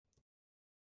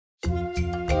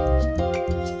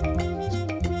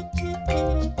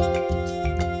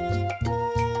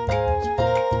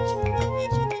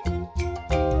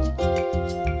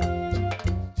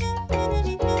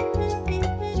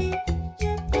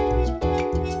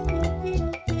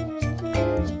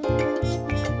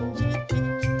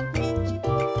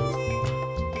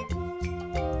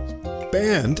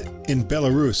Banned in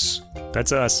Belarus.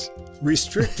 That's us.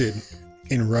 Restricted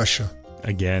in Russia.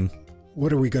 Again.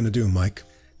 What are we going to do, Mike?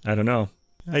 I don't know.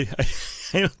 I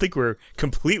don't think we're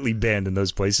completely banned in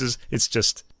those places. It's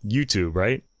just YouTube,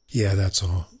 right? Yeah, that's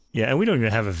all. Yeah, and we don't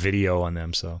even have a video on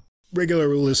them, so.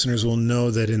 Regular listeners will know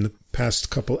that in the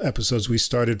past couple episodes, we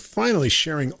started finally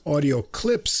sharing audio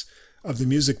clips of the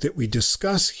music that we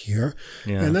discuss here.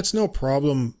 Yeah. And that's no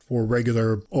problem for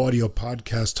regular audio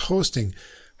podcast hosting.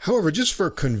 However, just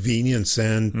for convenience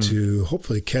and to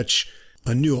hopefully catch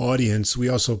a new audience, we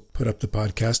also put up the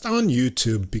podcast on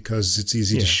YouTube because it's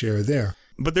easy to share there.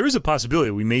 But there is a possibility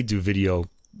we may do video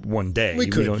one day. We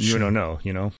could. You don't know,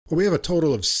 you know? Well, we have a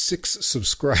total of 6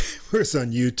 subscribers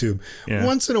on YouTube. Yeah.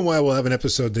 Once in a while, we'll have an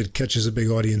episode that catches a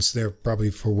big audience there, probably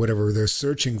for whatever they're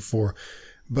searching for.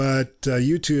 But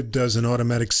YouTube does an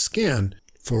automatic scan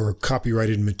for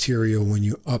copyrighted material when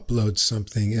you upload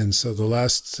something. And so the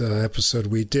last episode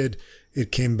we did,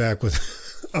 it came back with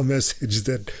a message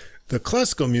that the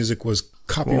classical music was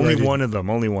copyrighted.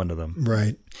 Only one of them.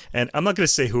 Right. And I'm not going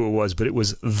to say who it was, but it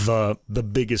was the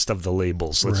biggest of the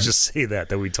labels. Let's just say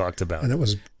that we talked about. And it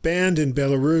was banned in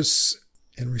Belarus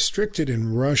and restricted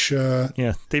in Russia.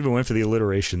 Yeah, they even went for the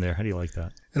alliteration there. How do you like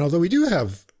that? And although we do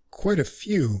have quite a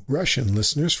few Russian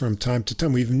listeners from time to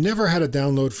time, we've never had a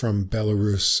download from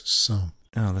Belarus. So.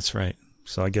 Oh, that's right.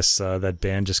 So I guess that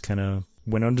ban just kind of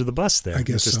went under the bus there. I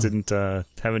guess it just so. didn't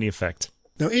have any effect.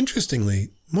 Now,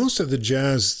 interestingly, most of the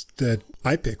jazz that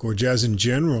I pick, or jazz in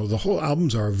general, the whole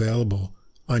albums are available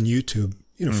on YouTube.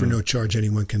 You know, for no charge,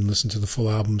 anyone can listen to the full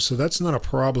album. So that's not a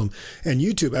problem. And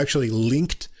YouTube actually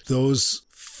linked those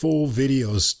full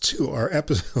videos to our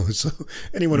episodes. So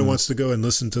anyone who wants to go and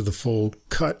listen to the full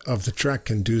cut of the track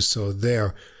can do so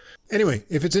there. Anyway,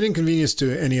 if it's an inconvenience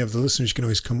to any of the listeners, you can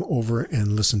always come over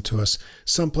and listen to us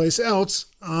someplace else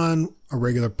on a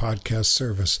regular podcast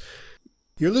service.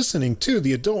 You're listening to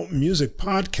the Adult Music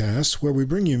Podcast, where we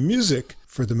bring you music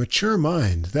for the mature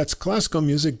mind. That's classical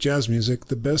music, jazz music,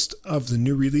 the best of the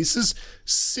new releases.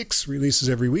 6 releases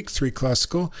every week, 3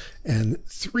 classical and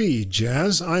 3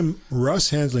 jazz. I'm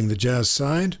Russ, handling the jazz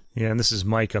side. Yeah, and this is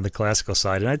Mike on the classical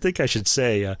side. And I think I should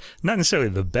say, not necessarily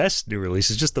the best new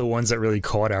releases, just the ones that really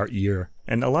caught our ear.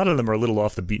 And a lot of them are a little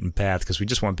off the beaten path because we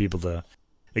just want people to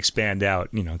expand out,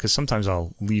 you know, because sometimes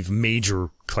I'll leave major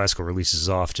classical releases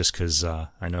off just because I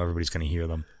know everybody's going to hear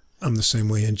them. I'm the same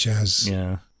way in jazz.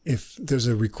 Yeah. If there's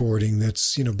a recording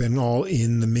that's, you know, been all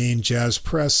in the main jazz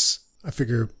press, I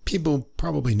figure people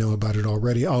probably know about it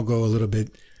already. I'll go a little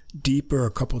bit deeper,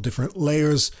 a couple different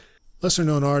layers, lesser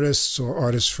known artists or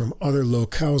artists from other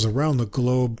locales around the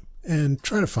globe, and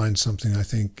try to find something I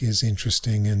think is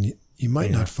interesting and you might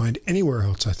not find anywhere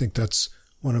else. I think that's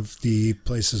one of the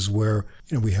places where,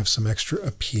 you know, we have some extra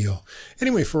appeal.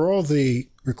 Anyway, for all the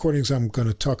recordings I'm going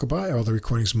to talk about, all the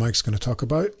recordings Mike's going to talk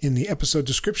about, in the episode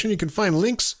description, you can find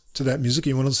links to that music.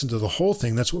 You want to listen to the whole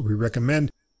thing, that's what we recommend.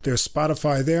 There's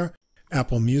Spotify there,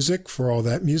 Apple Music for all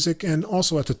that music, and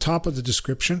also at the top of the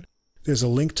description, there's a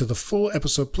link to the full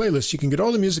episode playlist. You can get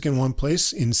all the music in one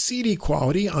place in CD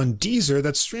quality on Deezer.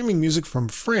 That's streaming music from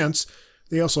France.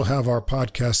 They also have our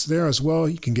podcast there as well.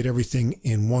 You can get everything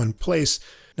in one place.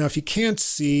 Now, if you can't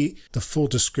see the full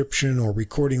description or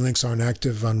recording links aren't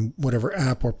active on whatever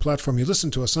app or platform you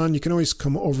listen to us on, you can always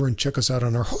come over and check us out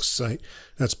on our host site.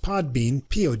 That's Podbean,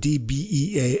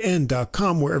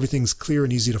 PODBEAN.com, where everything's clear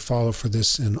and easy to follow for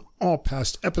this and all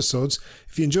past episodes.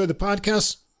 If you enjoy the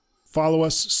podcast, follow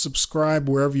us, subscribe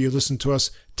wherever you listen to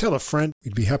us. Tell a friend.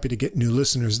 We'd be happy to get new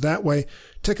listeners that way.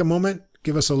 Take a moment.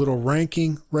 Give us a little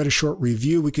ranking, write a short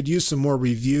review. We could use some more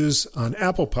reviews on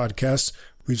Apple Podcasts.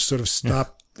 We've sort of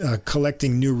stopped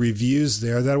collecting new reviews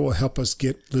there. That will help us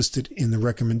get listed in the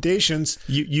recommendations.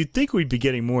 You'd think we'd be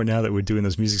getting more now that we're doing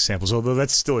those music samples, although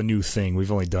that's still a new thing.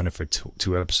 We've only done it for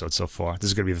two episodes so far.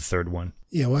 This is going to be the 3rd one.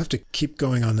 Yeah, we'll have to keep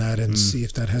going on that and see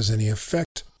if that has any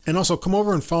effect. And also come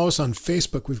over and follow us on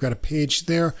Facebook. We've got a page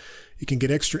there. You can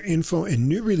get extra info and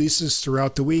new releases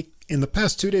throughout the week. In the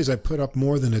past 2 days, I put up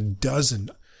more than a dozen.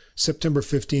 September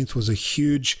 15th was a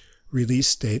huge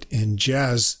release date in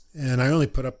jazz, and I only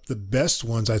put up the best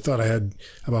ones. I thought I had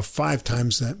about 5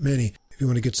 times that many. If you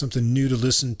want to get something new to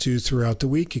listen to throughout the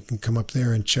week, you can come up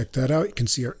there and check that out. You can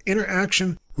see our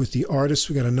interaction with the artists.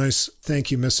 We got a nice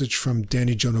thank you message from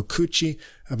Danny Jonocucci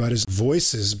about his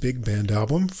Voices big band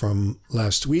album from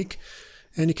last week.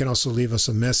 And you can also leave us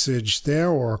a message there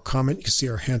or a comment. You can see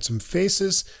our handsome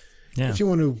faces. Yeah. If you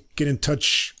want to get in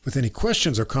touch with any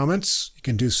questions or comments, you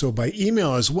can do so by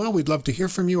email as well. We'd love to hear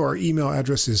from you. Our email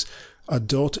address is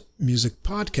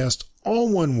adultmusicpodcast, all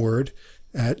one word,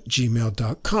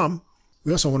 @gmail.com.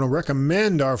 We also want to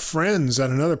recommend our friends at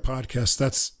another podcast.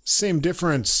 That's Same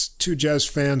Difference, two jazz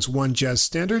fans, one jazz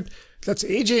standard. That's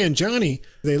AJ and Johnny.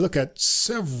 They look at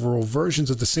several versions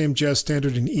of the same jazz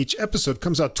standard in each episode.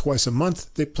 Comes out twice a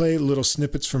month. They play little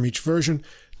snippets from each version,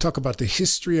 talk about the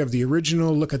history of the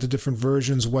original, look at the different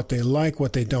versions, what they like,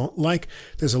 what they don't like.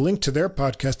 There's a link to their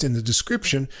podcast in the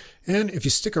description. And if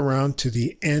you stick around to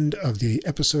the end of the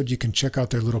episode, you can check out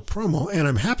their little promo. And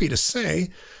I'm happy to say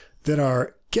that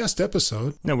our guest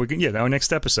episode... our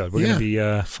next episode, we're going to be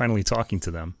finally talking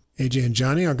to them. AJ and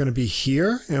Johnny are going to be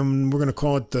here, and we're going to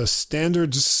call it the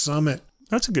Standards Summit.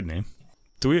 That's a good name.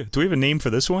 Do we have a name for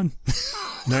this one?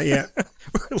 Not yet.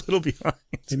 We're a little behind.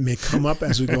 It may come up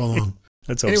as we go along.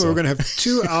 Anyway, we're going to have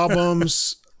 2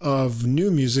 albums of new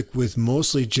music with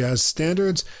mostly jazz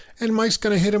standards, and Mike's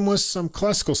going to hit him with some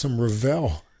classical, some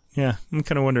Ravel. Yeah, I'm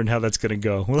kind of wondering how that's going to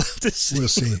go. We'll have to see. We'll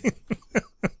see.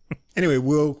 Anyway,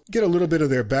 we'll get a little bit of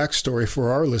their backstory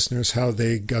for our listeners, how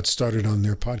they got started on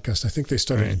their podcast. I think they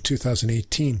started in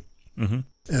 2018. Mm-hmm.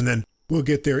 And then we'll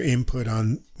get their input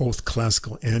on both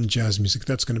classical and jazz music.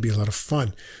 That's going to be a lot of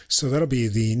fun. So that'll be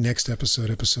the next episode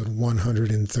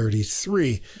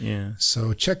 133. Yeah.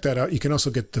 So check that out. You can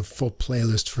also get the full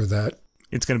playlist for that.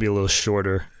 It's going to be a little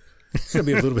shorter. It's going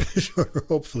to be a little bit shorter,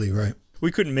 hopefully, right?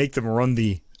 We couldn't make them run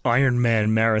the Iron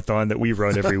Man marathon that we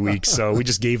run every week, so we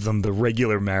just gave them the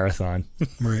regular marathon.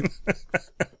 Right.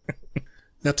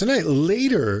 Now tonight,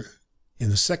 later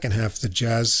in the second half of the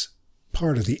jazz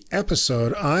part of the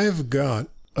episode, I've got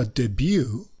a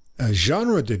debut, a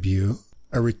genre debut,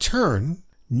 a return,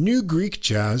 new Greek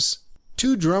jazz,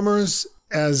 2 drummers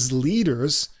as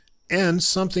leaders, and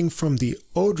something from the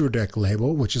Odradek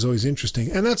label, which is always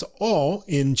interesting. And that's all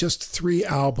in just 3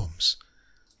 albums.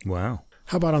 Wow.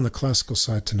 How about on the classical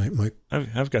side tonight, Mike?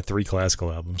 I've got 3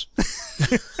 classical albums.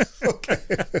 Okay.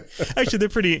 Actually, they're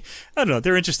pretty, I don't know,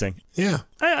 they're interesting. Yeah.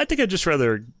 I think I'd just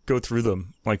rather go through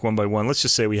them like one by one. Let's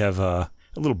just say we have a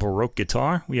little Baroque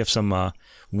guitar. We have some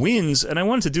winds, and I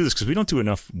wanted to do this because we don't do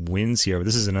enough winds here.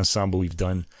 This is an ensemble we've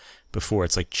done before.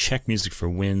 It's like Czech music for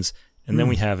winds. And then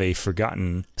we have a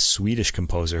forgotten Swedish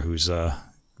composer whose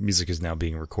music is now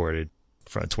being recorded,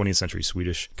 from a 20th century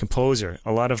Swedish composer.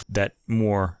 A lot of that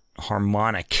more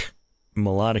harmonic,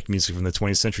 melodic music from the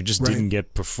 20th century just didn't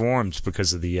get performed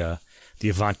because of the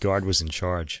avant-garde was in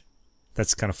charge.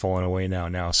 That's kind of fallen away now.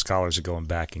 Now scholars are going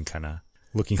back and kind of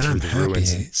looking through the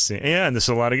ruins. And seeing, and there's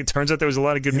it turns out there was a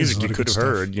lot of good music you could have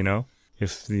heard, you know,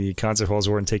 if the concert halls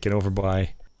weren't taken over by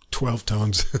 12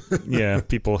 tones. Yeah,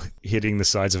 people hitting the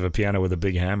sides of a piano with a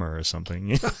big hammer or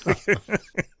something.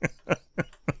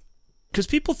 Because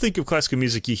people think of classical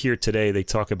music you hear today, they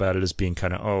talk about it as being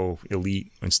kind of, elite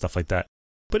and stuff like that.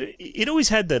 But it always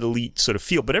had that elite sort of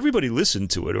feel. But everybody listened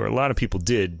to it, or a lot of people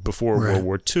did, before World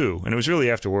War II. And it was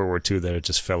really after World War II that it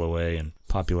just fell away in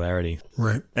popularity.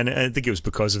 Right. And I think it was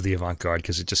because of the avant-garde,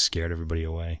 because it just scared everybody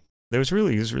away. There was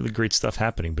really great stuff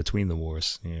happening between the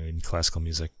wars, you know, in classical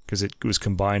music, because it was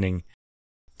combining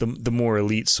the more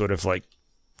elite sort of like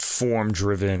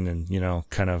form-driven and, you know,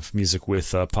 kind of music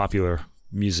with popular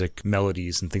music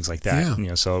melodies and things like that. Yeah. You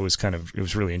know, so it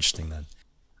was really interesting then.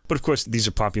 But of course, these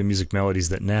are popular music melodies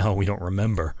that now we don't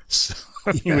remember. So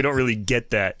we don't really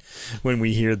get that when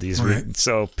we hear these. Right.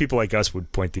 So people like us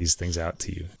would point these things out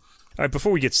to you. All right,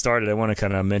 before we get started, I want to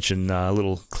kind of mention a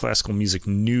little classical music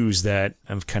news that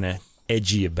I'm kind of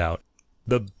edgy about.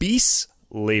 The Beast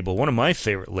label, one of my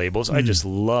favorite labels. I just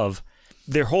love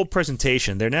their whole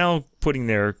presentation. They're now putting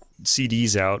their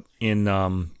CDs out in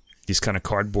these kind of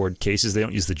cardboard cases. They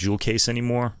don't use the jewel case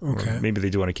anymore. Okay. Or maybe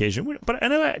they do on occasion.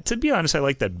 But to be honest, I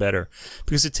like that better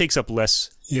because it takes up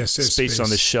less space on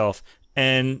the shelf.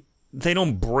 And they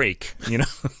don't break, you know?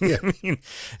 Yeah. I mean,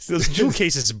 those jewel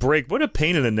cases break. What a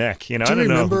pain in the neck, you know? Do you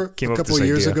remember a couple of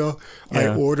years ago, I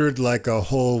ordered like a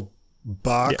whole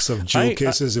box of jewel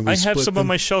cases and we split them? I have some on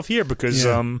my shelf here because,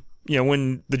 you know,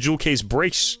 when the jewel case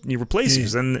breaks, you replace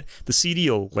it, then the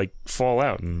CD will like fall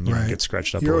out and you know, get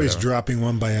scratched up. You're always dropping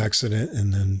one by accident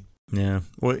and then... Yeah.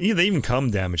 Well, they even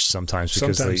come damaged sometimes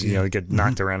because they get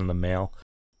knocked around in the mail.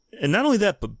 And not only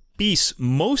that, but Beast,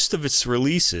 most of its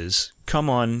releases come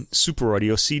on Super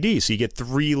Audio CD. So you get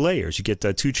 3 layers. You get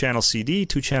the 2-channel CD,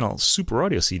 2-channel Super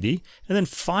Audio CD, and then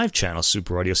 5-channel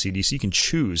Super Audio CD. So you can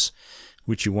choose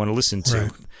which you want to listen to.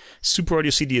 Right. Super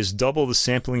Audio CD is double the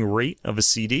sampling rate of a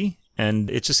CD, and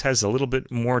it just has a little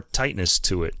bit more tightness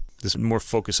to it. There's more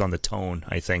focus on the tone,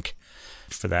 I think,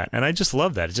 for that. And I just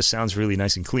love that. It just sounds really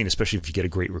nice and clean, especially if you get a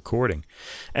great recording.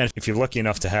 And if you're lucky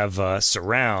enough to have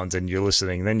surround and you're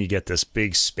listening, then you get this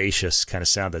big, spacious kind of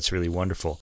sound that's really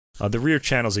wonderful. The rear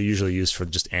channels are usually used for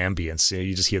just ambience.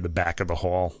 You just hear the back of the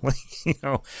hall, but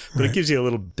it gives you a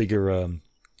little bigger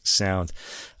sound.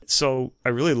 So I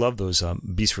really love those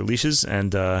Beast releases,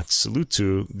 and salute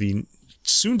to the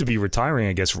soon-to-be retiring,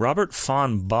 I guess, Robert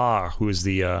von Bahr, who is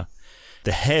the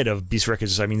head of Beast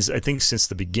Records. I mean, I think since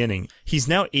the beginning. He's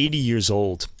now 80 years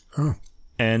old. Oh.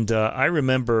 And I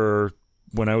remember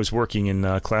when I was working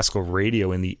in classical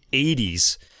radio in the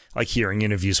 80s, like hearing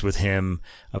interviews with him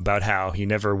about how he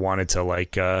never wanted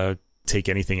to take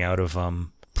anything out of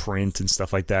print and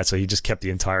stuff like that. So he just kept the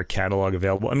entire catalog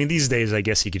available. I mean, these days, I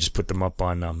guess he could just put them up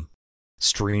on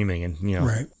streaming and,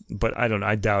 Right. But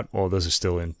I doubt all those are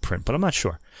still in print, but I'm not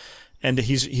sure. And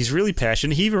he's really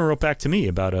passionate. He even wrote back to me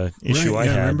about an issue I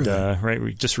had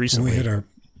just recently. When we had our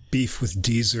beef with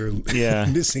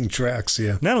Deezer, missing tracks,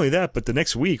 yeah. Not only that, but the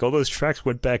next week, all those tracks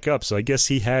went back up. So I guess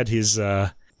he had his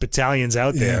battalions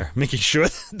out there making sure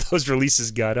that those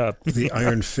releases got up. The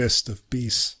iron fist of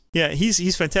Beast. Yeah,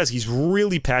 he's fantastic. He's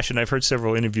really passionate. I've heard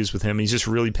several interviews with him. He's just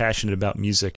really passionate about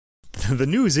music. The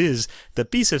news is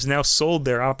that Beast has now sold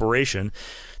their operation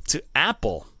to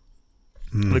Apple,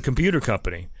 the computer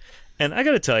company. And I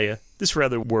got to tell you, this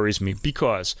rather worries me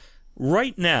because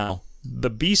right now, the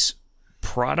Beast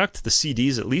product, the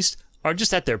CDs at least, are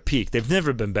just at their peak. They've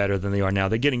never been better than they are now.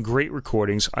 They're getting great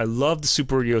recordings. I love the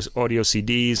Super Audio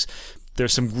CDs.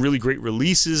 There's some really great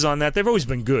releases on that. They've always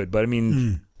been good, but I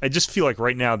mean, I just feel like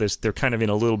right now they're kind of in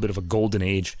a little bit of a golden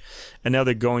age. And now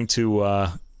they're going to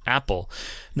Apple.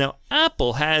 Now,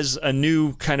 Apple has a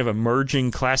new kind of emerging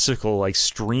classical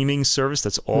streaming service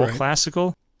that's all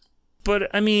classical.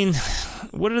 But, I mean,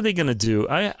 what are they going to do?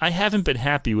 I haven't been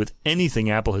happy with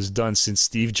anything Apple has done since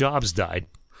Steve Jobs died.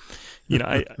 There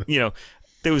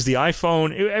was the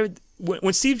iPhone.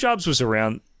 When Steve Jobs was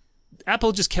around,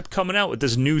 Apple just kept coming out with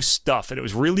this new stuff, and it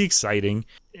was really exciting.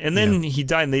 And then he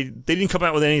died, and they didn't come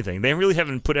out with anything. They really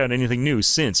haven't put out anything new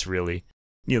since, really.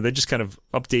 They're just kind of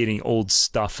updating old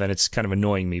stuff, and it's kind of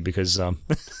annoying me because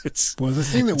it's the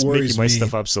thing that worries making my me,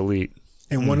 stuff obsolete.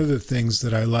 And one of the things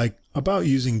that I like about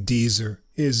using Deezer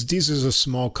is Deezer's a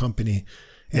small company,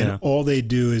 and all they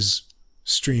do is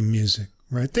stream music,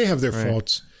 right? They have their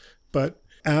faults, but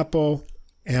Apple,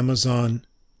 Amazon,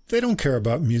 they don't care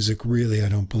about music really, I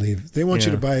don't believe. They want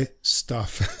you to buy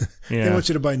stuff. They want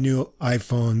you to buy new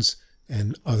iPhones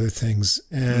and other things.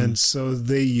 And so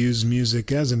they use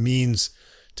music as a means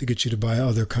to get you to buy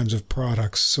other kinds of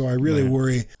products. So I really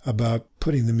worry about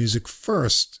putting the music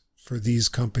first for these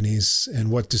companies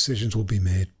and what decisions will be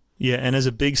made. Yeah, and as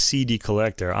a big CD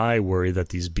collector, I worry that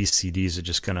these Beast CDs are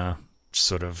just going to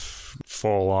sort of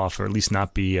fall off, or at least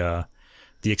not be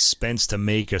the expense to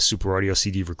make a Super Audio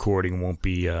CD recording won't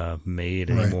be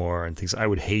made anymore and things. I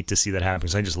would hate to see that happen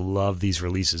because I just love these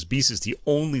releases. Beast is the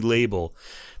only label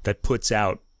that puts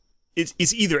out,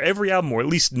 it's either every album or at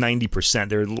least 90%.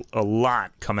 There are a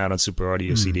lot come out on Super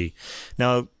Audio CD.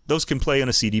 Now, those can play on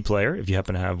a CD player if you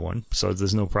happen to have one, so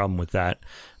there's no problem with that.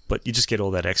 But you just get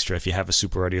all that extra. If you have a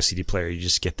Super Audio CD player, you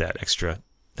just get that extra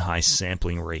high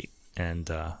sampling rate. And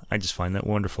I just find that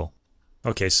wonderful.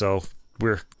 Okay, so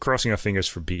we're crossing our fingers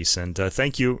for Beast. And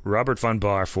thank you, Robert von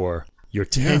Bahr, for your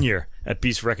tenure at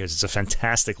Beast Records. It's a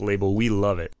fantastic label. We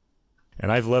love it.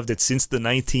 And I've loved it since the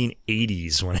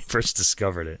 1980s when I first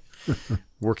discovered it,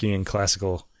 working in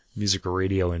classical music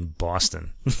radio in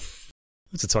Boston.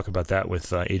 Let's talk about that with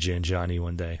AJ and Johnny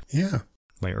one day. Yeah.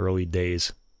 My early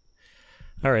days.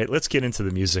 All right, let's get into the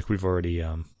music. We've already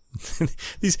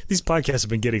these podcasts have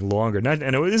been getting longer.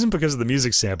 And it isn't because of the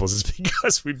music samples. It's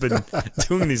because we've been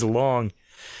doing these long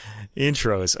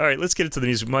intros. All right, let's get into the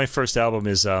music. My first album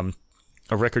is a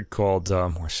record called,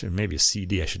 or maybe a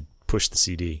CD. I should push the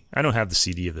CD. I don't have the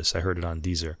CD of this. I heard it on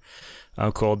Deezer.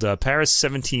 Called Paris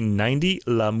 1790,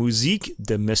 La Musique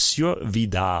de Monsieur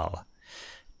Vidal.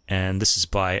 And this is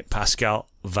by Pascal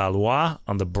Valois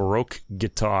on the Baroque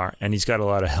guitar. And he's got a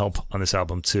lot of help on this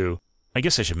album, too. I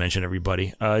guess I should mention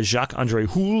everybody. Jacques-André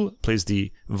Houle plays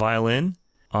the violin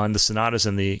on the sonatas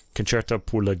and the concerto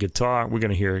pour la guitare. We're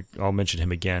going to hear, I'll mention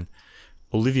him again.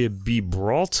 Olivier B.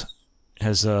 Brault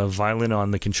has a violin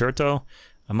on the concerto.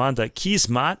 Amanda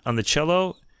Kismat on the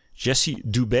cello. Jesse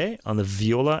Dubé on the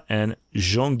viola. And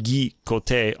Jean-Guy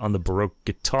Coté on the Baroque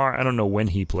guitar. I don't know when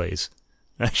he plays.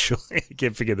 Actually, I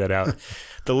can't figure that out.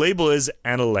 The label is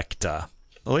Analecta.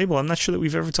 A label I'm not sure that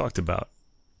we've ever talked about.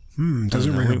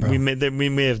 Doesn't ring a bell. We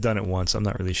may have done it once. I'm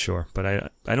not really sure, but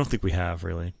I don't think we have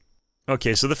really.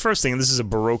 Okay, so the first thing, this is a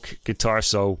Baroque guitar,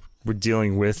 so we're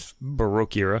dealing with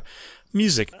Baroque era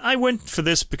music. I went for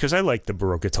this because I like the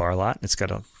Baroque guitar a lot. It's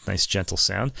got a nice, gentle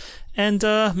sound. And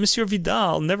Monsieur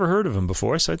Vidal, never heard of him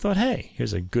before, so I thought, hey,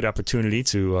 here's a good opportunity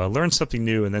to learn something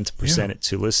new and then to present it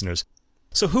to listeners.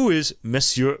 So who is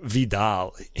Monsieur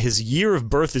Vidal? His year of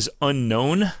birth is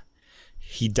unknown.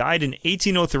 He died in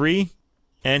 1803,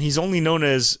 and he's only known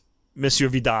as Monsieur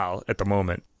Vidal at the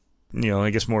moment. I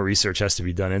guess more research has to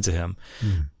be done into him.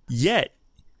 Yet,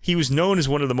 he was known as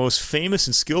one of the most famous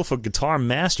and skillful guitar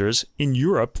masters in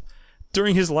Europe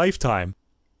during his lifetime.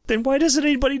 Then why doesn't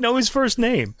anybody know his first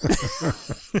name?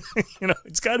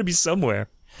 It's got to be somewhere.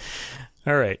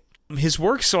 All right. His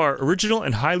works are original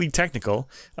and highly technical.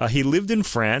 He lived in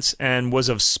France and was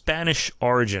of Spanish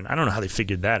origin. I don't know how they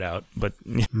figured that out, but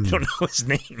I don't know his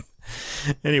name.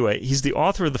 Anyway, he's the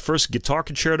author of the first guitar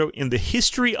concerto in the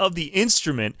history of the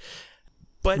instrument.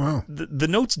 But the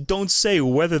notes don't say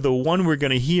whether the one we're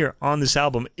going to hear on this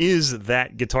album is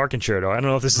that guitar concerto. I don't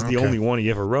know if this is the only one he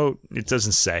ever wrote. It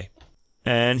doesn't say.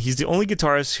 And he's the only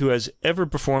guitarist who has ever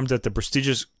performed at the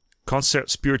prestigious Concert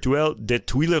Spirituel des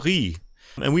Tuileries.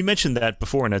 And we mentioned that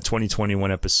before in a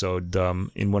 2021 episode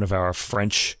in one of our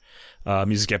French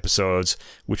music episodes,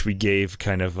 which we gave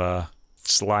kind of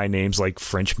sly names like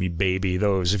French Me Baby.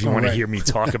 Those, if you want to hear me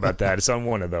talk about that, it's on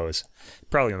one of those.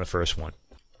 Probably on the first one.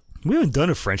 We haven't done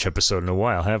a French episode in a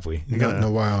while, have we? Not in a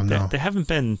while, no. There haven't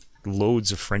been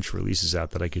loads of French releases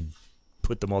out that I could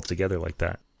put them all together like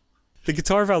that. The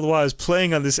guitar Valois is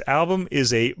playing on this album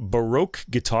is a Baroque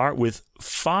guitar with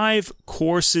 5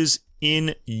 courses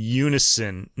in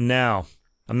unison. Now,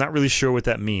 I'm not really sure what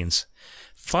that means.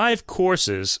 5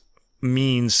 courses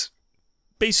means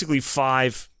basically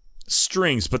 5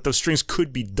 strings, but those strings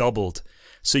could be doubled.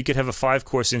 So you could have a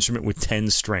 5-course instrument with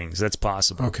 10 strings. That's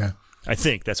possible. Okay. I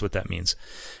think that's what that means.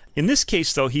 In this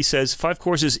case, though, he says 5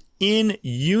 courses in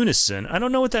unison. I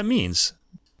don't know what that means.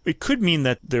 It could mean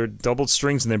that they're doubled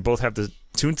strings and they both have to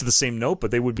tune to the same note,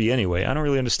 but they would be anyway. I don't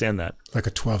really understand that. Like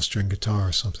a 12-string guitar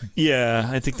or something. Yeah,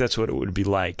 I think that's what it would be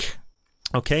like.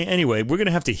 Okay, anyway, we're going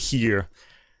to have to hear...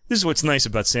 This is what's nice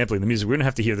about sampling the music. We're going to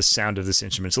have to hear the sound of this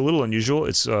instrument. It's a little unusual.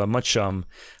 It's much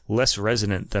less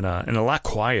resonant than and a lot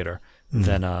quieter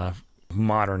than a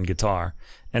modern guitar.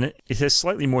 And it has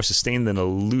slightly more sustain than a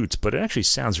lute, but it actually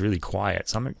sounds really quiet,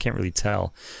 so I can't really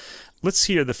tell. Let's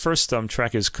hear the first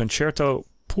track is Concerto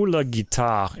pour la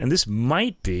guitare, and this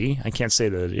might be, I can't say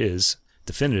that it is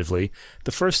definitively,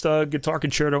 the first guitar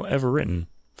concerto ever written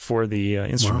for the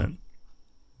instrument.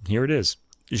 Wow. Here it is.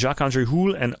 Jacques-André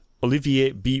Houle and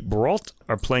Olivier B. Brault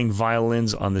are playing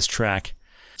violins on this track.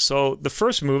 So the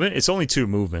first movement, it's only 2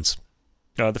 movements.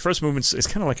 The first movement is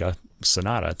kind of like a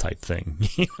sonata type thing,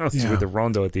 with the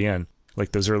rondo at the end,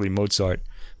 like those early Mozart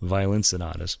violin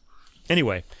sonatas.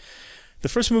 Anyway, the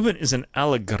first movement is an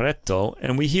allegretto,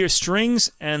 and we hear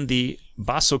strings and the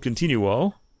basso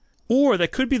continuo, or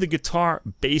that could be the guitar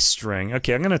bass string.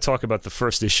 Okay, I'm going to talk about the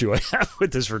first issue I have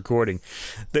with this recording.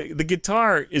 The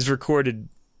guitar is recorded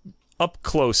up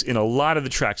close in a lot of the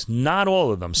tracks, not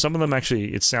all of them. Some of them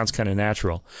actually, it sounds kind of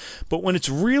natural. But when it's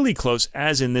really close,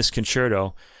 as in this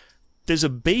concerto, there's a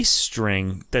bass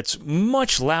string that's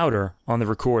much louder on the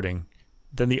recording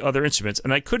than the other instruments.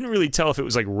 And I couldn't really tell if it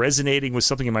was like resonating with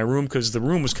something in my room, because the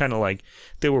room was kind of like,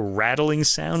 there were rattling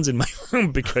sounds in my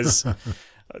room because...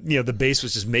 the bass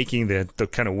was just making the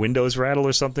kind of windows rattle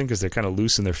or something because they're kind of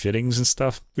loose in their fittings and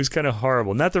stuff. It was kind of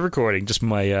horrible. Not the recording, just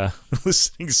my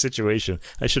listening situation.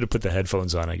 I should have put the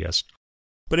headphones on, I guess.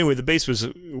 But anyway, the bass was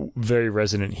very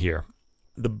resonant here.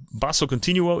 The basso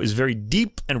continuo is very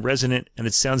deep and resonant, and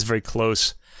it sounds very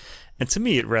close. And to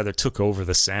me, it rather took over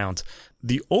the sound.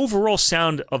 The overall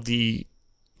sound of the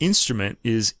instrument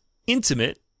is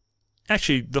intimate.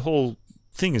 Actually, the whole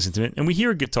thing is intimate, and we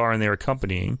hear a guitar in there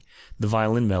accompanying the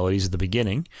violin melodies at the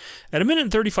beginning. At 1 minute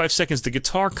and 35 seconds, the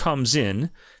guitar comes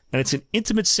in, and it's an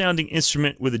intimate sounding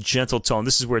instrument with a gentle tone.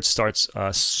 This is where it starts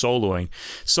soloing.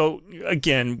 So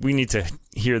again, we need to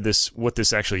hear this, what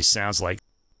this actually sounds like.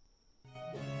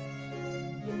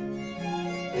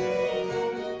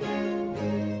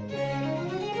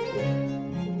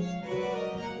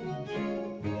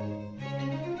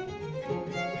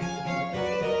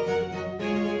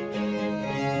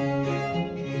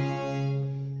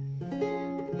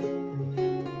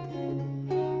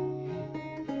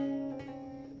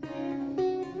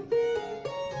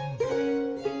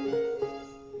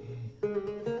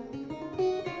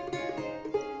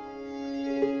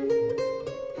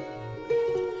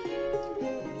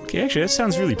 Okay, actually, that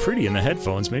sounds really pretty in the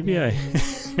headphones. Maybe I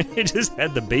just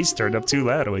had the bass turned up too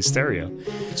loud on my stereo.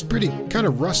 It's pretty kind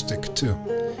of rustic, too.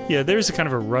 Yeah, there's a kind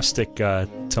of a rustic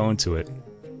tone to it.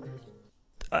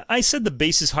 I said the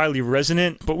bass is highly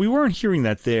resonant, but we weren't hearing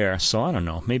that there, so I don't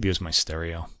know. Maybe it was my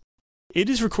stereo. It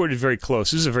is recorded very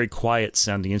close. This is a very quiet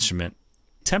sounding instrument.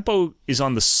 Tempo is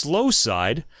on the slow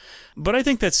side, but I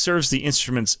think that serves the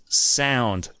instrument's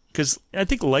sound, because I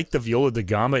think like the viola da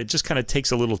gamba, it just kind of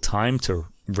takes a little time to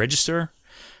register,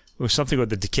 or something with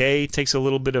the decay takes a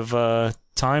little bit of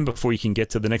time before you can get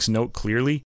to the next note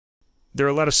clearly. There are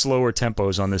a lot of slower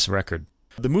tempos on this record.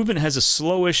 The movement has a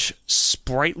slowish,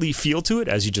 sprightly feel to it,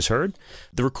 as you just heard.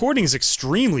 The recording is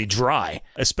extremely dry,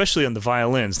 especially on the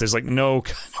violins. There's like no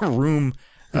kind of room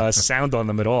sound on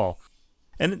them at all.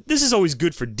 And this is always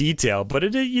good for detail,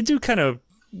 but you do kind of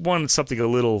want something a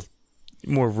little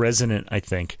more resonant, I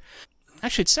think.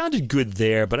 Actually, it sounded good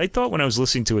there, but I thought when I was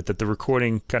listening to it that the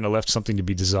recording kind of left something to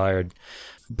be desired.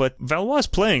 But Valois'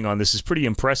 playing on this is pretty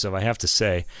impressive, I have to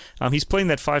say. He's playing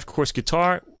that 5-course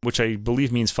guitar, which I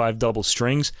believe means 5 double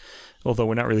strings, although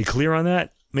we're not really clear on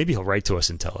that. Maybe he'll write to us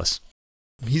and tell us.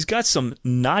 He's got some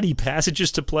knotty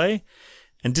passages to play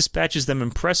and dispatches them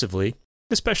impressively,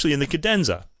 especially in the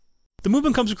cadenza. The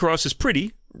movement comes across as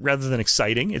pretty, rather than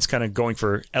exciting. It's kind of going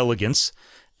for elegance.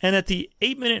 And at the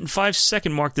 8-minute and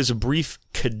 5-second mark, there's a brief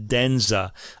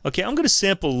cadenza. Okay, I'm going to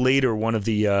sample later one of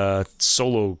the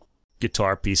solo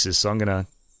guitar pieces, so I'm going to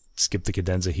skip the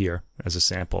cadenza here as a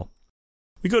sample.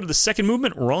 We go to the second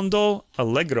movement, Rondo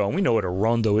Allegro. And we know what a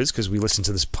rondo is because we listen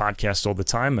to this podcast all the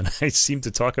time, and I seem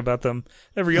to talk about them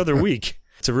every other week.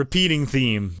 It's a repeating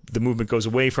theme. The movement goes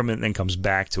away from it and then comes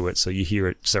back to it, so you hear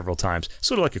it several times.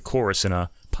 Sort of like a chorus in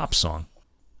a pop song.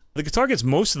 The guitar gets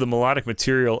most of the melodic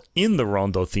material in the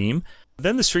rondo theme.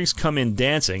 Then the strings come in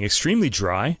dancing, extremely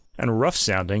dry and rough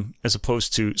sounding, as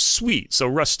opposed to sweet, so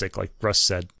rustic, like Russ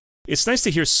said. It's nice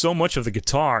to hear so much of the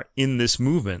guitar in this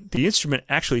movement. The instrument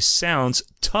actually sounds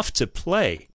tough to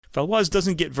play. Valois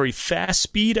doesn't get very fast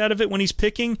speed out of it when he's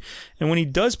picking, and when he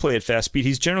does play at fast speed,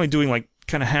 he's generally doing like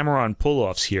kind of hammer-on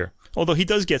pull-offs here. Although he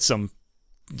does get some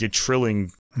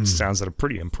trilling sounds that are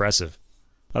pretty impressive.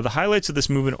 The highlights of this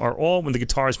movement are all when the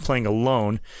guitar is playing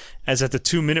alone, as at the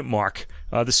 2-minute mark.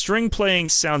 The string playing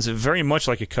sounds very much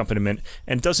like accompaniment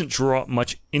and doesn't draw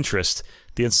much interest.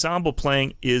 The ensemble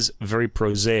playing is very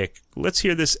prosaic. Let's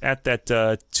hear this at that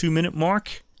 2-minute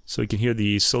mark, so we can hear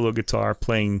the solo guitar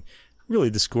playing really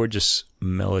this gorgeous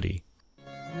melody.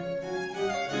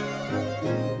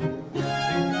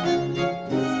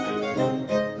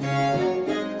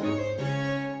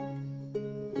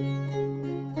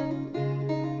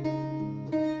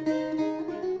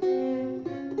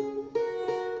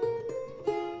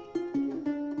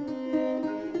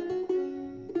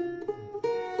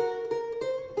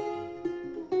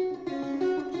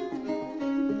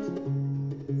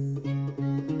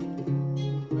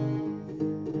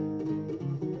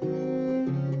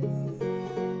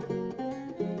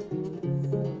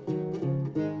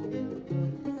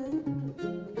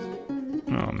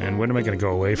 Oh man, when am I going to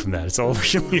go away from that? It's all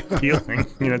really appealing.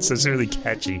 It's really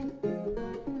catchy.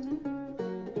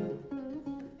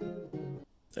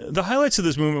 The highlights of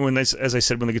this movement, as I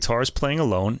said, when the guitar is playing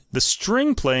alone, the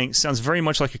string playing sounds very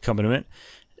much like accompaniment.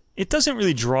 It doesn't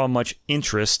really draw much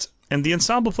interest, and the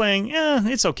ensemble playing,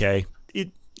 it's okay.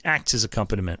 It acts as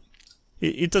accompaniment.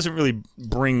 It doesn't really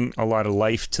bring a lot of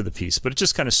life to the piece, but it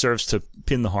just kind of serves to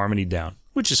pin the harmony down,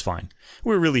 which is fine.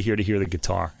 We're really here to hear the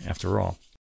guitar, after all.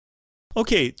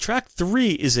 Okay, track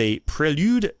 3 is a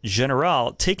Prélude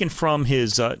Général taken from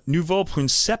his Nouveau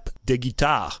Principe de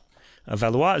Guitare.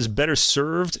 Valois is better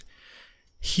served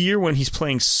here when he's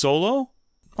playing solo,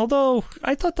 although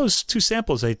I thought those two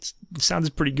samples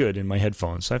sounded pretty good in my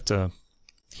headphones. I have to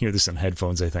hear this in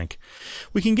headphones, I think.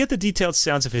 We can get the detailed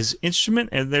sounds of his instrument,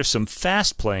 and there's some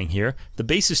fast playing here. The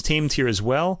bass is tamed here as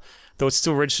well, though it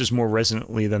still registers more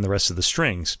resonantly than the rest of the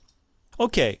strings.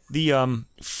 Okay, the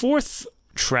fourth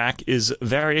track is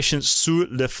Variation sur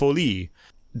la Folie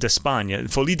d'Espagne,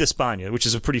 which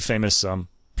is a pretty famous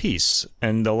piece,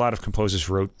 and a lot of composers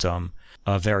wrote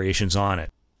variations on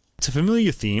it. It's a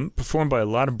familiar theme, performed by a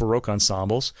lot of Baroque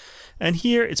ensembles, and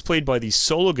here it's played by the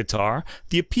solo guitar.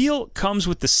 The appeal comes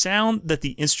with the sound that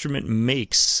the instrument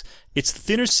makes. It's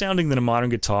thinner sounding than a modern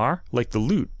guitar, like the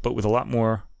lute, but with a lot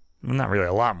more, well, not really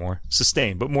a lot more,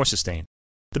 sustained, but more sustained.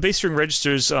 The bass string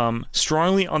registers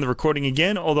strongly on the recording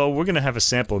again, although we're going to have a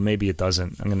sample, maybe it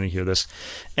doesn't. I'm going to hear this.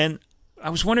 And I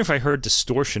was wondering if I heard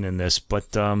distortion in this,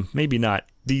 but maybe not.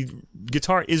 The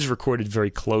guitar is recorded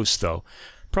very close, though.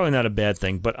 Probably not a bad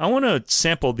thing. But I want to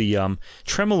sample the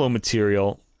tremolo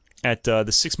material at the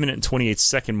 6-minute and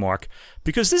 28-second mark,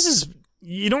 because this is,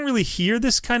 you don't really hear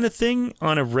this kind of thing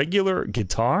on a regular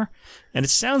guitar, and it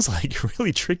sounds like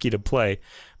really tricky to play.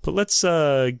 But let's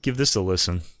give this a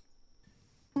listen.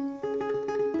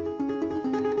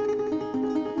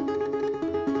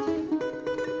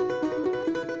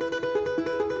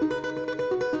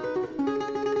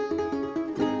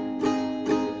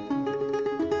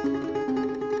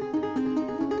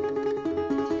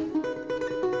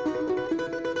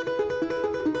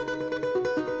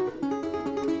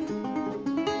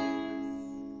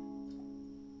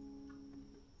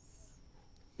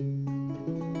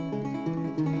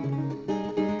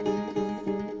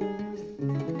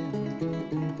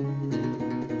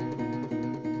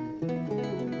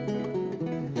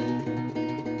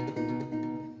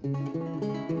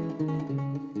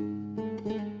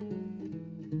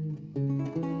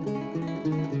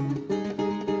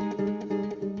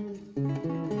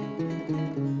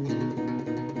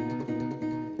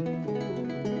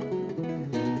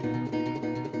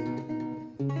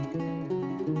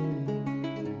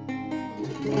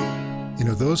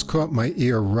 those caught my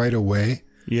ear right away.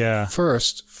 Yeah.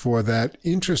 First, for that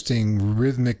interesting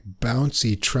rhythmic,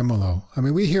 bouncy tremolo. I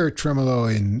mean, we hear tremolo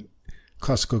in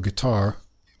classical guitar,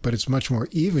 but it's much more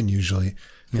even usually.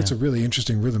 It's a really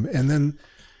interesting rhythm. And then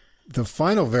the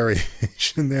final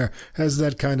variation there has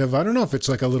that kind of, I don't know if it's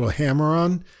like a little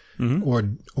hammer-on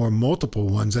or multiple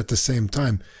ones at the same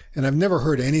time. And I've never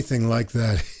heard anything like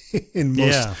that in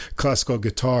most classical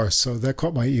guitars. So that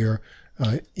caught my ear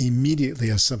immediately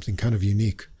as something kind of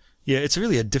unique. Yeah, it's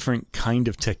really a different kind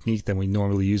of technique than we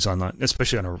normally use on that,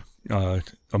 especially on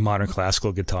a modern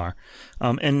classical guitar.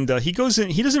 And he goes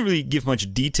in. He doesn't really give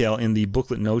much detail in the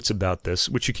booklet notes about this,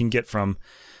 which you can get from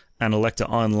Analecta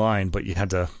online, but you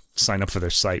had to sign up for their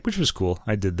site, which was cool.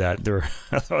 I did that. There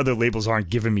are other labels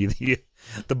aren't giving me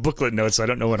the booklet notes. I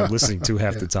don't know what I'm listening to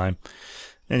half the time.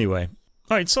 Anyway.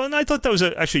 All right, so and I thought that was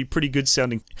actually pretty good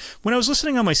sounding. When I was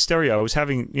listening on my stereo, I was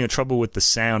having trouble with the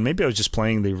sound. Maybe I was just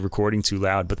playing the recording too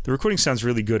loud, but the recording sounds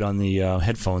really good on the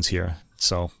headphones here.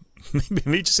 So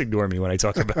maybe just ignore me when I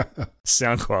talk about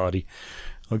sound quality.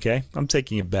 Okay, I'm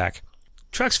taking it back.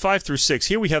 Tracks 5 through 6.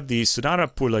 Here we have the Sonata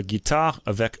pour la guitare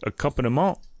avec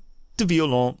accompagnement de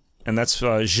violon, and that's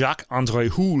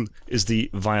Jacques-André Houle is the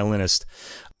violinist.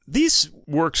 These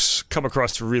works come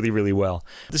across really, really well.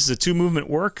 This is a 2-movement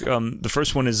work. The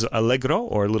first one is allegro,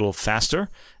 or a little faster.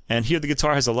 And here the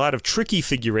guitar has a lot of tricky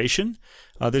figuration.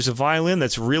 There's a violin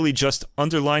that's really just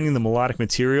underlining the melodic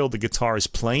material the guitar is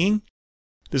playing.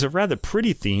 There's a rather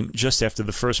pretty theme just after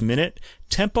the first minute.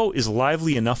 Tempo is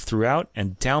lively enough throughout,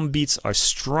 and downbeats are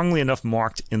strongly enough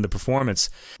marked in the performance.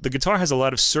 The guitar has a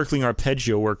lot of circling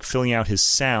arpeggio work filling out his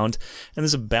sound, and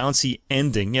there's a bouncy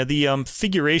ending. Yeah, the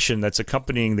figuration that's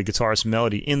accompanying the guitarist's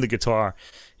melody in the guitar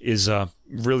is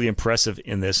really impressive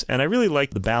in this, and I really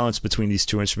like the balance between these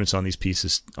two instruments on these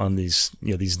pieces, on these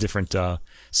these different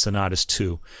sonatas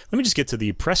too. Let me just get to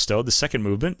the presto, the second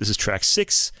movement. This is track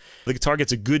 6. The guitar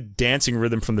gets a good dancing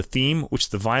rhythm from the theme, which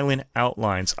the violin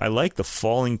outlines. I like the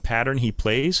falling pattern he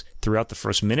plays throughout the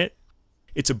first minute.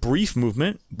 It's a brief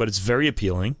movement, but it's very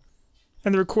appealing,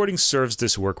 and the recording serves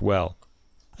this work well.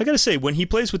 I gotta say, when he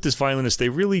plays with this violinist, they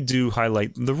really do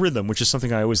highlight the rhythm, which is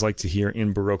something I always like to hear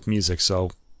in Baroque music, so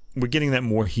we're getting that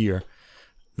more here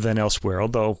than elsewhere,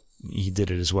 although he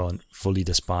did it as well in Folie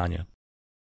d'Espagne.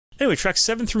 Anyway, tracks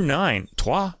 7 through 9,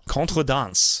 Trois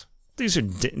Contredanses. These are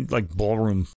like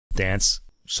ballroom dance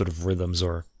sort of rhythms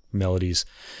or melodies,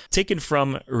 taken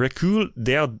from Recueil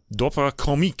d'air d'opéra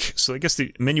comique. So I guess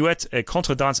the Menuet et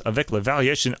Contredanse avec la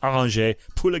variation arrangée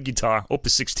pour la guitare,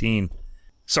 opus 16.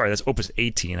 Sorry, that's opus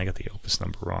 18. I got the opus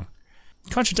number wrong.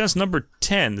 Contredanse number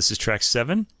 10. This is track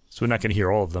 7. So we're not going to hear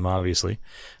all of them, obviously.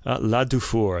 La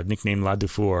Dufour, nicknamed La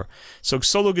Dufour. So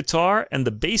solo guitar and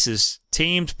the basses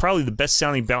tamed, probably the best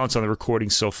sounding balance on the recording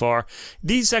so far.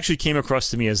 These actually came across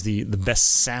to me as the best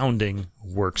sounding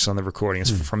works on the recording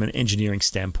from an engineering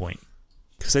standpoint,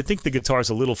 because I think the guitar is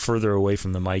a little further away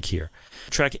from the mic here.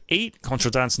 Track 8,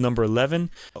 Contredanse number 11,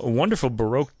 a wonderful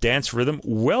Baroque dance rhythm,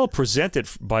 well presented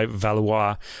by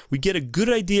Valois. We get a good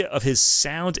idea of his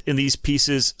sound in these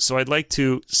pieces, so I'd like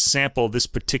to sample this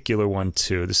particular one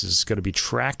too. This is going to be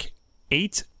track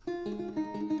 8.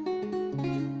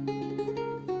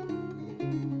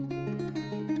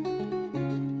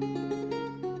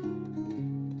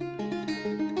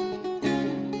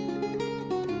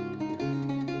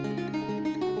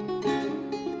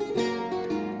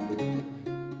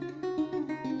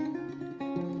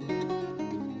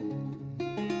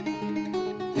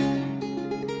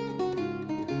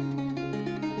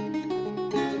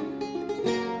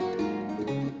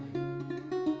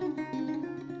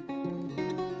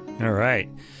 All right.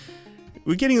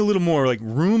 We're getting a little more like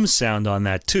room sound on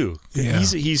that too. Yeah.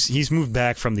 He's moved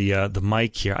back from the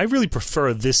mic here. I really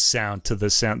prefer this sound to the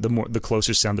sound, the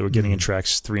closer sound that we're getting in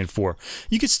tracks 3 and 4.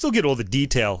 You could still get all the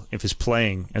detail of his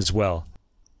playing as well.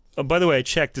 By the way, I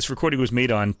checked. This recording was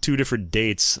made on 2 different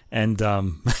dates, and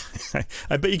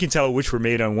I bet you can tell which were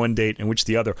made on one date and which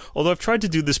the other. Although I've tried to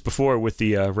do this before with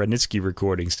the Radnitsky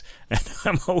recordings, and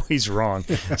I'm always wrong.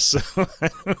 So I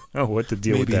don't know what the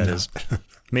deal with that is.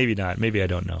 Maybe not. Maybe I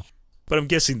don't know. But I'm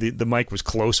guessing the mic was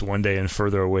close one day and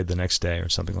further away the next day or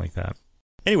something like that.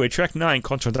 Anyway, track 9,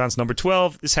 Contredanse number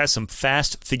 12. This has some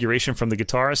fast figuration from the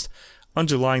guitarist,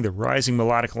 underlying the rising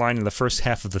melodic line in the first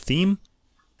half of the theme.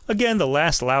 Again, the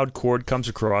last loud chord comes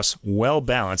across well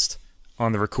balanced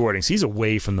on the recordings. He's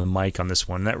away from the mic on this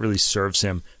one. That really serves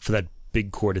him for that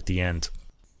big chord at the end.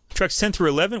 Tracks 10 through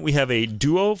 11, we have a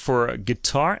duo for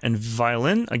guitar and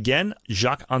violin. Again,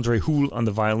 Jacques-André Houle on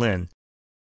the violin.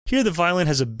 Here, the violin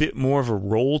has a bit more of a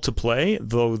role to play,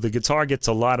 though the guitar gets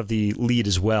a lot of the lead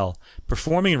as well.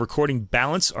 Performing and recording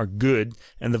balance are good,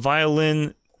 and the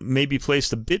violin may be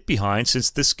placed a bit behind since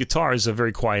this guitar is a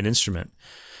very quiet instrument.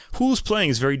 Hull's playing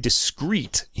is very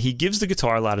discreet. He gives the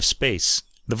guitar a lot of space.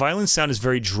 The violin sound is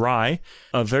very dry.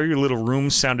 Very little room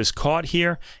sound is caught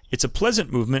here. It's a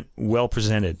pleasant movement, well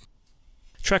presented.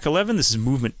 Track 11, this is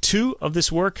movement 2 of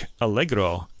this work,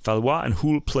 Allegro. Valois and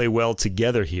Hull play well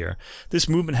together here. This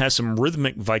movement has some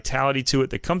rhythmic vitality to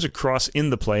it that comes across in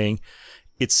the playing.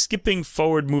 Its skipping,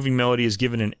 forward-moving melody is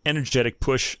given an energetic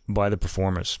push by the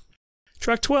performers.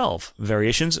 Track 12,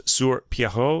 Variations sur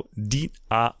Pierrot dit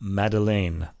à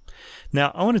Madeleine.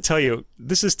 Now, I want to tell you,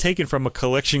 this is taken from a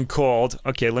collection called,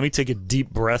 okay, let me take a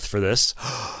deep breath for this.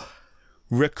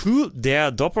 Recul der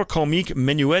Doppelcomique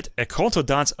Menuet et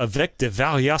Contredanse avec des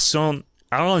variations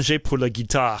arrangées pour la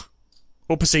guitare.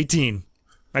 Opus 18.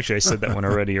 Actually, I said that one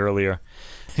already earlier.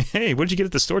 Hey, what did you get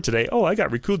at the store today? Oh, I got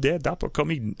Recul der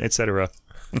Doppelcomique, etc.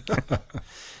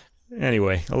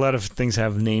 Anyway, a lot of things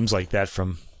have names like that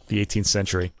from the 18th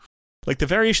century. Like the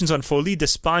variations on Folie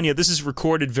d'Espagne, this is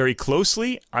recorded very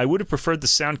closely. I would have preferred the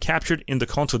sound captured in the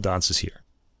contredanses here.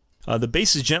 The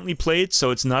bass is gently played,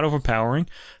 so it's not overpowering.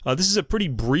 This is a pretty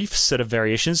brief set of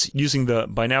variations, using the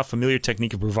by now familiar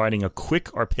technique of providing a quick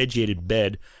arpeggiated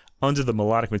bed under the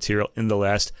melodic material in the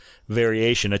last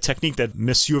variation, a technique that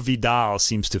Monsieur Vidal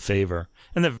seems to favor,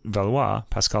 and that Valois,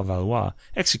 Pascal Valois,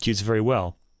 executes very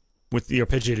well, with the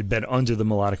arpeggiated bed under the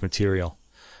melodic material.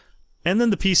 And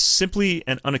then the piece simply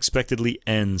and unexpectedly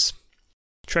ends.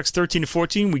 Tracks 13 to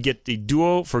 14, we get the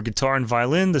duo for guitar and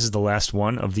violin. This is the last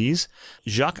one of these.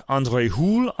 Jacques-André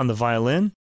Hull on the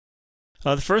violin.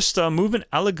 The first movement,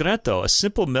 Allegretto, a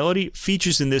simple melody,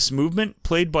 features in this movement,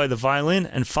 played by the violin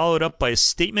and followed up by a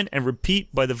statement and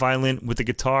repeat by the violin with the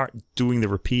guitar doing the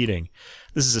repeating.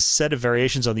 This is a set of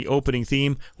variations on the opening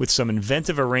theme with some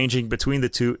inventive arranging between the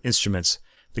two instruments.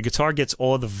 The guitar gets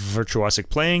all of the virtuosic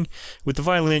playing, with the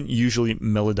violin usually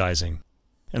melodizing.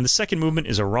 And the second movement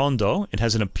is a rondo. It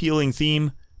has an appealing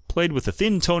theme, played with a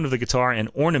thin tone of the guitar and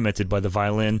ornamented by the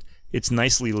violin. It's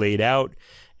nicely laid out.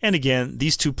 And again,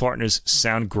 these two partners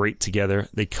sound great together.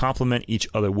 They complement each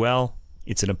other well.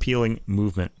 It's an appealing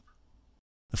movement.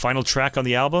 The final track on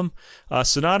the album,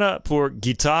 Sonata pour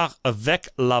guitare avec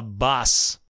la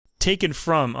basse. Taken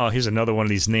from, here's another one of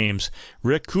these names,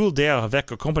 Recul d'air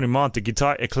avec accompagnement de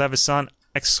guitare et clavecin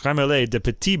extrêmé de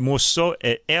petits morceaux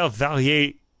et airs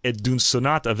variés et d'une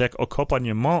sonate avec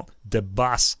accompagnement de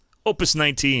basse. Opus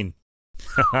 19.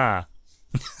 Haha.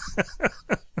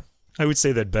 I would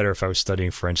say that better if I was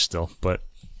studying French still, but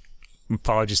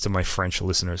apologies to my French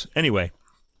listeners. Anyway,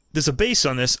 there's a bass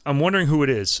on this. I'm wondering who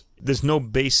it is. There's no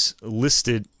bass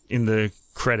listed in the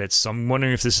credits, so I'm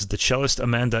wondering if this is the cellist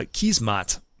Amanda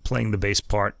Kiesmat playing the bass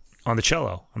part on the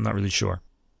cello. I'm not really sure.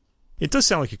 It does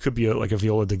sound like it could be like a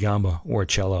viola da gamba or a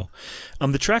cello.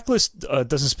 The track list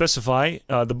doesn't specify.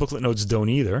 The booklet notes don't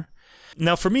either.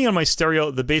 Now, for me on my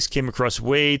stereo, the bass came across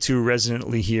way too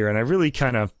resonantly here, and I really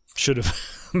kind of should have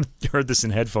heard this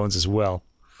in headphones as well.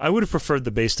 I would have preferred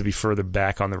the bass to be further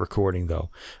back on the recording, though.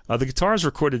 The guitar is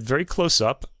recorded very close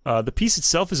up. The piece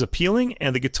itself is appealing,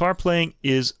 and the guitar playing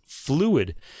is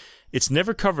fluid. It's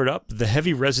never covered up. The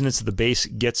heavy resonance of the bass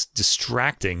gets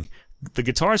distracting. The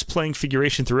guitar is playing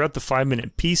figuration throughout the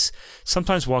 5-minute piece,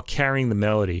 sometimes while carrying the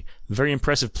melody. Very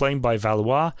impressive playing by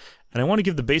Valois, and I want to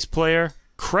give the bass player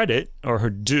credit, or her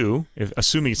due,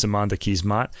 assuming it's Amanda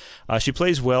Kiesmat. She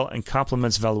plays well and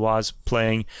complements Valois'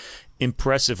 playing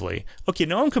impressively. Okay,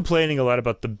 now I'm complaining a lot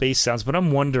about the bass sounds, but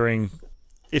I'm wondering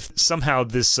if somehow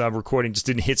this recording just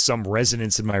didn't hit some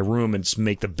resonance in my room and just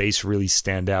make the bass really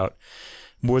stand out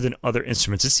more than other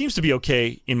instruments. It seems to be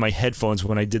okay in my headphones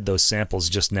when I did those samples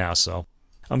just now, so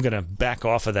I'm going to back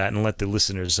off of that and let the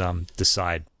listeners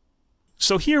decide.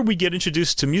 So here we get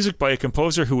introduced to music by a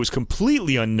composer who was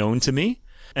completely unknown to me,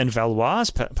 and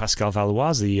Valois, Pascal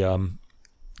Valois, the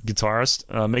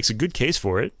guitarist, makes a good case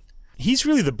for it. He's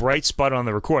really the bright spot on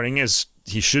the recording, as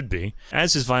he should be,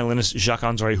 as is violinist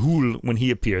Jacques-André Hull when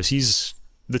he appears.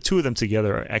 The two of them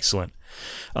together are excellent.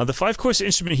 The 5-course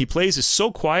instrument he plays is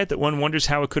so quiet that one wonders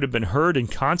how it could have been heard in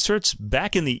concerts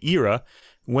back in the era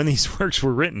when these works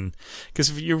were written. Because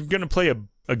if you're going to play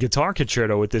a guitar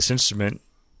concerto with this instrument,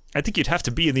 I think you'd have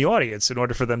to be in the audience in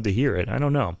order for them to hear it. I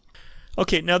don't know.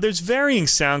 Okay, now there's varying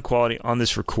sound quality on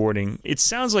this recording. It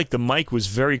sounds like the mic was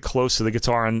very close to the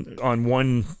guitar on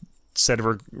one set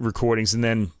of recordings, and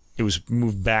then it was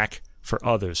moved back for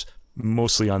others,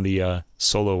 mostly on the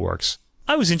solo works.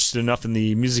 I was interested enough in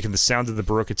the music and the sound of the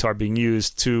Baroque guitar being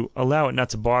used to allow it not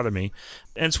to bother me.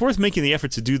 And it's worth making the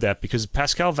effort to do that because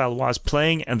Pascal Valois'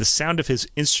 playing and the sound of his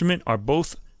instrument are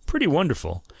both pretty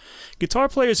wonderful. Guitar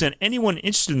players and anyone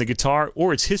interested in the guitar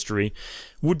or its history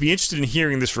would be interested in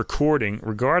hearing this recording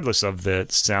regardless of the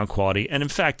sound quality. And in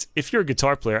fact, if you're a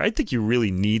guitar player, I think you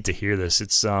really need to hear this.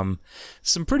 It's some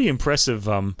pretty impressive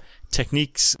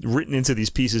techniques written into these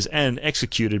pieces and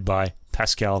executed by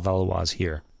Pascal Valois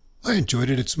here. I enjoyed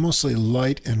it. It's mostly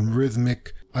light and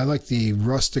rhythmic. I like the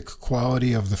rustic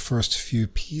quality of the first few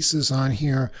pieces on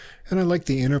here, and I like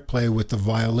the interplay with the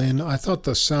violin. I thought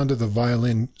the sound of the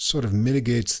violin sort of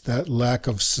mitigates that lack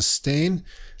of sustain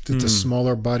that the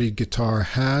smaller bodied guitar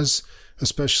has,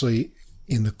 especially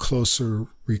in the closer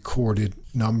recorded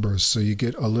numbers. So you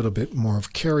get a little bit more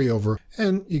of carryover,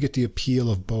 and you get the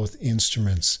appeal of both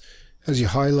instruments. As you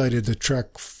highlighted, the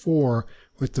track 4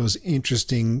 with those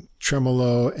interesting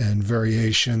tremolo and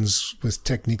variations with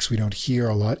techniques we don't hear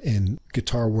a lot in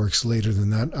guitar works later than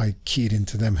that. I keyed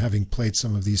into them having played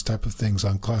some of these type of things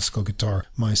on classical guitar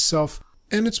myself.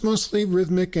 And it's mostly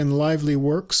rhythmic and lively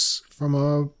works from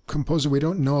a composer we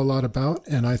don't know a lot about.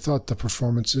 And I thought the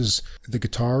performances, the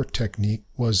guitar technique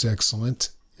was excellent.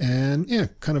 And yeah,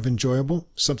 kind of enjoyable.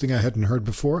 Something I hadn't heard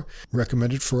before.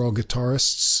 Recommended for all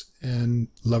guitarists and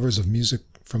lovers of music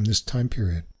from this time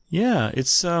period. Yeah,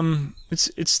 it's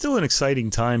still an exciting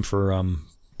time for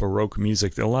Baroque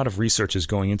music. A lot of research is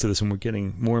going into this, and we're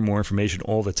getting more and more information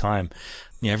all the time.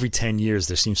 Yeah, every 10 years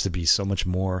there seems to be so much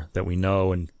more that we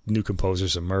know, and new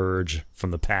composers emerge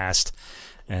from the past,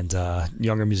 and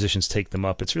younger musicians take them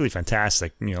up. It's really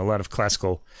fantastic. You know, a lot of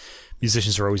classical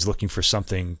musicians are always looking for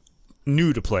something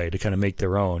new to play to kind of make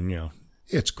their own. You know,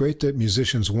 it's great that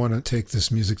musicians want to take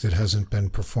this music that hasn't been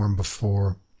performed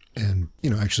before and, you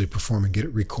know, actually perform and get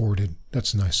it recorded.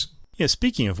 That's nice. Yeah,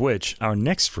 speaking of which, our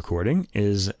next recording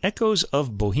is Echoes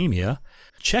of Bohemia,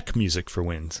 Czech music for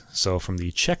wind. So from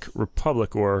the Czech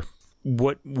Republic, or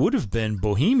what would have been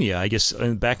Bohemia, I guess,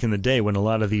 back in the day when a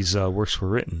lot of these works were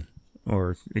written.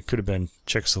 Or it could have been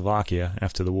Czechoslovakia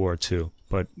after the war, too.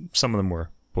 But some of them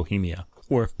were Bohemia,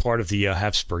 or part of the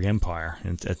Habsburg Empire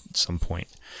at some point.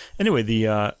 Anyway,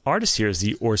 the artist here is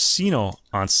the Orsino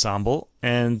Ensemble,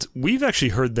 and we've actually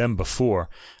heard them before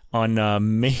on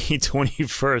May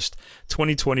 21st,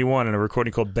 2021, in a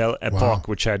recording called Belle Époque,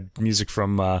 which had music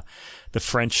from the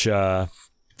French Belle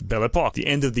Époque, the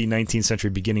end of the 19th century,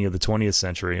 beginning of the 20th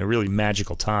century, a really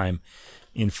magical time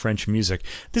in French music.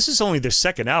 This is only their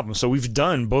second album, so we've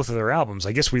done both of their albums.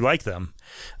 I guess we like them.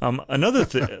 Another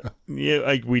thing,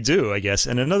 yeah, we do, I guess.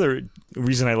 And another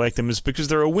reason I like them is because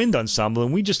they're a wind ensemble,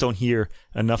 and we just don't hear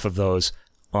enough of those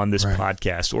on this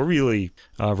podcast, or really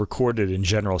recorded in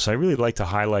general. So I really like to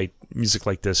highlight music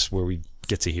like this where we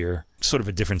get to hear sort of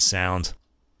a different sound.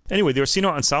 Anyway, the Orsino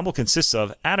Ensemble consists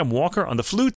of Adam Walker on the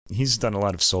flute. He's done a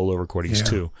lot of solo recordings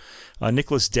too.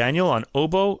 Nicholas Daniel on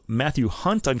oboe, Matthew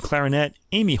Hunt on clarinet,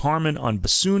 Amy Harmon on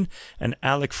bassoon, and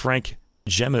Alec Frank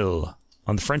Gemil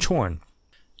on the French horn.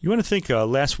 You want to think,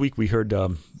 last week we heard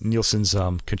Nielsen's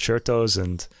concertos,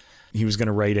 and he was going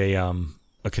to write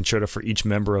a concerto for each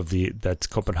member of that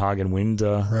Copenhagen Wind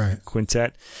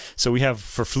Quintet. So we have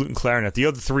for flute and clarinet. The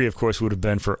other three, of course, would have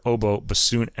been for oboe,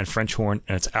 bassoon, and French horn,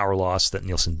 and it's our loss that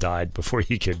Nielsen died before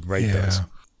he could write those.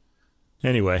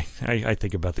 Anyway, I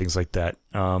think about things like that.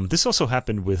 This also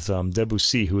happened with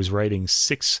Debussy, who was writing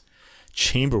 6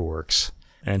 chamber works,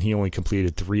 and he only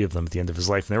completed 3 of them at the end of his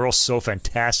life. And they're all so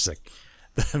fantastic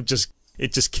that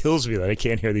it just kills me that I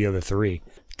can't hear the other 3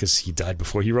 because he died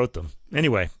before he wrote them.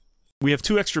 Anyway, we have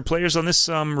 2 extra players on this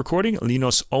recording,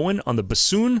 Linus Owen on the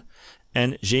bassoon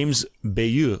and James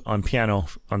Bayeux on piano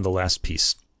on the last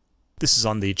piece. This is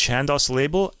on the Chandos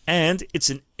label, and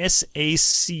it's an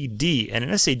SACD. And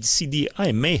an SACD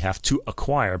I may have to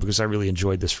acquire because I really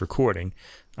enjoyed this recording.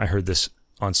 I heard this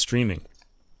on streaming.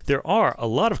 There are a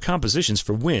lot of compositions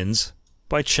for winds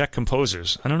by Czech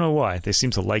composers. I don't know why. They seem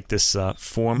to like this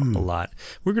form a lot.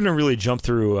 We're going to really jump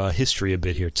through history a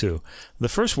bit here, too. The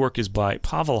first work is by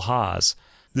Pavel Haas.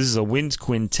 This is a wind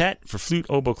quintet for flute,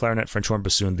 oboe, clarinet, French horn,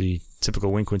 bassoon, the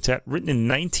typical wind quintet, written in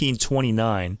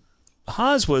 1929.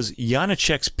 Haas was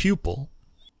Janáček's pupil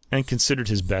and considered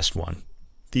his best one.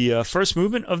 The first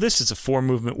movement of this is a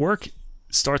 4-movement work. It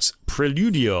starts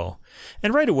Preludio.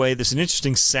 And right away, there's an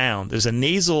interesting sound. There's a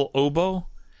nasal oboe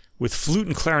with flute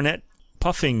and clarinet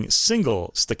puffing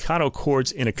single staccato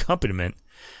chords in accompaniment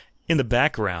in the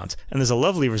background. And there's a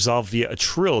lovely resolve via a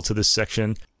trill to this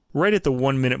section right at the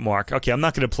 1-minute mark. Okay, I'm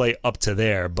not going to play up to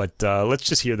there, but let's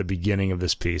just hear the beginning of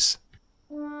this piece.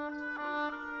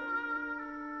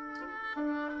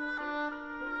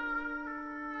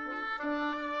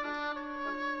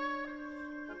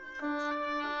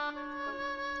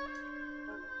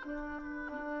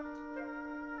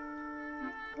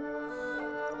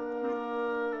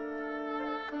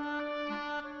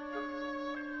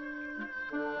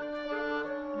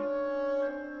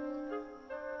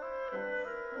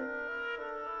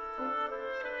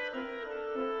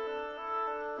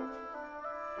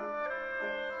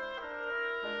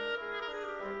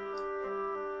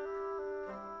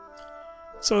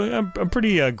 So a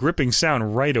pretty gripping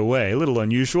sound right away. A little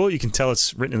unusual. You can tell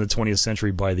it's written in the 20th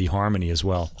century by the harmony as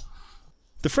well.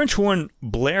 The French horn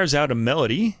blares out a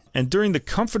melody, and during the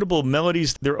comfortable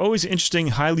melodies, there are always interesting,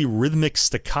 highly rhythmic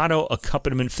staccato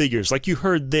accompaniment figures, like you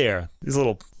heard there. These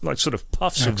little, like, sort of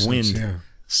puffs of wind. Yeah.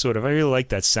 Sort of. I really like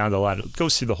that sound a lot. It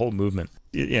goes through the whole movement.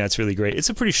 Yeah, it's really great. It's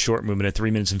a pretty short movement at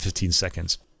 3 minutes and 15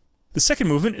 seconds. The second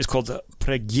movement is called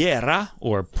Preghiera,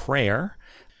 or prayer.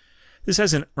 This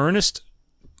has an earnest,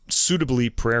 suitably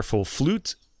prayerful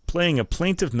flute playing a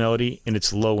plaintive melody in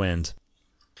its low end.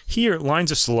 Here,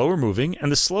 lines are slower moving,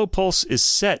 and the slow pulse is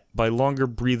set by longer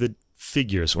breathed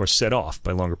figures, or set off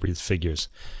by longer breathed figures.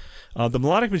 The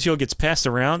melodic material gets passed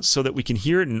around so that we can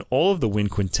hear it in all of the wind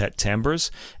quintet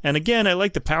timbres. And again, I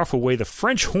like the powerful way the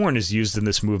French horn is used in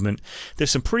this movement.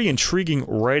 There's some pretty intriguing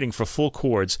writing for full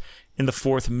chords in the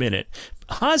fourth minute.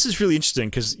 Haas is really interesting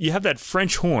because you have that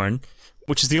French horn,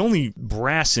 which is the only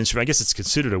brass instrument. I guess it's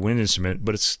considered a wind instrument,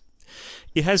 but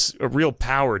it has a real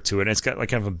power to it, and it's got like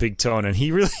kind of a big tone, and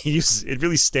he really uses it.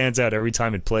 Really stands out every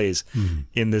time it plays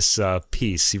in this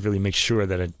piece. He really makes sure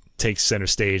that it takes center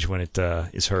stage when it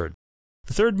is heard.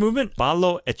 The third movement,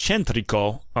 ballo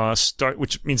eccentrico,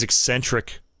 which means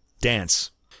eccentric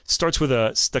dance, starts with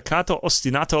a staccato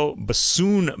ostinato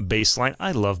bassoon bass line.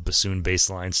 I love bassoon bass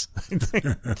lines.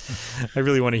 I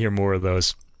really want to hear more of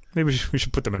those. Maybe we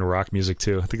should put them in rock music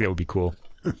too. I think that would be cool.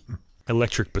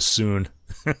 Electric bassoon.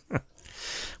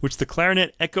 Which the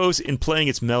clarinet echoes in playing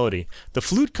its melody. The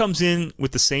flute comes in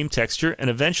with the same texture, and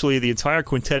eventually the entire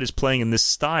quintet is playing in this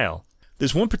style.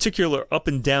 There's one particular up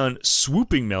and down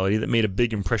swooping melody that made a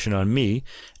big impression on me,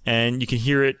 and you can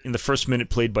hear it in the first minute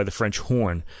played by the French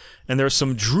horn. And there are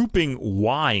some drooping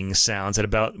wahing sounds at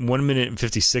about 1 minute and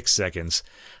 56 seconds.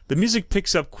 The music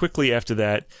picks up quickly after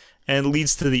that and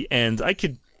leads to the end. I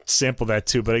could sample that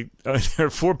too, but there are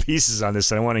 4 pieces on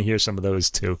this, and I want to hear some of those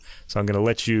too. So I'm going to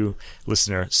let you,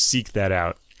 listener, seek that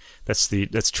out.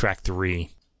 That's track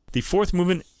 3. The fourth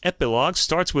movement, epilogue,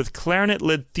 starts with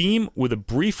clarinet-led theme with a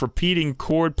brief repeating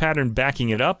chord pattern backing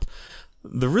it up.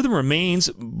 The rhythm remains,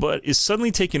 but is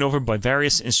suddenly taken over by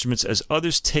various instruments as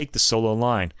others take the solo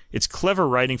line. It's clever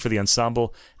writing for the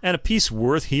ensemble, and a piece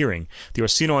worth hearing. The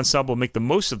Orsino ensemble make the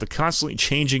most of the constantly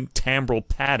changing timbral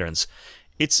patterns.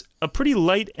 It's a pretty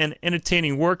light and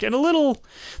entertaining work, and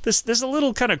there's a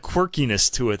little kind of quirkiness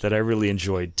to it that I really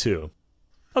enjoyed too.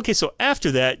 Okay, so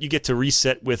after that, you get to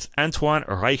reset with Antoine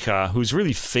Reicha, who's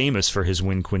really famous for his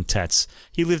wind quintets.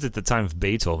 He lived at the time of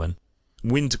Beethoven.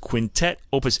 Wind Quintet,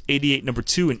 Opus 88, number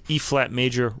 2 in E-flat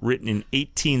major, written in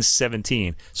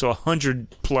 1817, so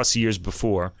 100 plus years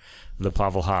before the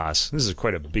Pavel Haas. This is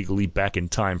quite a big leap back in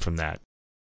time from that.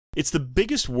 It's the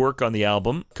biggest work on the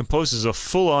album, composes a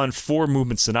full-on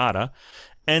 4-movement sonata,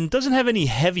 and doesn't have any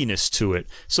heaviness to it.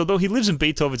 So though he lives in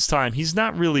Beethoven's time, he's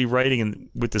not really writing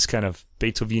with this kind of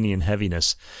Beethovenian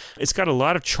heaviness. It's got a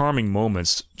lot of charming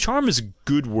moments. Charm is a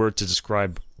good word to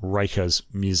describe Reicha's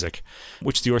music,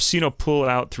 which the Orsino pull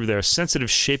out through their sensitive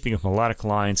shaping of melodic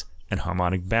lines and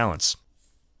harmonic balance.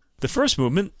 The first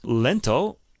movement,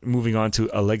 lento, moving on to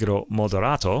allegro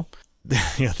moderato,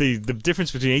 the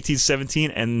difference between 1817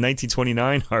 and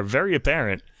 1929 are very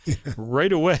apparent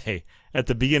right away at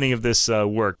the beginning of this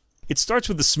work. It starts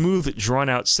with a smooth,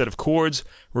 drawn-out set of chords,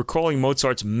 recalling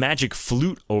Mozart's Magic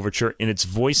Flute overture in its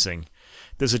voicing.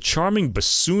 There's a charming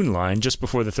bassoon line just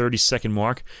before the 30-second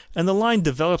mark, and the line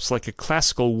develops like a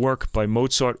classical work by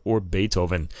Mozart or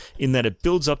Beethoven, in that it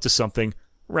builds up to something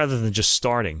rather than just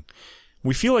starting.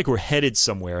 We feel like we're headed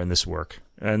somewhere in this work,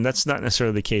 and that's not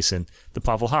necessarily the case in the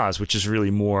Pavel Haas, which is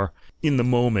really more in the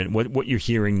moment. What you're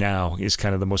hearing now is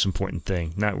kind of the most important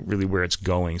thing, not really where it's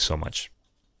going so much.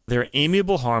 There are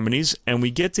amiable harmonies, and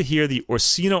we get to hear the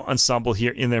Orsino ensemble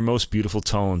here in their most beautiful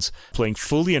tones, playing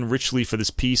fully and richly for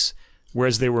this piece,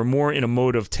 whereas they were more in a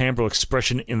mode of timbral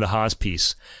expression in the Haas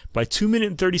piece. By 2 minutes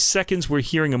and 30 seconds, we're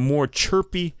hearing a more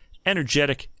chirpy,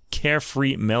 energetic,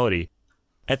 carefree melody.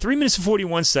 At 3 minutes and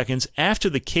 41 seconds, after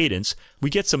the cadence, we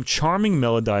get some charming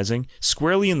melodizing,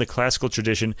 squarely in the classical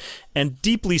tradition, and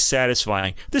deeply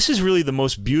satisfying. This is really the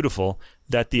most beautiful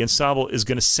that the ensemble is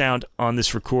going to sound on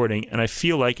this recording, and I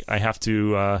feel like I have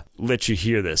to let you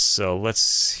hear this. So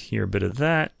let's hear a bit of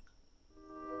that.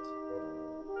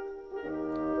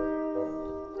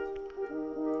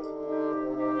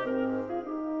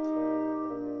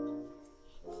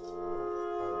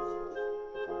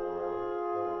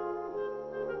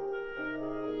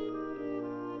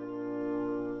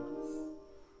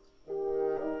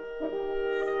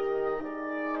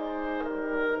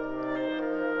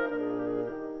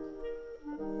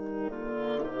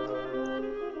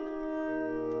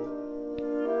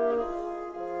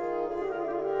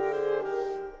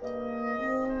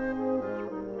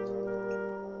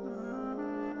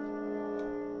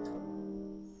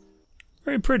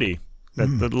 Very pretty. That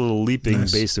little leaping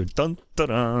bass there. Dun, dun,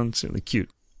 dun. It's really cute.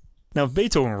 Now, if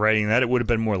Beethoven were writing that, it would have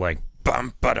been more like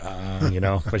bum,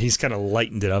 ba-da, but he's kind of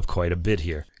lightened it up quite a bit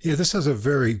here. Yeah, this has a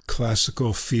very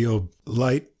classical feel,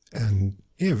 light and,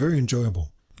 very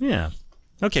enjoyable. Yeah.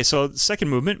 Okay, so the second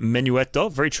movement,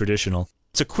 Menuetto, very traditional.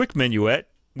 It's a quick minuet,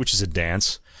 which is a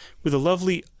dance, with a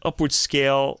lovely upward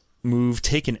scale move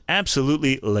taken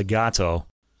absolutely legato.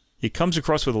 It comes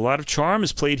across with a lot of charm,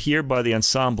 is played here by the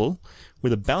ensemble,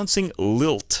 with a bouncing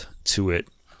lilt to it.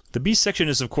 The B section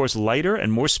is, of course, lighter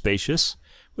and more spacious,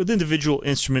 with individual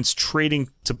instruments trading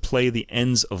to play the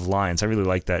ends of lines. I really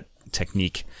like that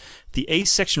technique. The A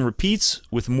section repeats,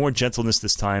 with more gentleness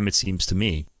this time, it seems to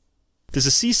me. There's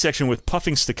a C section with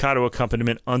puffing staccato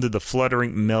accompaniment under the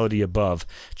fluttering melody above.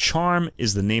 Charm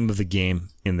is the name of the game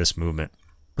in this movement.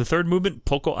 The third movement,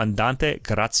 Poco Andante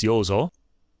Grazioso,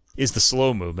 is the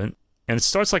slow movement, and it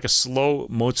starts like a slow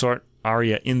Mozart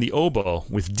aria in the oboe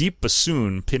with deep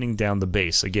bassoon pinning down the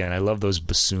bass. Again, I love those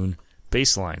bassoon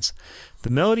bass lines. The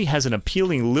melody has an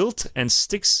appealing lilt and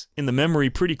sticks in the memory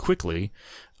pretty quickly.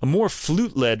 A more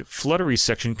flute-led fluttery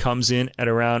section comes in at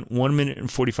around 1 minute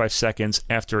and 45 seconds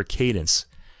after a cadence.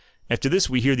 After this,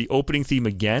 we hear the opening theme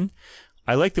again.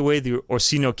 I like the way the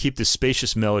Orsino keep this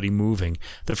spacious melody moving.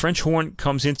 The French horn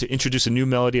comes in to introduce a new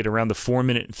melody at around the 4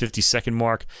 minute and 50 second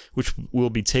mark, which will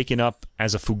be taken up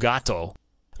as a fugato.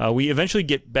 We eventually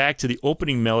get back to the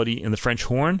opening melody in the French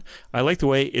horn. I like the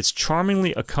way it's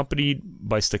charmingly accompanied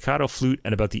by staccato flute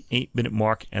at about the 8 minute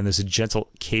mark, and there's a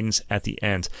gentle cadence at the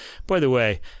end. By the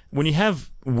way, when you have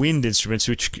wind instruments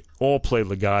which all play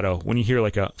legato, when you hear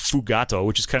like a fugato,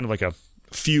 which is kind of like a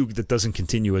fugue that doesn't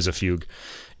continue as a fugue,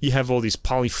 you have all these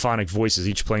polyphonic voices,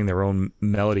 each playing their own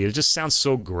melody. It just sounds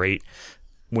so great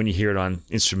when you hear it on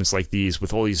instruments like these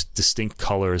with all these distinct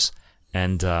colors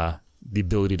and the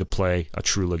ability to play a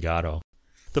true legato.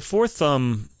 The fourth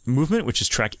movement, which is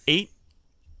track 8,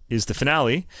 is the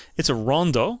finale. It's a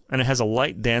rondo, and it has a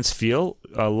light dance feel,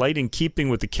 light in keeping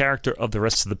with the character of the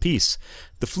rest of the piece.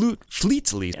 The flute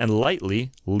fleetly and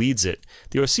lightly leads it.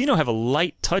 The Orsino have a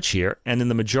light touch here, and in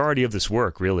the majority of this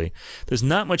work, really. There's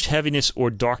not much heaviness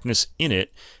or darkness in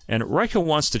it, and Reicha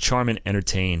wants to charm and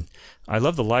entertain. I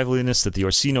love the liveliness that the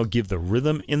Orsino give the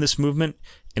rhythm in this movement.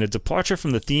 In a departure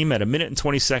from the theme at 1 minute and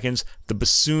 20 seconds, the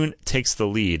bassoon takes the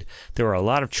lead. There are a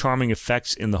lot of charming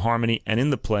effects in the harmony and in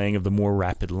the playing of the more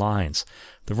rapid lines.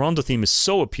 The rondo theme is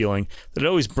so appealing that it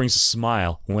always brings a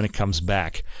smile when it comes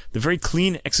back. The very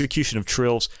clean execution of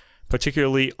trills,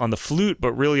 particularly on the flute,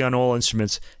 but really on all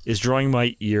instruments, is drawing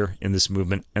my ear in this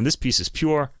movement, and this piece is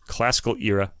pure classical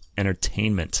era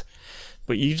entertainment.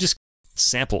 But you just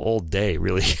sample all day,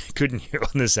 really, couldn't you,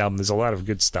 on this album? There's a lot of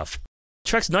good stuff.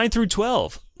 Tracks 9 through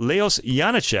 12, Leos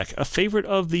Janáček, a favorite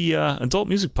of the Adult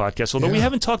Music Podcast, although we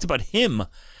haven't talked about him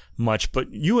much,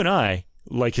 but you and I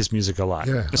like his music a lot,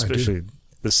 especially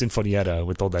the Sinfonietta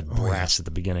with all that brass at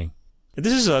the beginning.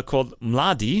 This is called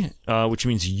Mladi, which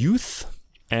means youth,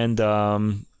 and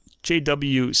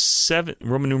JW7,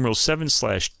 Roman numeral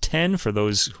 7/10 for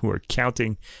those who are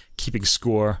counting, keeping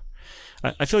score.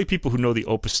 I feel like people who know the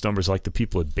opus numbers are like the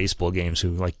people at baseball games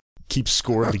who like keep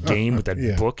score of the game with that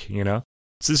book,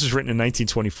 So this was written in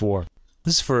 1924.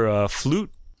 This is for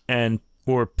flute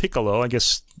or piccolo. I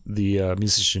guess the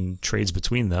musician trades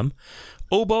between them.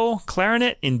 Oboe,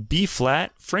 clarinet in B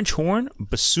flat, French horn,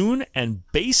 bassoon, and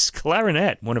bass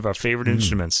clarinet, one of our favorite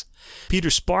instruments. Peter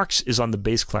Sparks is on the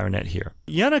bass clarinet here.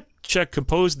 Janáček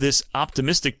composed this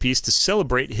optimistic piece to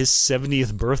celebrate his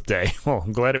 70th birthday. Well,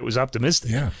 I'm glad it was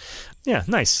optimistic. Yeah,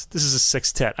 nice. This is a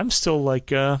sextet. I'm still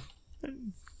like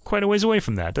quite a ways away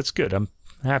from that. That's good. I'm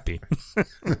happy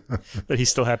that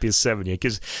he's still happy at 70,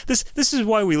 because this is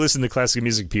why we listen to classical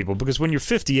music, people, because when you're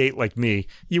 58 like me,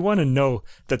 you want to know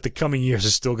that the coming years are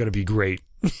still going to be great,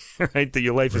 right? That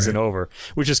your life isn't over,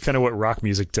 which is kind of what rock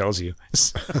music tells you.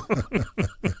 So.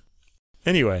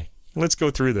 Anyway, let's go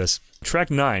through this.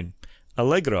 Track 9,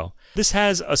 Allegro. This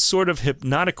has a sort of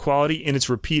hypnotic quality in its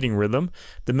repeating rhythm.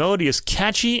 The melody is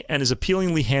catchy and is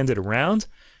appealingly handed around.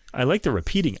 I like the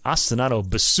repeating ostinato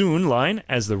bassoon line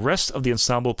as the rest of the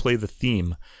ensemble play the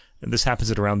theme. And this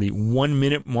happens at around the 1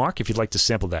 minute mark if you'd like to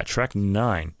sample that. Track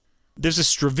 9. There's a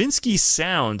Stravinsky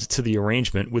sound to the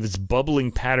arrangement with its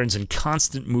bubbling patterns and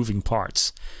constant moving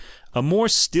parts. A more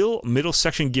still middle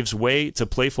section gives way to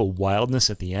playful wildness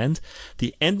at the end.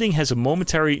 The ending has a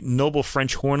momentary noble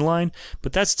French horn line,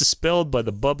 but that's dispelled by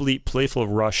the bubbly, playful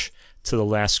rush to the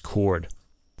last chord.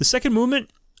 The second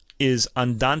movement is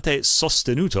Andante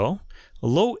sostenuto.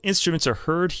 Low instruments are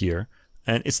heard here,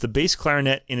 and it's the bass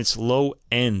clarinet in its low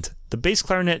end. The bass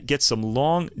clarinet gets some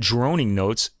long, droning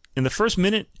notes In the first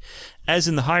minute, as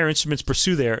in the higher instruments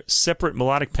pursue their separate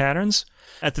melodic patterns,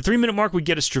 at the 3-minute mark we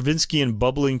get a Stravinsky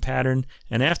bubbling pattern,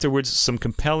 and afterwards some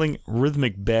compelling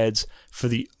rhythmic beds for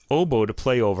the oboe to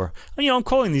play over. I'm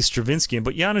calling these Stravinsky,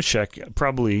 but Janacek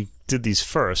probably did these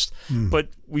first. But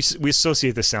we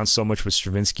associate the sound so much with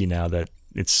Stravinsky now that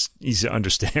it's easy to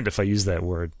understand if I use that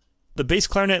word. The bass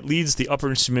clarinet leads the upper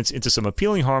instruments into some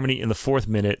appealing harmony in the 4th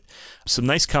minute. Some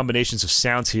nice combinations of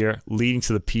sounds here, leading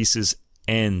to the piece's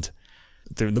end.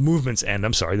 The movement's end,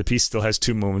 I'm sorry. The piece still has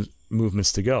 2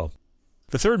 movements to go.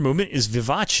 The 3rd movement is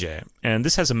vivace, and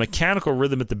this has a mechanical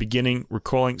rhythm at the beginning,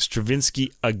 recalling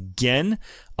Stravinsky again.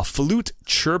 A flute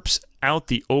chirps out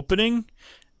the opening,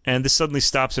 and this suddenly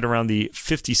stops at around the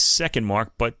 52nd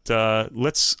mark, but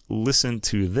let's listen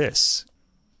to this.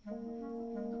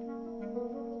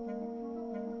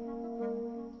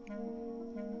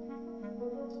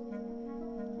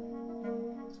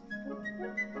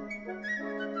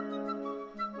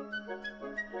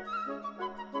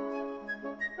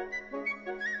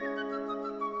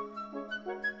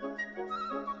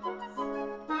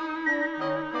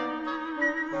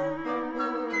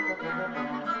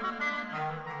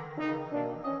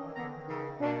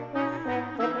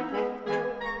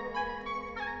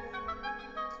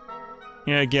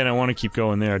 Yeah, again, I want to keep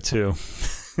going there, too.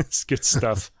 It's good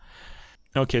stuff.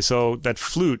 Okay, so that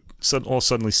flute all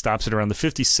suddenly stops at around the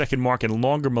 52nd mark, and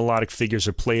longer melodic figures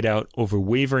are played out over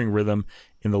wavering rhythm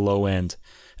in the low end.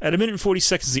 At 1 minute and 40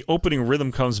 seconds, the opening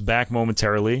rhythm comes back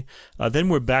momentarily. Then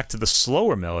we're back to the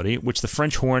slower melody, which the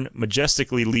French horn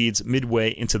majestically leads midway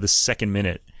into the 2nd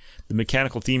minute. The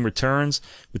mechanical theme returns,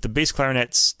 with the bass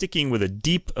clarinet sticking with a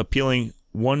deep, appealing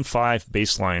 1/5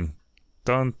 bass line.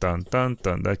 Dun, dun, dun,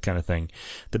 dun, that kind of thing.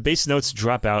 The bass notes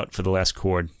drop out for the last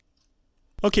chord.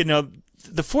 Okay, now,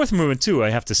 the 4th movement, too,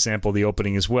 I have to sample the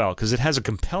opening as well, because it has a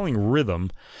compelling rhythm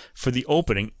for the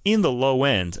opening in the low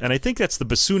end, and I think that's the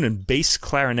bassoon and bass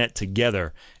clarinet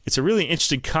together. It's a really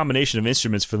interesting combination of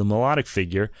instruments for the melodic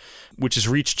figure, which is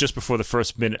reached just before the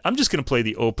 1st minute. I'm just going to play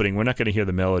the opening. We're not going to hear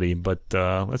the melody, but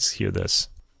let's hear this.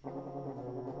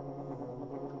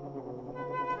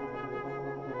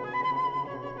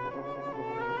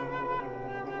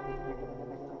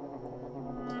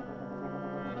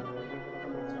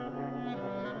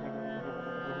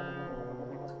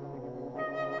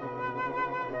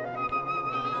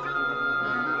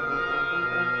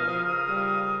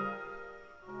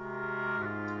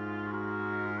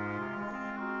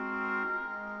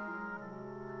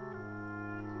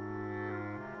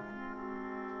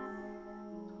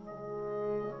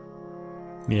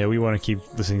 Yeah, we want to keep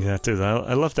listening to that too.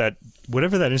 I love that.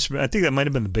 Whatever that instrument, I think that might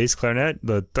have been the bass clarinet.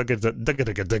 The I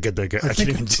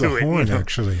think it's the horn,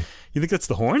 actually. You think that's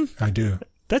the horn? I do.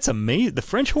 That's amazing. The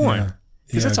French horn.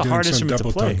 Because that's a hard instrument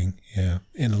to play. Tonguing, yeah,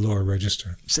 in the lower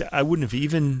register. See, that wouldn't have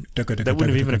even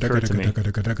occurred to me.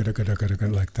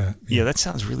 Like that. Yeah, that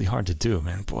sounds really hard to do,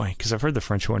 man. Boy, because I've heard the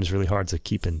French horn is really hard to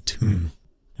keep in tune.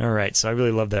 All right, so I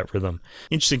really love that rhythm.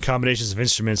 Interesting combinations of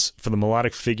instruments for the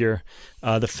melodic figure.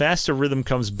 The faster rhythm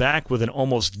comes back with an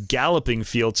almost galloping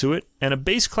feel to it, and a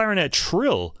bass clarinet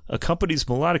trill accompanies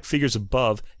melodic figures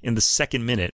above in the 2nd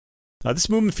minute. This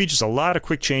movement features a lot of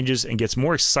quick changes and gets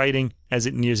more exciting as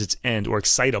it nears its end, or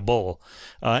excitable,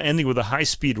 ending with a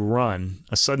high-speed run,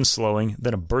 a sudden slowing,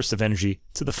 then a burst of energy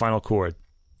to the final chord.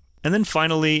 And then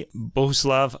finally,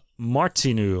 Bohuslav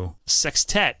Martinu,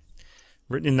 Sextet,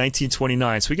 written in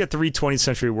 1929. So we got 3 20th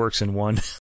century works in one.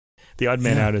 The odd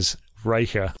man out is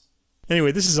Reicha.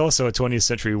 Anyway, this is also a 20th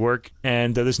century work,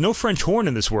 and there's no French horn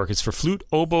in this work. It's for flute,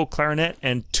 oboe, clarinet,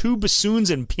 and 2 bassoons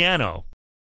and piano.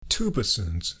 2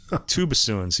 bassoons? 2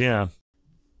 bassoons, yeah.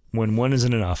 When one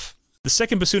isn't enough. The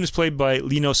 2nd bassoon is played by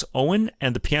Linus Owen,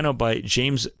 and the piano by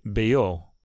James Bayot.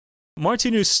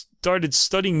 Martinu started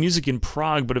studying music in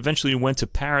Prague, but eventually went to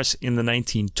Paris in the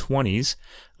 1920s.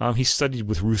 He studied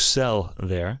with Roussel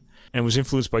there, and was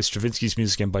influenced by Stravinsky's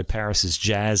music and by Paris's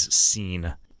jazz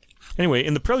scene. Anyway,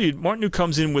 in the prelude, Martinu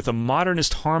comes in with a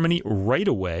modernist harmony right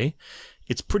away.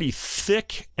 It's pretty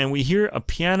thick, and we hear a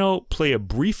piano play a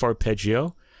brief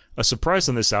arpeggio, a surprise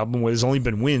on this album where there's only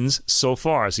been winds so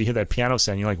far. So you hear that piano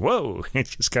sound, you're like, whoa, it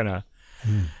just kind of,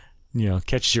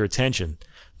 catches your attention.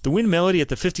 The wind melody at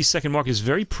the 52nd mark is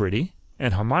very pretty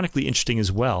and harmonically interesting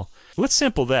as well. Let's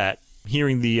sample that,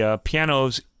 hearing the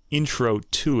piano's intro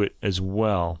to it as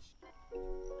well.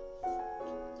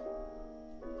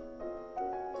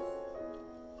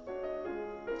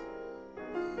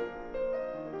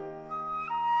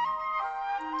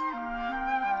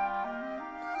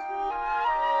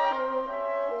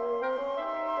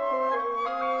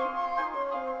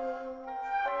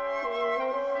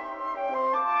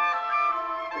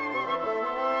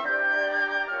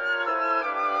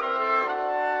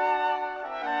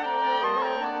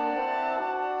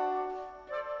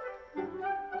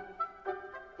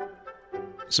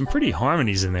 some pretty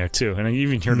harmonies in there, too. And I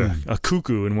even heard a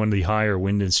cuckoo in one of the higher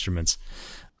wind instruments.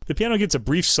 The piano gets a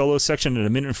brief solo section at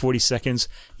 1 minute and 40 seconds,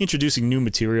 introducing new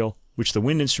material, which the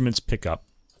wind instruments pick up.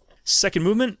 Second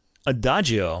movement,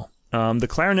 Adagio. The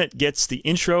clarinet gets the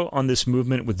intro on this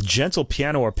movement with gentle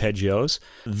piano arpeggios.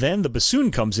 Then the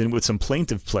bassoon comes in with some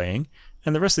plaintive playing,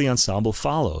 and the rest of the ensemble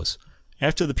follows.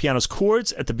 After the piano's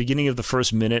chords at the beginning of the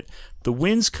first minute, the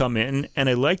winds come in, and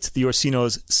I liked the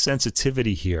Orsino's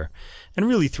sensitivity here, and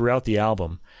really throughout the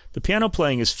album. The piano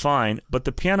playing is fine, but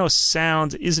the piano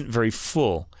sound isn't very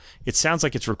full. It sounds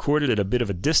like it's recorded at a bit of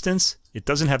a distance. It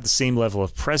doesn't have the same level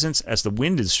of presence as the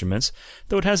wind instruments,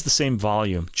 though it has the same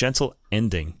volume, gentle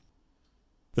ending.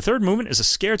 The third movement is a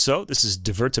scherzo. This is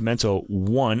Divertimento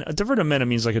 1. A divertimento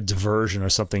means like a diversion or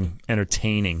something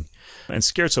entertaining, and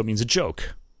scherzo means a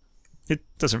joke. It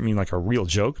doesn't mean like a real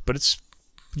joke, but it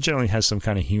generally has some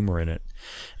kind of humor in it.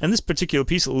 And this particular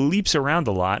piece leaps around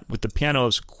a lot with the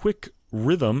piano's quick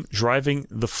rhythm driving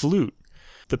the flute.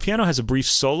 The piano has a brief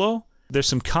solo. There's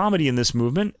some comedy in this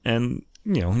movement, and,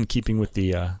 in keeping with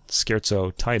the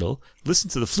scherzo title, listen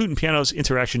to the flute and piano's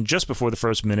interaction just before the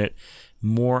first minute.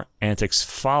 More antics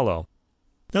follow.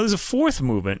 Now there's a fourth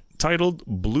movement titled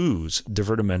Blues,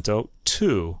 Divertimento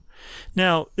 2.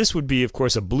 Now, this would be, of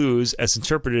course, a blues as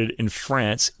interpreted in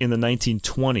France in the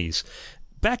 1920s.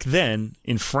 Back then,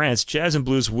 in France, jazz and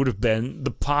blues would have been the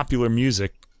popular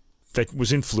music that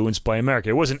was influenced by America.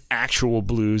 It wasn't actual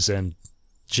blues and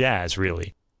jazz,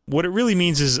 really. What it really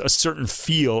means is a certain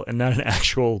feel and not an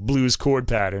actual blues chord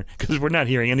pattern, because we're not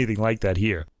hearing anything like that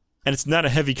here. And it's not a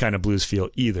heavy kind of blues feel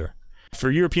either.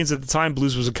 For Europeans at the time,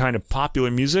 blues was a kind of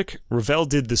popular music. Ravel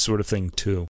did this sort of thing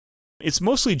too. It's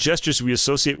mostly gestures we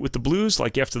associate with the blues,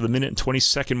 like after the minute and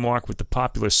 20-second mark with the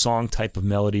popular song type of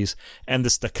melodies and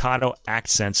the staccato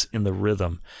accents in the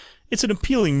rhythm. It's an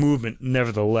appealing movement,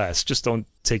 nevertheless. Just don't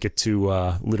take it too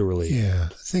literally. Yeah,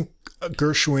 I think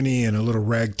Gershwini and a little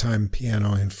ragtime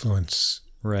piano influence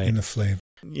in the flavor.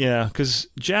 Yeah, because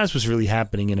jazz was really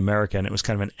happening in America, and it was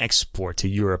kind of an export to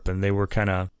Europe, and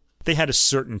they had a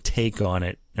certain take on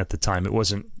it at the time. It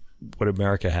wasn't what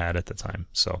America had at the time,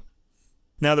 so...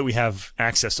 Now that we have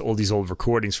access to all these old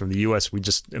recordings from the U.S., we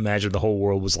just imagine the whole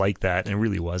world was like that, and it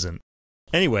really wasn't.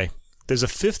 Anyway, there's a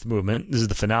fifth movement. This is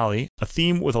the finale. A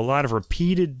theme with a lot of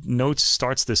repeated notes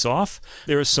starts this off.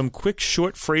 There are some quick,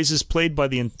 short phrases played by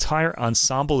the entire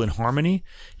ensemble in harmony.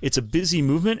 It's a busy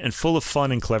movement and full of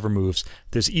fun and clever moves.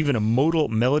 There's even a modal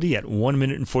melody at 1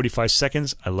 minute and 45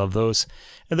 seconds. I love those.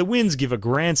 And the winds give a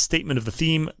grand statement of the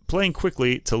theme, playing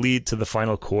quickly to lead to the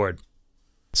final chord.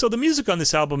 So the music on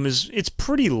this album it's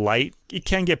pretty light. It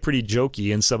can get pretty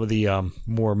jokey in some of the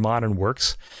more modern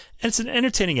works. And it's an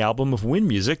entertaining album of wind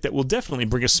music that will definitely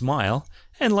bring a smile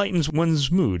and lightens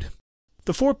one's mood.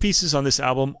 The 4 pieces on this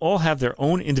album all have their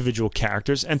own individual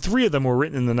characters, and 3 of them were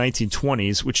written in the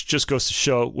 1920s, which just goes to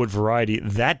show what variety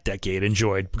that decade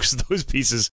enjoyed, because those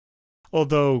pieces,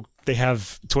 although they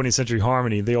have 20th century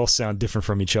harmony, they all sound different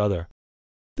from each other.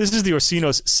 This is the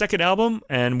Orsino's second album,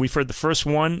 and we've heard the first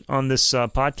one on this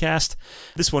podcast.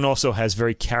 This one also has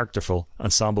very characterful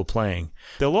ensemble playing.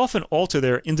 They'll often alter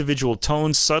their individual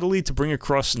tones subtly to bring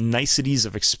across niceties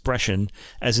of expression,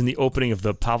 as in the opening of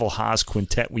the Pavel Haas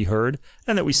quintet we heard,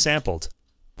 and that we sampled.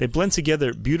 They blend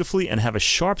together beautifully and have a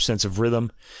sharp sense of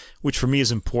rhythm, which for me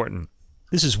is important.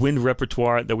 This is wind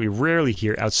repertoire that we rarely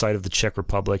hear outside of the Czech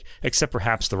Republic, except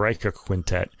perhaps the Reicha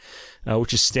Quintet,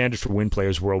 which is standard for wind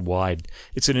players worldwide.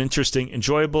 It's an interesting,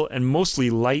 enjoyable, and mostly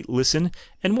light listen,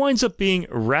 and winds up being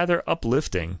rather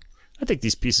uplifting. I think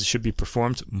these pieces should be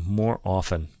performed more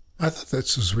often. I thought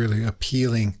this was really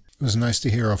appealing. It was nice to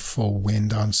hear a full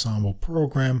wind ensemble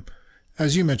program.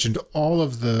 As you mentioned, all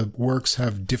of the works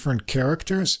have different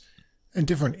characters and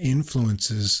different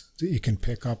influences that you can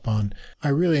pick up on. I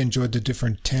really enjoyed the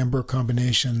different timbre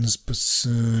combinations,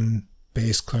 bassoon,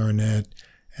 bass clarinet,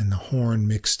 and the horn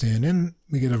mixed in. And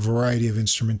we get a variety of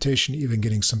instrumentation, even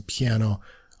getting some piano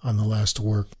on the last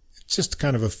work. It's just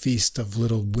kind of a feast of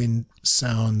little wind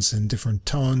sounds and different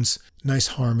tones, nice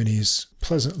harmonies,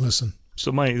 pleasant listen.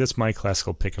 So that's my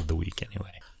classical pick of the week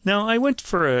anyway. Now, I went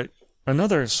for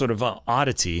another sort of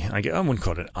oddity. I wouldn't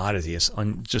call it an oddity. It's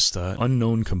just an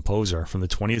unknown composer from the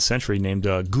 20th century named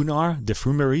Gunnar de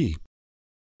Frumerie.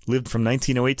 Lived from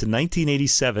 1908 to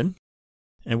 1987.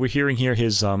 And we're hearing here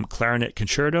his clarinet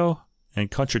concerto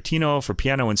and concertino for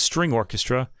piano and string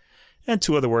orchestra, and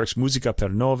 2 other works, Musica per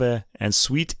Nove and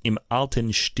Suite im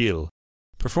Alten Stil,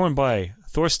 performed by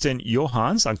Thorsten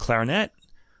Johans on clarinet,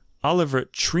 Oliver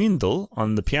Trindl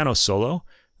on the piano solo,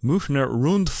 Münchner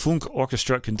Rundfunk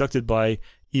Orchestra conducted by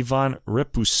Ivan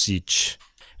Repusic.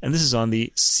 And this is on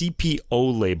the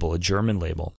CPO label, a German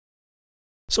label.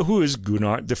 So who is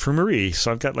Gunnar de Frumerie? So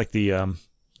I've got like the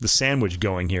sandwich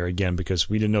going here again because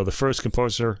we didn't know the first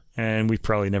composer, and we've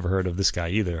probably never heard of this guy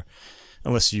either.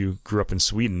 Unless you grew up in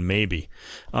Sweden, maybe.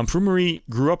 Frumerie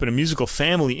grew up in a musical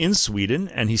family in Sweden,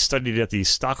 and he studied at the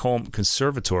Stockholm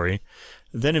Conservatory,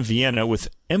 then in Vienna with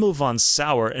Emil von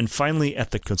Sauer, and finally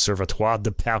at the Conservatoire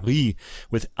de Paris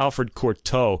with Alfred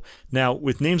Cortot. Now,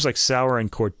 with names like Sauer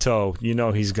and Cortot, you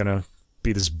know he's going to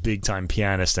be this big-time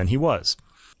pianist, and he was.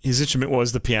 His instrument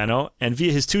was the piano, and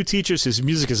via his two teachers, his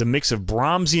music is a mix of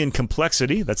Brahmsian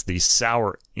complexity, that's the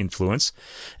Sauer influence,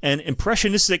 and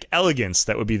impressionistic elegance,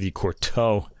 that would be the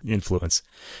Cortot influence.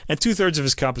 And 2/3 of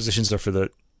his compositions are for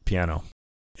the piano.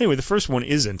 Anyway, the first one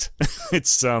isn't.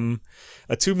 It's a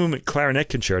 2-movement clarinet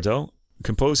concerto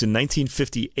composed in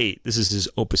 1958. This is his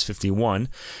Opus 51.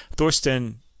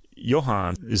 Thorsten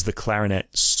Johann is the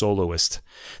clarinet soloist.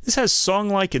 This has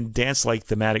song-like and dance-like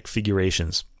thematic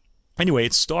figurations. Anyway,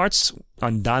 it starts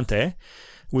andante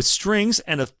with strings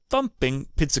and a thumping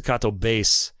pizzicato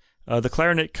bass. The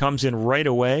clarinet comes in right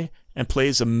away and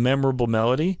plays a memorable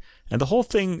melody, and the whole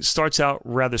thing starts out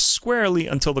rather squarely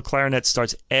until the clarinet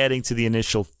starts adding to the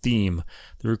initial theme.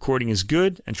 The recording is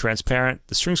good and transparent.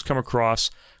 The strings come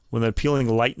across with an appealing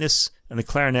lightness, and the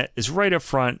clarinet is right up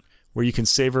front where you can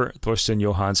savor Thorsten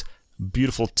Johann's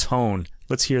beautiful tone.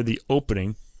 Let's hear the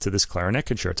opening to this clarinet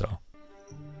concerto.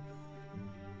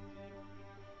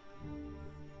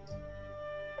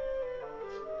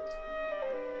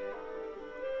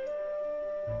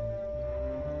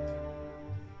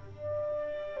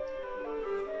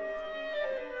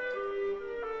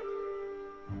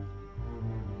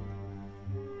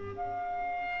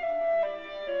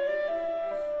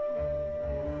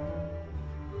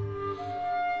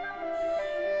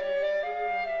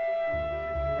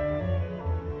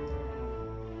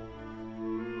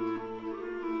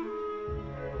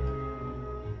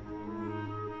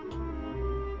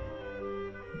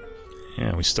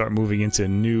 Yeah, we start moving into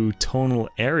new tonal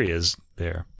areas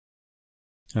there.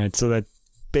 All right, so that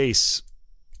bass,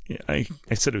 I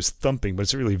said it was thumping, but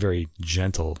it's really very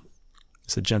gentle.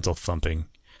 It's a gentle thumping.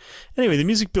 Anyway, the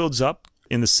music builds up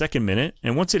in the second minute,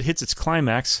 and once it hits its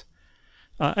climax,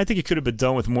 I think it could have been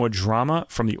done with more drama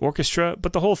from the orchestra,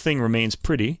 but the whole thing remains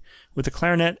pretty, with the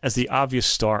clarinet as the obvious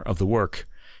star of the work.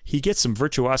 He gets some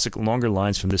virtuosic longer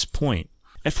lines from this point.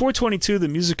 At 4:22, the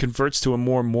music converts to a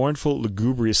more mournful,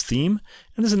 lugubrious theme,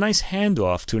 and there's a nice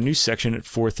handoff to a new section at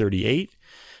 4:38,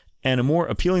 and a more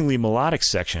appealingly melodic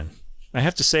section. I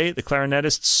have to say, the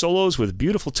clarinetist solos with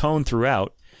beautiful tone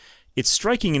throughout. It's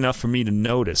striking enough for me to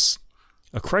notice.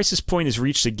 A crisis point is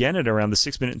reached again at around the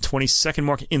 6-minute and 20-second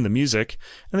mark in the music,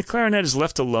 and the clarinet is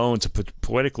left alone to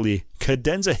poetically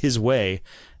cadenza his way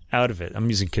out of it. I'm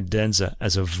using cadenza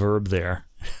as a verb there,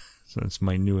 so that's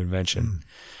my new invention.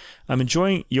 I'm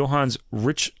enjoying Johann's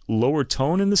rich lower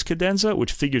tone in this cadenza,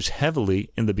 which figures heavily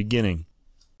in the beginning.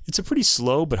 It's a pretty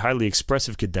slow but highly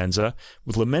expressive cadenza,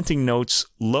 with lamenting notes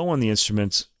low on the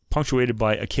instruments, punctuated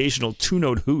by occasional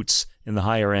 2-note hoots in the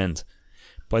higher end.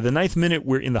 By the 9th minute,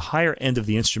 we're in the higher end of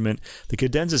the instrument. The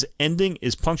cadenza's ending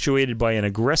is punctuated by an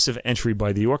aggressive entry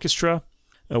by the orchestra,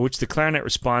 which the clarinet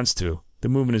responds to. The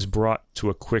movement is brought to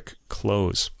a quick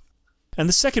close. And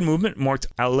the second movement, marked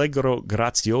Allegro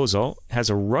Grazioso, has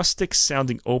a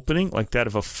rustic-sounding opening like that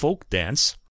of a folk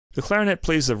dance. The clarinet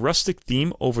plays the rustic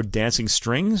theme over dancing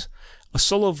strings. A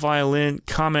solo violin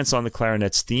comments on the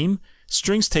clarinet's theme.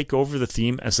 Strings take over the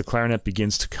theme as the clarinet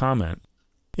begins to comment.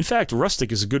 In fact,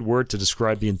 rustic is a good word to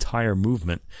describe the entire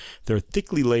movement. There are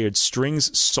thickly layered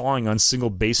strings sawing on single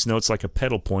bass notes like a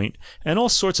pedal point, and all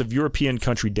sorts of European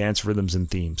country dance rhythms and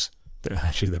themes.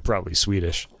 They're probably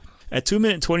Swedish. At 2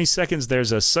 minutes 20 seconds,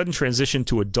 there's a sudden transition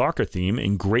to a darker theme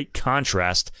in great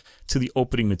contrast to the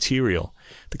opening material.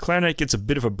 The clarinet gets a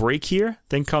bit of a break here,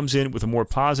 then comes in with a more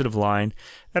positive line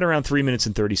at around 3 minutes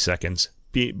and 30 seconds,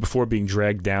 before being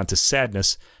dragged down to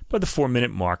sadness by the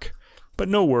 4-minute mark. But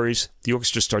no worries, the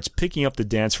orchestra starts picking up the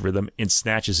dance rhythm in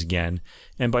snatches again,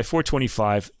 and by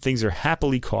 4:25, things are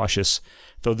happily cautious,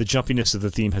 though the jumpiness of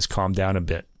the theme has calmed down a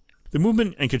bit. The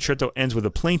movement and concerto ends with a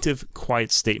plaintive,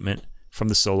 quiet statement from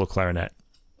the solo clarinet.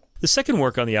 The second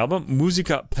work on the album,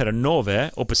 Musica per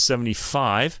Nove, Opus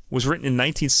 75, was written in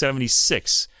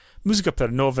 1976. Musica per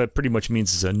Nove pretty much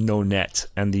means it's a nonet,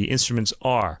 and the instruments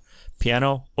are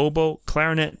piano, oboe,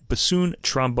 clarinet, bassoon,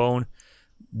 trombone,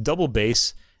 double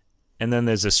bass, and then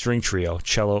there's a string trio,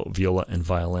 cello, viola, and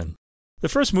violin. The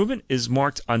first movement is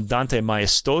marked Andante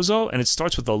Maestoso, and it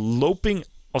starts with a loping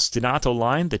ostinato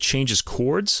line that changes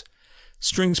chords.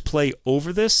 Strings play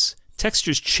over this,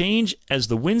 Textures change as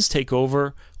the winds take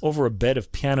over a bed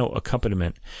of piano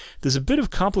accompaniment. There's a bit of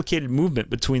complicated movement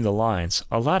between the lines,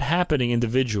 a lot happening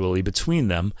individually between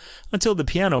them, until the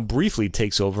piano briefly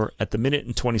takes over at the minute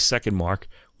and 20-second mark,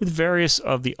 with various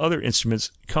of the other instruments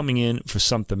coming in for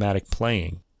some thematic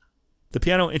playing. The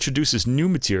piano introduces new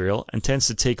material and tends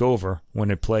to take over when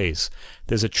it plays.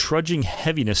 There's a trudging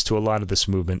heaviness to a lot of this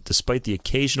movement, despite the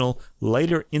occasional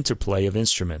lighter interplay of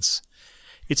instruments.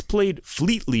 It's played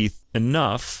fleetly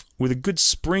enough, with a good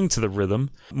spring to the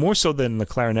rhythm, more so than the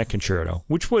clarinet concerto,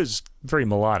 which was very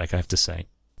melodic, I have to say.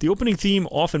 The opening theme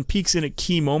often peaks in at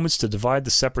key moments to divide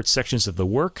the separate sections of the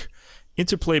work.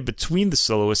 Interplay between the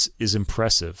soloists is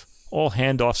impressive. All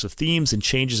handoffs of themes and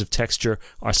changes of texture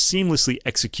are seamlessly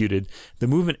executed. The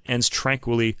movement ends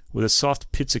tranquilly with a soft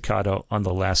pizzicato on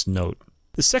the last note.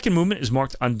 The second movement is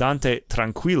marked Andante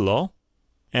Tranquillo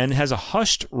and has a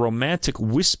hushed, romantic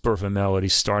whisper of a melody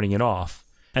starting it off.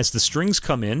 As the strings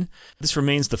come in, this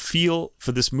remains the feel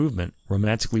for this movement,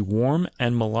 romantically warm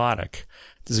and melodic.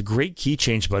 There's a great key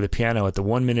change by the piano at the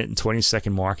 1 minute and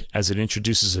 20-second mark as it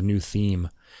introduces a new theme.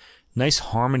 Nice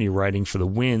harmony writing for the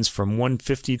winds from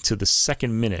 150 to the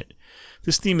second minute.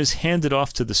 This theme is handed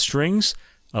off to the strings.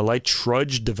 A light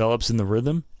trudge develops in the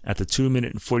rhythm at the 2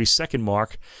 minute and 40-second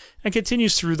mark and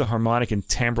continues through the harmonic and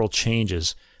timbral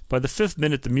changes. By the 5th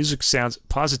minute, the music sounds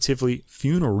positively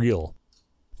funereal.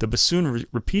 The bassoon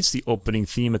repeats the opening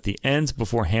theme at the end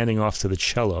before handing off to the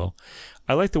cello.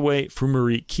 I like the way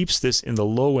Frumeri keeps this in the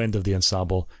low end of the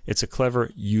ensemble. It's a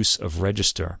clever use of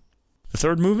register. The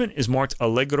third movement is marked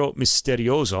Allegro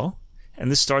Misterioso,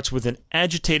 and this starts with an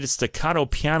agitated staccato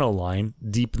piano line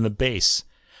deep in the bass.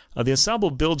 The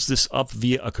ensemble builds this up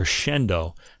via a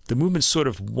crescendo. The movement sort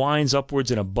of winds upwards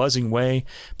in a buzzing way,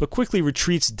 but quickly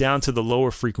retreats down to the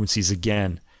lower frequencies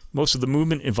again. Most of the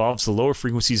movement involves the lower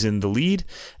frequencies in the lead,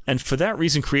 and for that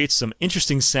reason creates some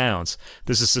interesting sounds.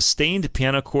 There's a sustained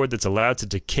piano chord that's allowed to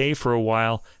decay for a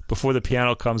while before the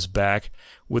piano comes back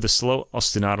with a slow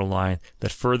ostinato line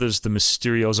that furthers the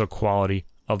misterioso quality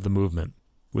of the movement,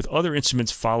 with other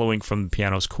instruments following from the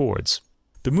piano's chords.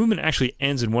 The movement actually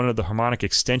ends in one of the harmonic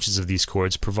extensions of these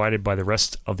chords provided by the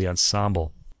rest of the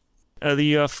ensemble.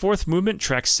 The fourth movement,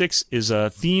 track 6, is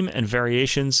theme and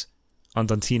variations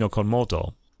Andantino con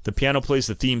moto. The piano plays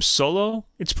the theme solo.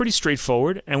 It's pretty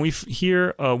straightforward, and we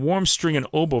hear a warm string and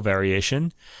oboe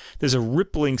variation. There's a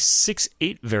rippling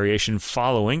 6/8 variation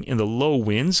following in the low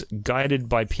winds, guided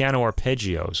by piano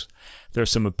arpeggios. There are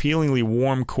some appealingly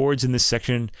warm chords in this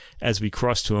section as we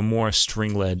cross to a more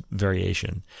string-led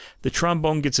variation. The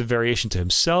trombone gets a variation to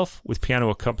himself with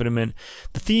piano accompaniment.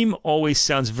 The theme always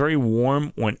sounds very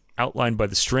warm when outlined by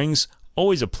the strings,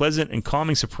 always a pleasant and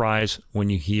calming surprise when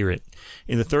you hear it.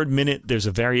 In the third minute, there's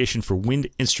a variation for wind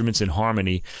instruments in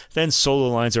harmony. Then solo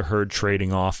lines are heard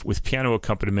trading off with piano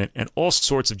accompaniment, and all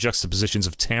sorts of juxtapositions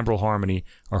of timbral harmony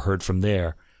are heard from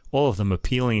there, all of them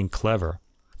appealing and clever.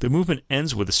 The movement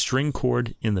ends with a string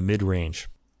chord in the mid-range.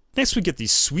 Next, we get the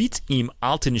Suite im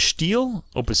alten Stil,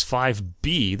 Opus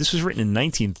 5b. This was written in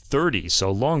 1930,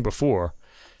 so long before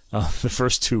the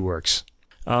first two works.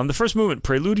 The first movement,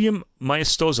 Preludium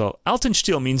Maestoso. Alten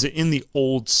Stil means in the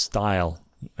old style,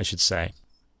 I should say.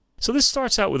 So this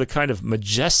starts out with a kind of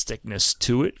majesticness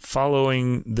to it,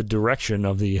 following the direction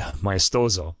of the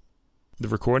Maestoso. The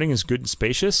recording is good and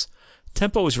spacious.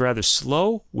 Tempo is rather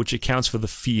slow, which accounts for the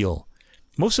feel.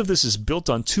 Most of this is built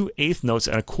on 2/8 notes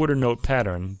and a quarter note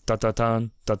pattern.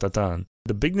 Ta-ta-tan, ta-ta-tan.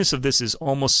 The bigness of this is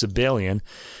almost Sibelian,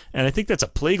 and I think that's a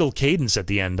plagal cadence at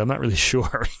the end. I'm not really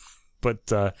sure.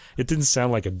 But it didn't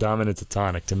sound like a dominant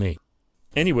tonic to me.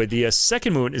 Anyway, the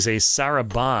second movement is a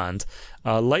saraband,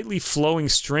 lightly flowing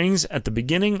strings at the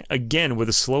beginning, again with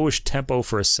a slowish tempo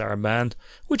for a saraband,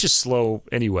 which is slow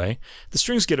anyway. The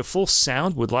strings get a full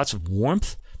sound with lots of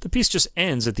warmth. The piece just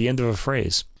ends at the end of a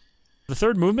phrase. The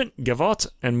third movement, gavotte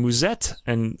and musette,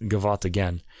 and gavotte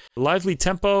again. Lively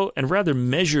tempo and rather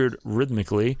measured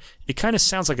rhythmically. It kind of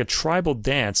sounds like a tribal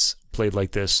dance played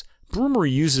like this.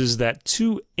 Frumeri uses that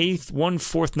 2/8,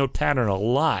 1/4 note pattern a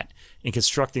lot in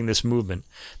constructing this movement.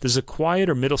 There's a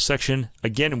quieter middle section,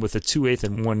 again with a 2/8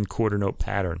 and 1/4 note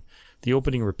pattern. The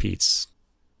opening repeats.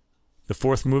 The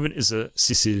fourth movement is a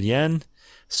Sicilienne.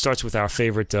 Starts with our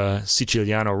favorite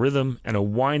Siciliano rhythm and a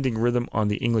winding rhythm on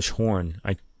the English horn,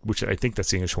 which I think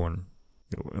that's the English horn,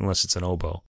 unless it's an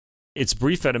oboe. It's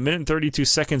brief at 1 minute and 32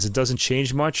 seconds and doesn't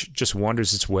change much, just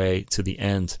wanders its way to the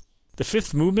end. The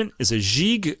fifth movement is a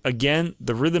gigue. Again,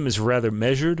 the rhythm is rather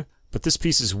measured, but this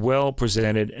piece is well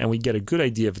presented and we get a good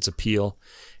idea of its appeal.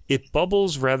 It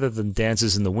bubbles rather than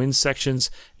dances in the wind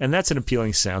sections, and that's an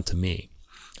appealing sound to me.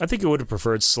 I think I would have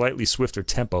preferred slightly swifter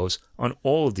tempos on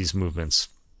all of these movements.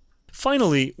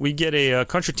 Finally, we get a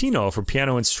concertino for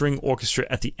piano and string orchestra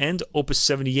at the end, Opus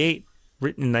 78,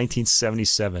 written in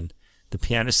 1977. The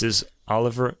pianist is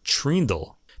Oliver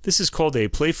Trindle. This is called a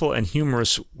playful and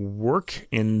humorous work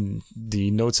in the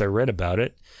notes I read about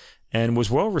it, and was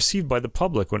well received by the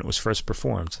public when it was first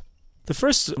performed. The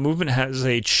first movement has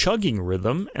a chugging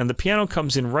rhythm, and the piano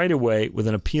comes in right away with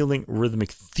an appealing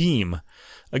rhythmic theme.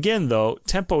 Again, though,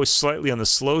 tempo is slightly on the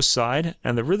slow side,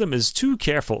 and the rhythm is too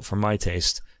careful for my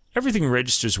taste. Everything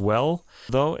registers well,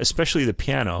 though, especially the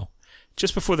piano.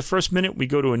 Just before the first minute, we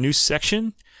go to a new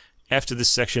section. After this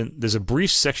section, there's a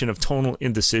brief section of tonal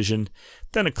indecision,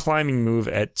 then a climbing move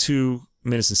at 2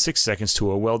 minutes and 6 seconds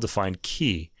to a well-defined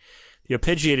key. The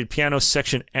arpeggiated piano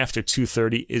section after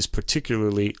 2:30 is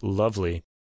particularly lovely.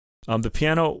 The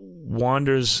piano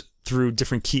wanders through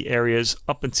different key areas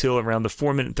up until around the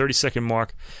 4 minute and 30 second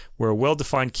mark, where a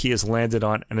well-defined key is landed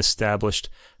on and established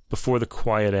before the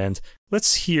quiet end.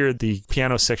 Let's hear the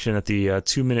piano section at the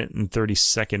 2 minute and 30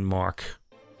 second mark.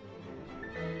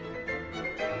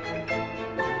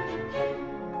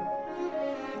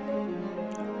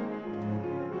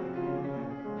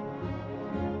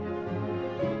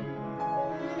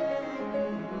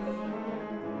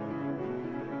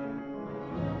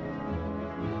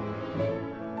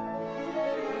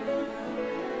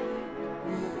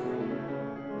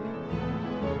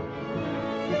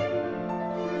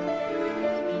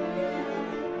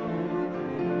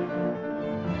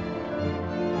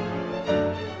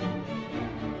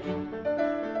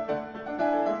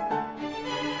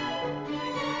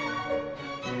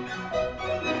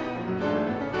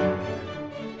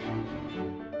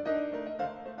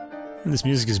 And this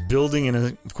music is building, and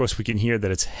of course we can hear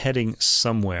that it's heading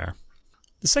somewhere.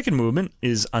 The second movement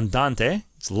is Andante.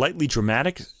 It's lightly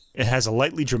dramatic. It has a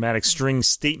lightly dramatic string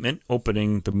statement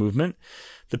opening the movement.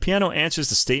 The piano answers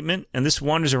the statement, and this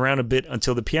wanders around a bit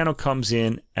until the piano comes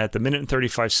in at the minute and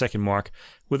 35 second mark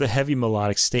with a heavy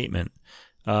melodic statement.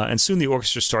 And soon the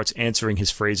orchestra starts answering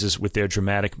his phrases with their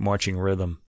dramatic marching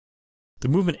rhythm. The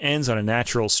movement ends on a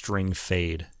natural string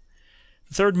fade.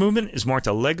 The third movement is marked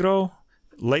Allegro.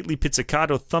 Lightly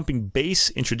pizzicato thumping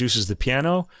bass introduces the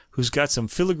piano, who's got some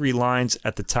filigree lines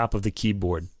at the top of the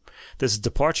keyboard. There's a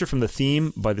departure from the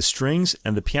theme by the strings,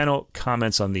 and the piano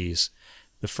comments on these.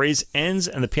 The phrase ends,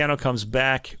 and the piano comes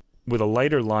back with a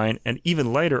lighter line and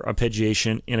even lighter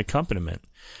arpeggiation in accompaniment.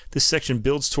 This section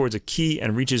builds towards a key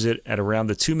and reaches it at around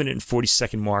the 2 minute and 40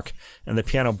 second mark, and the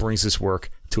piano brings this work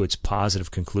to its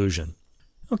positive conclusion.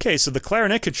 Okay, so the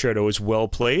clarinet concerto is well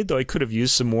played, though I could have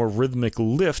used some more rhythmic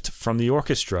lift from the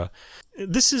orchestra.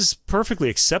 This is perfectly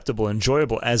acceptable and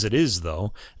enjoyable as it is,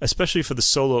 though, especially for the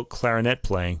solo clarinet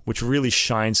playing, which really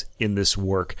shines in this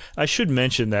work. I should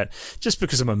mention that just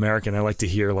because I'm American, I like to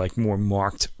hear like more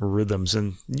marked rhythms,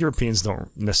 and Europeans don't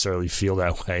necessarily feel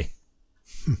that way.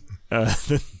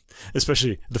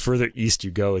 Especially the further east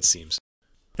you go, it seems.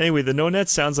 Anyway, the Nonet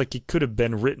sounds like it could have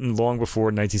been written long before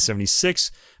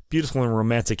 1976, beautiful and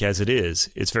romantic as it is.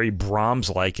 It's very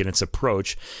Brahms-like in its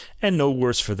approach, and no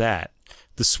worse for that.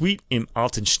 The suite im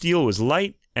alten Stil was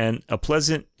light and a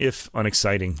pleasant, if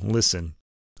unexciting, listen.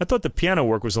 I thought the piano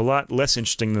work was a lot less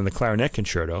interesting than the clarinet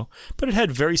concerto, but it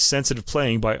had very sensitive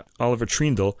playing by Oliver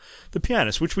Trindle, the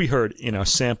pianist, which we heard in our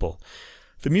sample.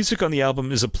 The music on the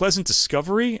album is a pleasant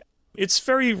discovery. It's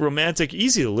very romantic,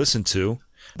 easy to listen to.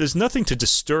 There's nothing to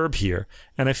disturb here,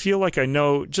 and I feel like I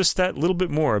know just that little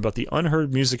bit more about the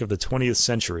unheard music of the 20th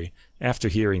century after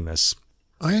hearing this.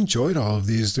 I enjoyed all of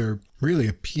these. They're really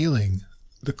appealing.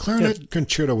 The clarinet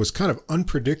concerto was kind of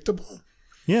unpredictable.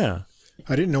 Yeah.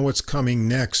 I didn't know what's coming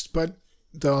next, but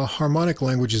the harmonic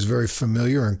language is very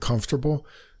familiar and comfortable,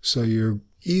 so you're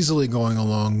easily going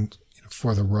along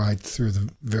for the ride through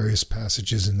the various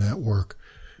passages in that work.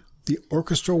 The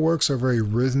orchestral works are very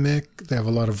rhythmic, they have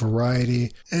a lot of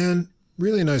variety, and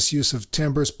really nice use of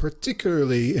timbres,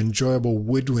 particularly enjoyable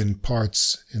woodwind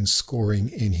parts and scoring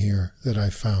in here that I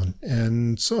found.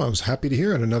 And so I was happy to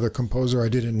hear it. Another composer I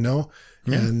didn't know,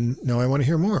 and now I want to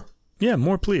hear more. Yeah,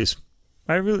 more please.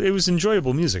 It was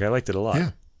enjoyable music. I liked it a lot.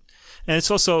 Yeah. And it's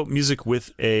also music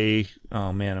with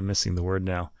oh man, I'm missing the word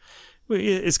now.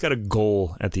 It's got a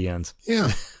goal at the end.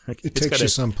 Yeah, it takes you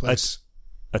someplace.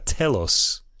 A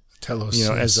telos. Telos,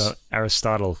 yes. As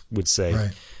Aristotle would say.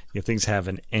 Right. Things have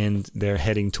an end. They're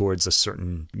heading towards a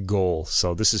certain goal.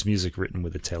 So this is music written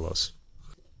with a telos.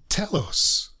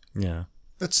 Telos? Yeah.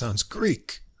 That sounds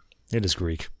Greek. It is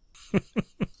Greek.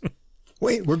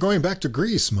 Wait, we're going back to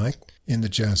Greece, Mike, in the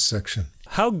jazz section.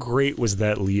 How great was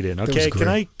that lead-in? Okay,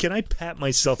 can I pat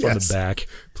myself on the back?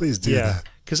 Please do that.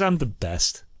 Because I'm the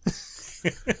best.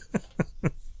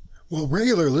 Well,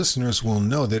 regular listeners will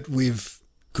know that we've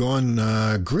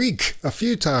gone Greek a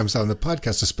few times on the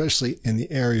podcast, especially in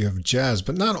the area of jazz,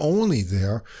 but not only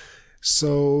there.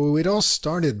 So it all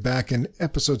started back in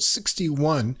episode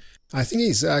 61. I think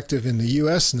he's active in the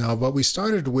U.S. now, but we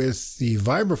started with the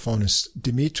vibraphonist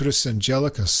Dimitris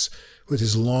Angelikos with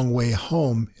his Long Way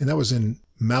Home, and that was in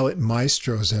Mallet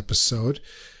Maestro's episode.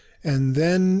 And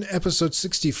then episode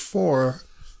 64,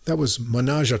 that was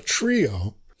Menage a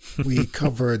Trio. We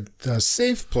covered The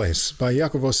Safe Place by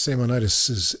Iakovos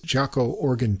Simonitis' Jaco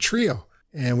Organ Trio.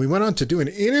 And we went on to do an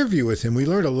interview with him. We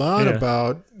learned a lot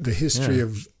about the history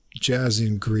of jazz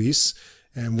in Greece,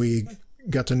 and we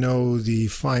got to know the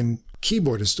fine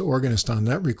keyboardist, organist on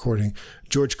that recording,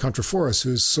 George Kontraforos,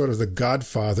 who's sort of the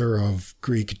godfather of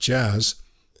Greek jazz.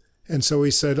 And so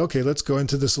we said, okay, let's go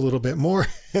into this a little bit more.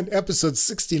 And episode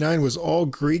 69 was all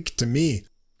Greek to me,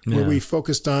 where we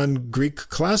focused on Greek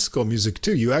classical music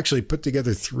too. You actually put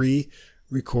together 3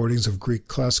 recordings of Greek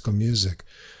classical music.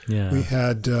 Yeah. We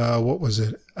had,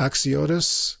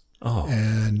 Axiotis. Oh.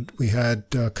 And we had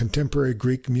contemporary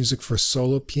Greek music for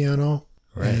solo piano.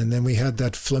 Right. And then we had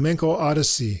that Flamenco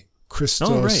Odyssey,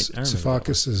 Christos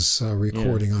Tsifakis'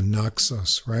 recording on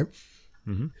Naxos, right?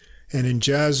 Mm-hmm. And in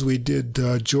jazz, we did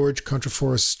George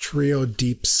Kontraforos' Trio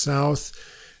Deep South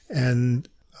and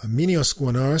Minios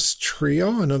Guanaris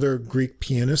Trio, another Greek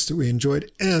pianist that we enjoyed.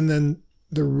 And then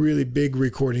the really big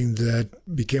recording that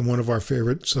became one of our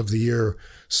favorites of the year,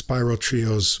 Spiral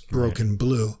Trio's Broken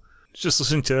Blue. Just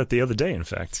listening to that the other day, in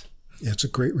fact. Yeah, it's a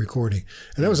great recording.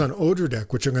 And that was on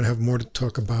Odradek, which I'm going to have more to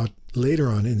talk about later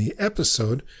on in the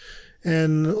episode.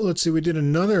 And let's see, we did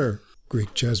another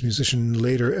Greek jazz musician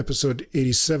later, episode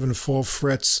 87, Fall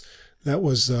Frets. That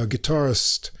was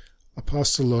guitarist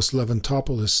Apostolos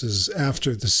Levantopoulos'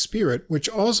 After the Spirit, which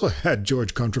also had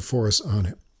George Kontraforos on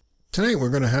it. Tonight we're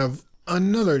going to have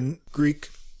another Greek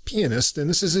pianist, and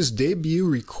this is his debut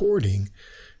recording,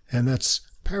 and that's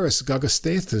Paris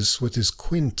Gagastathis with his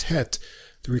quintet.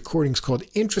 The recording's called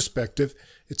Introspective.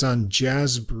 It's on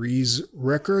Jazz Breeze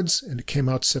Records, and it came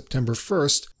out September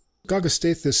 1st.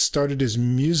 Gagastathis started his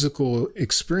musical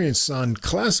experience on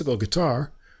classical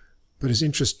guitar, but his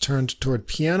interest turned toward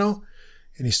piano,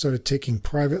 and he started taking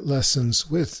private lessons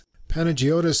with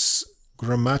Panagiotis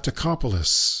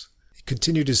Grammatikopoulos. He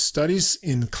continued his studies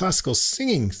in classical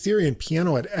singing, theory, and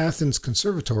piano at Athens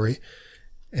Conservatory,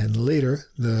 and later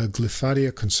the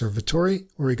Glyphadia Conservatory,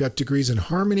 where he got degrees in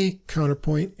harmony,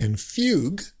 counterpoint, and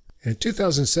fugue. And in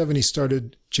 2007, he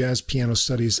started jazz piano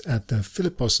studies at the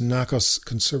Philippos Nakos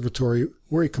Conservatory,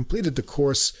 where he completed the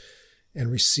course and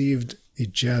received a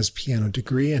jazz piano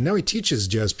degree. And now he teaches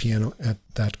jazz piano at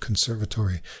that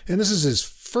conservatory. And this is his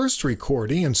first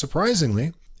recording, and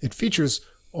surprisingly, it features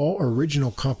all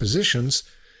original compositions.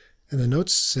 And the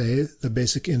notes say the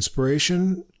basic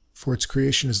inspiration for its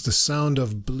creation is the sound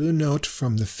of Blue Note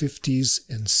from the 50s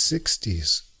and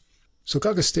 60s. So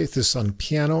Gagastathis on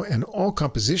piano and all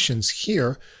compositions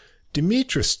here,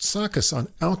 Dimitris Tsakis on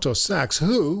alto sax,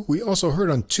 who we also heard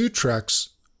on 2 tracks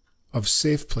of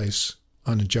Safe Place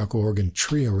on the Jaco Organ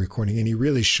Trio recording, and he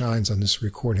really shines on this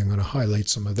recording. I'm going to highlight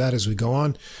some of that as we go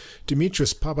on.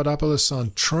 Dimitris Papadopoulos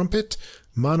on trumpet,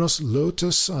 Manos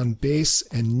Lotus on bass,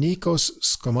 and Nikos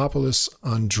Skomopoulos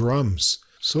on drums.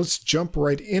 So let's jump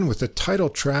right in with the title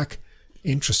track,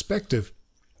 Introspective.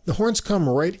 The horns come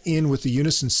right in with the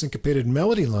unison syncopated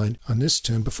melody line on this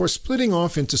tune before splitting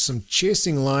off into some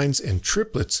chasing lines and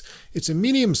triplets. It's a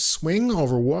medium swing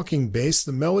over walking bass.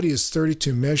 The melody is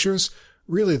 32 measures,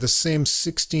 really the same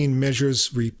 16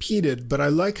 measures repeated, but I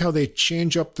like how they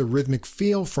change up the rhythmic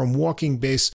feel from walking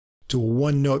bass to a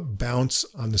one-note bounce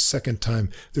on the second time.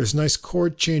 There's nice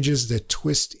chord changes that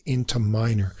twist into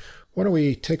minor. Why don't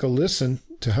we take a listen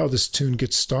to how this tune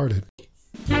gets started?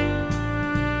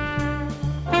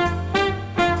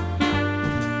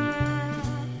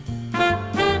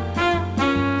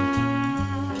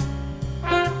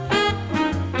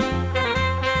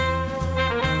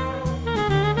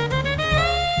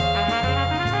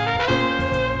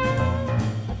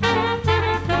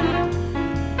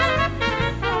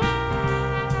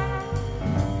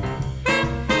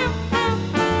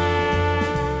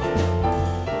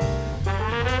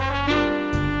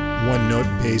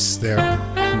 Bass there. Right.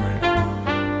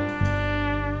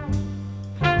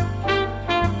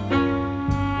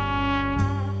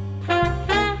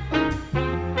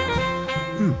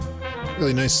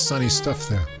 Really nice sunny stuff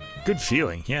there. Good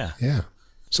feeling, yeah. Yeah.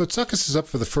 So Tsakis is up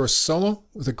for the first solo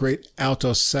with a great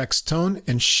alto sax tone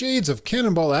and shades of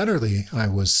Cannonball Adderley I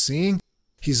was seeing.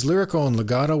 He's lyrical and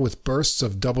legato with bursts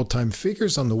of double-time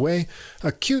figures on the way,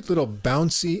 a cute little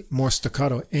bouncy, more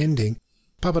staccato ending.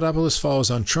 Papadopoulos follows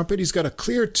on trumpet. He's got a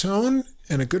clear tone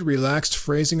and a good relaxed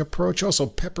phrasing approach, also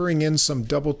peppering in some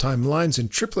double-time lines and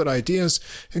triplet ideas.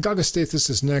 And Gagastathis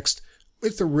is next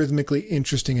with a rhythmically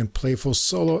interesting and playful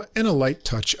solo and a light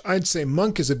touch. I'd say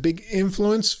Monk is a big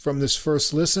influence from this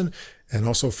first listen and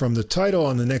also from the title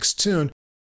on the next tune.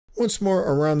 Once more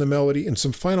around the melody and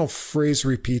some final phrase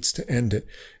repeats to end it.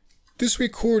 This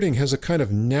recording has a kind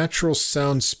of natural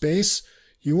sound space.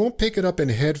 You won't pick it up in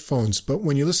headphones, but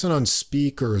when you listen on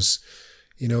speakers,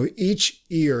 each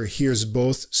ear hears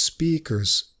both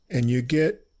speakers, and you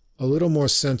get a little more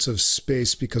sense of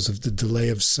space because of the delay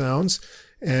of sounds.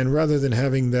 And rather than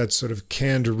having that sort of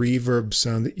canned reverb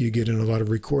sound that you get in a lot of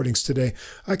recordings today,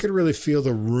 I could really feel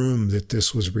the room that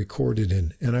this was recorded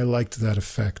in, and I liked that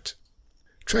effect.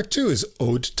 Track 2 is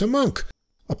Ode to Monk,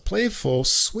 a playful,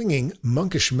 swinging,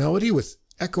 monkish melody with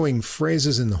echoing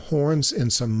phrases in the horns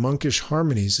and some monkish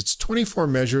harmonies. It's 24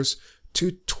 measures,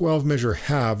 2 12-measure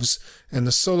halves, and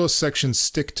the solo sections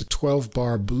stick to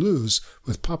 12-bar blues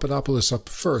with Papadopoulos up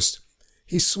first.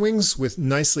 He swings with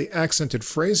nicely accented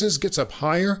phrases, gets up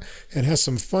higher, and has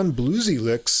some fun bluesy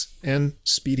licks and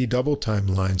speedy double-time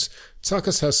lines.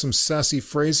 Tsakis has some sassy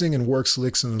phrasing and works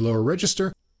licks in the lower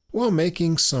register, while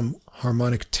making some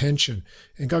harmonic tension.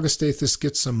 And Gagastathis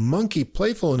gets some monkey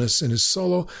playfulness in his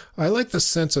solo. I like the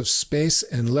sense of space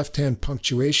and left-hand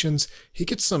punctuations. He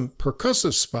gets some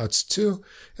percussive spots too.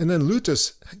 And then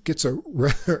Lutus gets a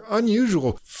rather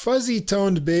unusual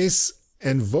fuzzy-toned bass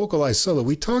and vocalized solo.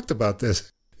 We talked about this.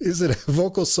 Is it a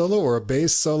vocal solo or a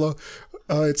bass solo?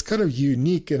 It's kind of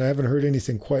unique, and I haven't heard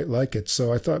anything quite like it.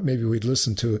 So I thought maybe we'd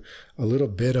listen to a little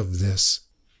bit of this.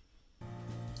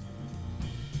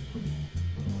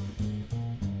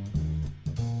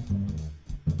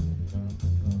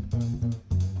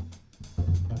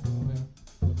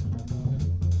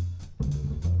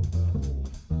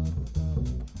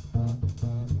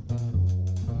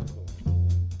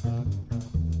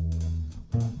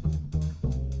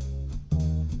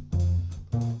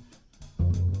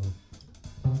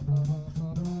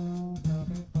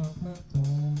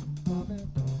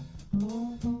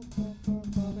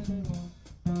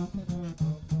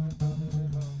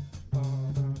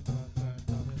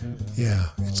 Yeah,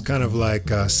 it's kind of like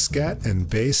scat and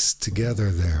bass together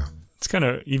there. It's kind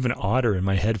of even odder in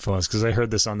my headphones because I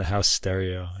heard this on the house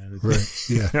stereo. Right,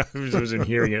 yeah. I wasn't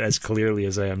hearing it as clearly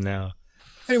as I am now.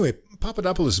 Anyway,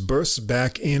 Papadopoulos bursts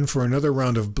back in for another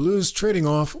round of blues, trading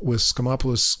off with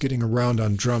Skamopoulos getting around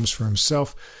on drums for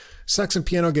himself. Sax and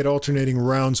piano get alternating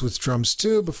rounds with drums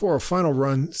too, before a final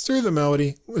run through the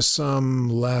melody with some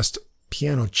last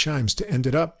piano chimes to end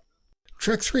it up.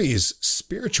 Track 3 is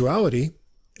Spirituality.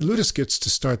 Lutus gets to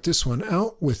start this one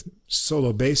out with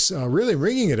solo bass, really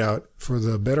ringing it out for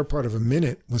the better part of a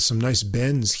minute with some nice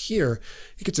bends here.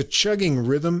 He gets a chugging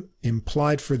rhythm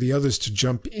implied for the others to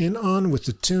jump in on with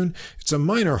the tune. It's a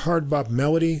minor hard bop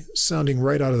melody sounding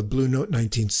right out of the Blue Note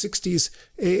 1960s,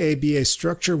 AABA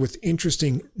structure with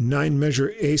interesting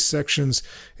 9-measure A sections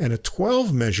and a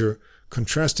 12-measure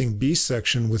contrasting B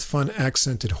section with fun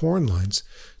accented horn lines.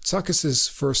 Tsakis is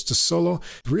first to solo,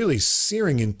 really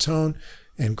searing in tone,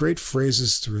 and great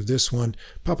phrases through this one.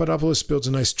 Papadopoulos builds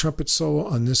a nice trumpet solo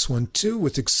on this one too,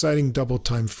 with exciting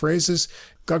double-time phrases.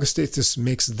 Gagastathis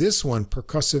makes this one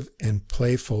percussive and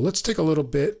playful. Let's take a little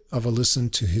bit of a listen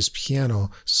to his piano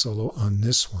solo on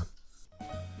this one.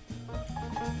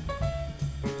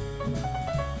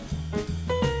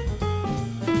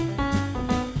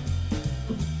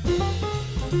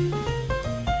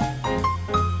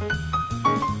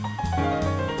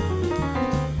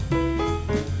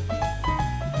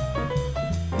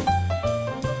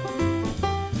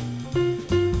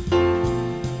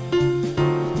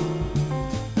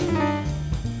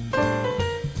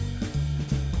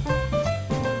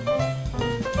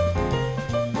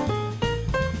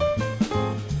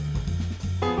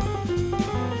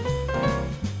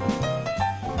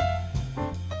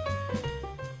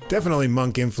 Definitely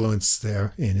Monk influence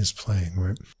there in his playing,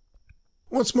 right?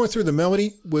 Once more through the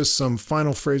melody with some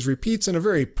final phrase repeats and a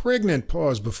very pregnant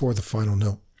pause before the final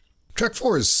note. Track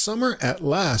 4 is Summer at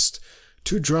Last.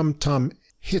 2 drum tom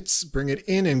hits bring it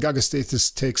in, and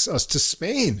Gagastathis takes us to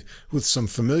Spain with some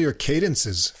familiar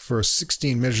cadences for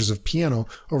 16 measures of piano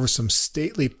over some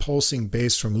stately pulsing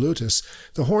bass from Lutus.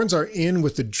 The horns are in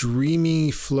with the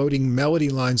dreamy floating melody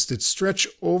lines that stretch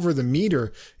over the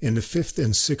meter in the 5th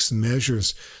and 6th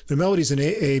measures. The melody's an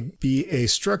AABA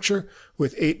structure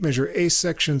with 8-measure A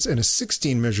sections and a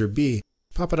 16-measure B.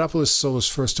 Papadopoulos solos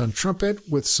first on trumpet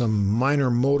with some minor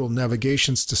modal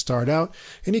navigations to start out,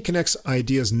 and he connects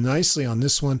ideas nicely on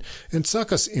this one, and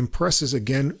Tsakas impresses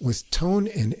again with tone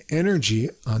and energy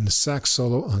on the sax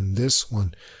solo on this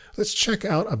one. Let's check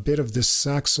out a bit of this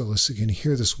sax solo so you can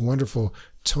hear this wonderful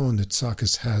tone that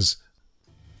Tsakas has.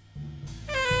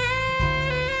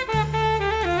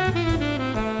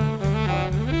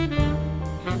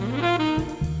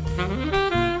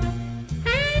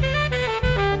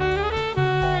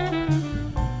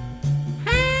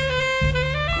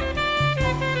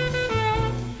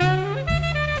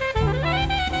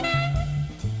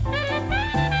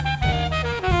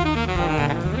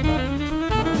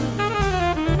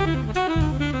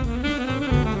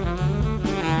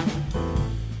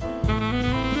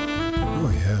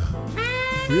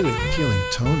 Really appealing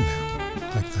tone there,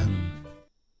 like that.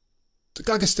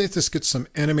 Gagastathis gets some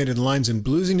animated lines and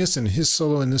bluesiness in his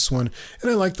solo in this one, and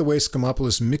I like the way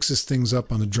Skamopoulos mixes things up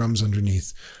on the drums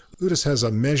underneath. Ludus has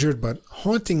a measured but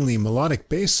hauntingly melodic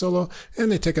bass solo,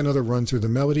 and they take another run through the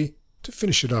melody to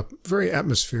finish it up. Very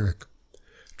atmospheric.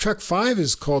 Track 5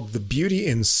 is called The Beauty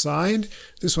Inside.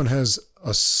 This one has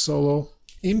a solo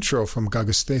intro from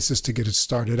Gagastathis to get it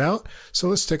started out, so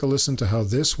let's take a listen to how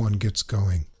this one gets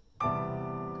going.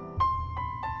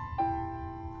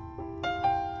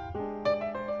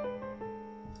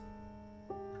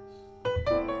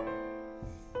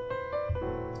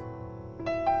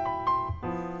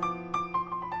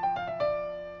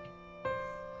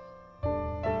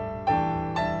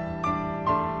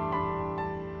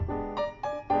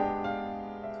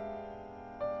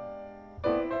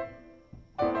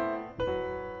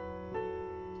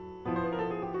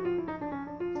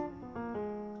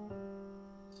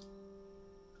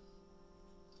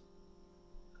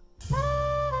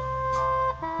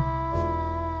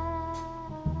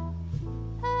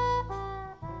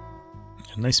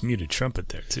 A nice muted trumpet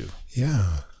there, too.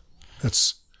 Yeah.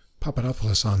 That's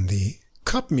Papadopoulos on the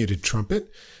cup muted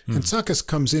trumpet. And Tsakas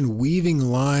comes in weaving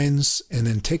lines and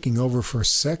then taking over for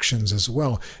sections as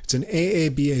well. It's an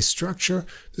AABA structure.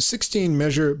 The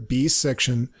 16-measure B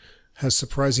section has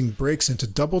surprising breaks into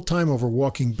double time over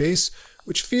walking bass,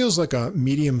 which feels like a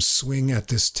medium swing at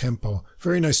this tempo.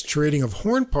 Very nice trading of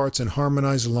horn parts and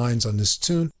harmonized lines on this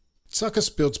tune.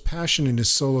 Tsakas builds passion in his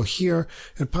solo here,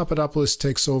 and Papadopoulos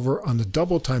takes over on the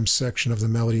double time section of the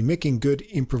melody, making good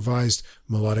improvised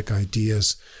melodic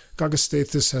ideas.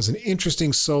 Gagastathis has an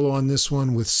interesting solo on this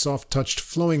one with soft-touched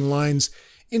flowing lines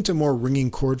into more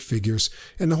ringing chord figures,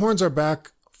 and the horns are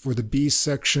back for the B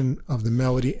section of the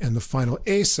melody and the final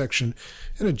A section,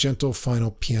 and a gentle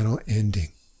final piano ending.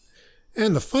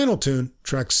 And the final tune,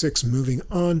 track 6, Moving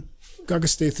On.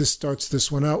 Gagastathis starts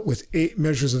this one out with 8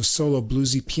 measures of solo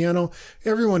bluesy piano.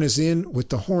 Everyone is in with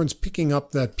the horns picking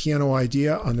up that piano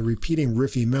idea on the repeating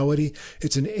riffy melody.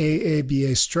 It's an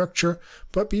AABA structure,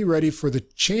 but be ready for the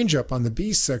change up on the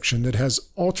B section that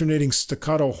has alternating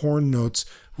staccato horn notes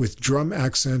with drum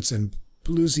accents and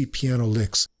bluesy piano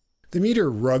licks. The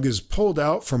meter rug is pulled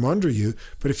out from under you,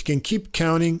 but if you can keep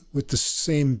counting with the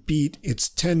same beat, it's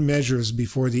 10 measures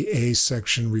before the A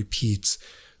section repeats.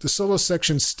 The solo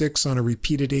section sticks on a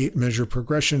repeated 8-measure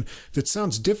progression that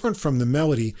sounds different from the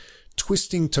melody,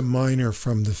 twisting to minor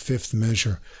from the 5th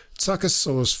measure. Tsakas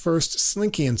solos first,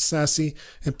 slinky and sassy,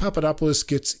 and Papadopoulos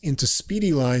gets into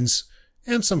speedy lines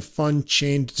and some fun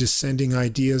chained descending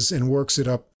ideas and works it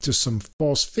up to some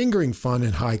false fingering fun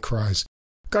and high cries.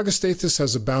 Gagastathis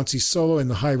has a bouncy solo in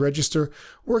the high register,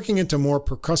 working into more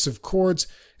percussive chords,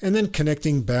 and then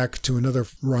connecting back to another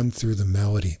run through the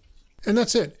melody. And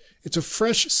that's it. It's a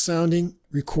fresh-sounding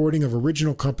recording of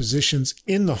original compositions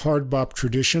in the hard bop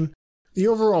tradition. The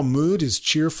overall mood is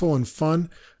cheerful and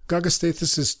fun.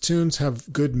 Gagastathis' tunes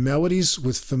have good melodies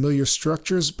with familiar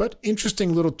structures, but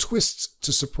interesting little twists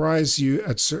to surprise you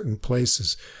at certain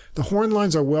places. The horn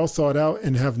lines are well thought out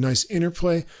and have nice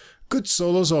interplay. Good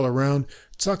solos all around.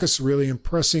 Tsakas really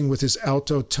impressing with his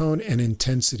alto tone and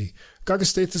intensity.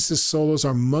 Gagastathis' solos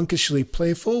are monkishly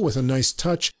playful with a nice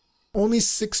touch. Only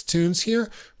 6 tunes here,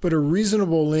 but a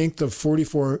reasonable length of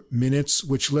 44 minutes,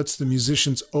 which lets the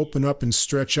musicians open up and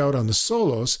stretch out on the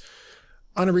solos.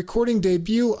 On a recording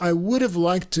debut, I would have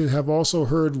liked to have also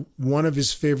heard one of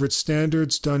his favorite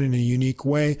standards done in a unique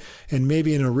way, and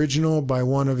maybe an original by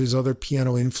one of his other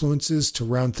piano influences to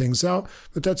round things out,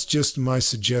 but that's just my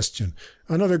suggestion.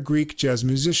 Another Greek jazz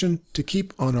musician to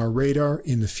keep on our radar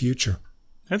in the future.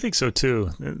 I think so, too.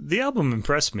 The album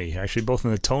impressed me, actually, both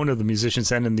in the tone of the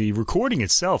musicians and in the recording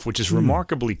itself, which is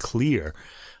remarkably clear.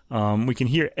 We can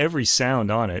hear every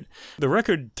sound on it. The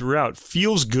record throughout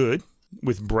feels good.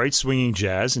 with bright swinging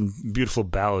jazz and beautiful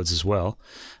ballads as well.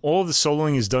 All of the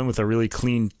soloing is done with a really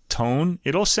clean tone.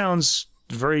 It all sounds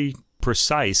very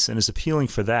precise and is appealing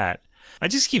for that. I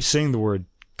just keep saying the word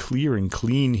clear and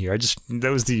clean here.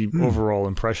 That was the overall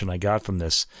impression I got from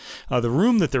this. The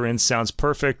room that they're in sounds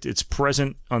perfect. It's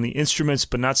present on the instruments,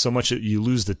 but not so much that you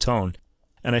lose the tone.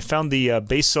 And I found the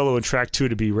bass solo in track 2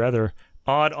 to be rather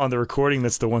odd on the recording.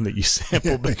 That's the one that you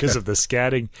sampled because of the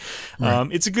scatting. Right.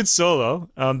 It's a good solo.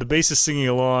 The bass is singing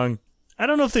along. I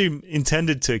don't know if they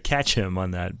intended to catch him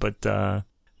on that, but I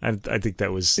think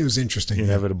it was interesting,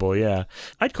 inevitable. Yeah,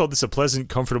 I'd call this a pleasant,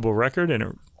 comfortable record,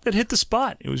 and it hit the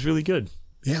spot. It was really good.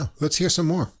 Yeah, let's hear some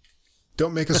more.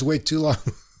 Don't make us wait too long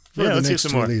for the let's next hear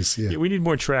some release. More. Yeah, we need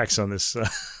more tracks on this.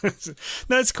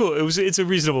 No, it's cool. It's a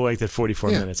reasonable length at 44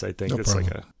 minutes. I think no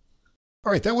problem.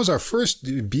 All right, that was our first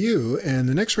debut, and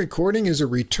the next recording is a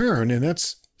return, and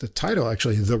that's the title,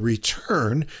 actually, The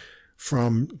Return,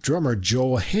 from drummer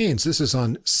Joel Haynes. This is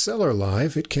on Cellar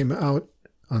Live. It came out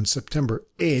on September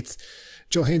 8th.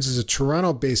 Joel Haynes is a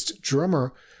Toronto-based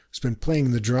drummer who's been playing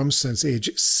the drums since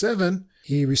age 7.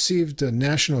 He received a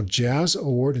National Jazz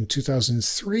Award in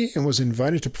 2003 and was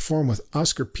invited to perform with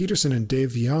Oscar Peterson and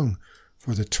Dave Young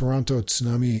for the Toronto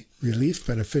Tsunami Relief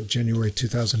Benefit, January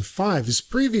 2005. His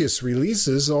previous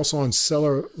releases, also on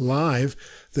Cellar Live,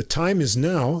 The Time Is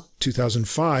Now,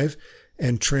 2005,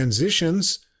 and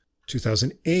Transitions,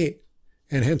 2008,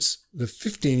 and hence the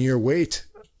 15-year wait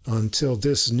until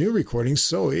this new recording.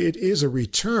 So it is a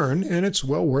return, and it's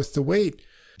well worth the wait.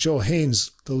 Joel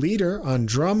Haynes, the leader on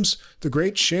drums. The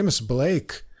great Seamus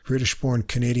Blake, British-born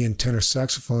Canadian tenor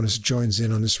saxophonist, joins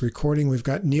in on this recording. We've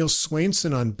got Neil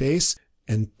Swainson on bass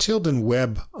and Tilden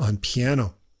Webb on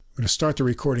piano. We're going to start the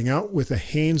recording out with a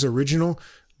Haynes original,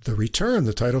 The Return,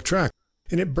 the title track.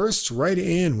 And it bursts right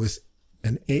in with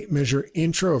an 8-measure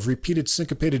intro of repeated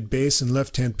syncopated bass and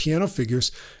left-hand piano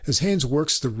figures as Haynes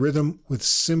works the rhythm with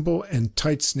cymbal and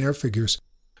tight snare figures.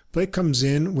 Blake comes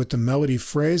in with the melody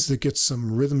phrase that gets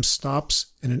some rhythm stops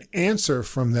and an answer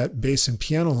from that bass and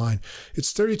piano line.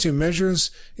 It's 32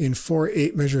 measures in 4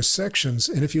 8-measure sections,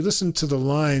 and if you listen to the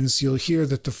lines, you'll hear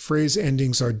that the phrase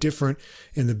endings are different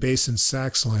in the bass and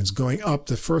sax lines, going up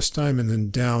the first time and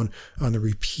then down on the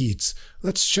repeats.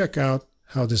 Let's check out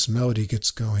how this melody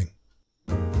gets going.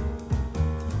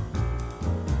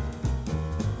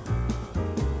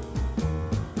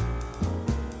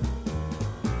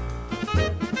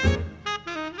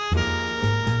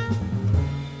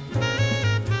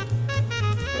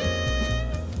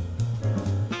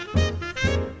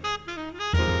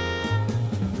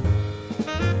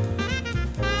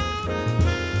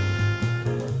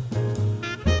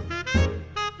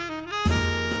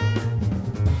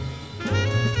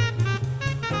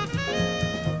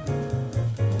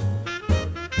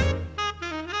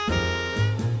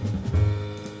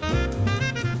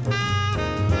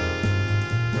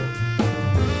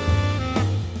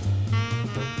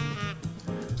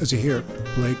 As you hear,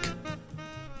 Blake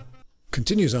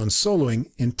continues on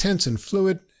soloing, intense and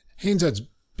fluid. Haynes adds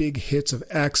big hits of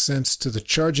accents to the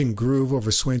charging groove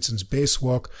over Swainson's bass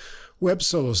walk. Webb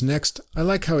solos next. I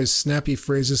like how his snappy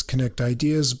phrases connect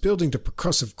ideas, building to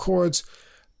percussive chords.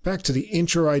 Back to the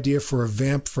intro idea for a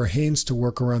vamp for Haynes to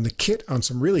work around the kit on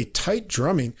some really tight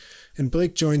drumming, and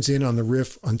Blake joins in on the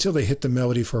riff until they hit the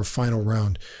melody for a final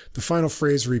round. The final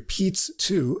phrase repeats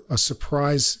to a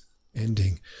surprise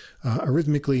ending. A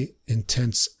rhythmically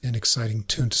intense and exciting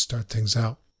tune to start things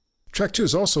out. Track 2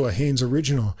 is also a Haynes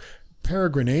original,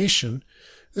 Peregrination.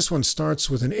 This one starts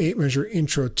with an 8-measure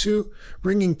intro too,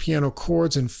 ringing piano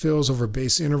chords and fills over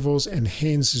bass intervals and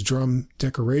Haynes' drum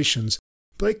decorations.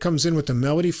 Blake comes in with the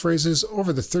melody phrases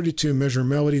over the 32-measure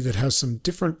melody that has some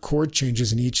different chord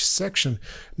changes in each section,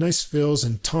 nice fills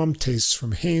and tom tastes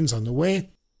from Haynes on the way,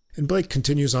 and Blake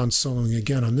continues on soloing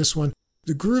again on this one.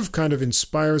 The groove kind of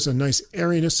inspires a nice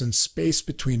airiness and space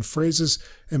between phrases,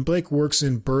 and Blake works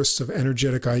in bursts of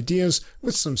energetic ideas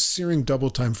with some searing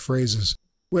double-time phrases.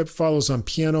 Webb follows on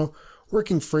piano,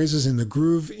 working phrases in the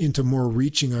groove into more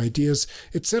reaching ideas.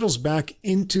 It settles back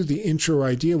into the intro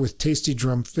idea with tasty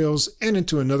drum fills and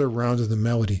into another round of the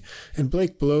melody. And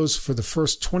Blake blows for the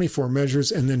first 24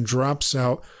 measures and then drops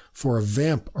out for a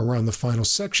vamp around the final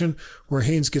section, where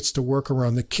Haynes gets to work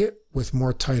around the kit with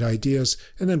more tight ideas,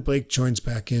 and then Blake joins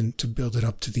back in to build it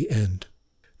up to the end.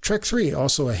 Track 3,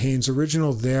 also a Haynes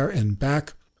original, There and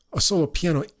Back, a solo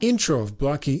piano intro of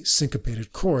blocky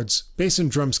syncopated chords. Bass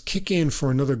and drums kick in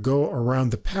for another go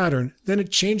around the pattern, then it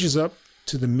changes up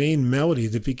to the main melody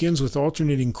that begins with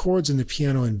alternating chords in the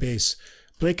piano and bass.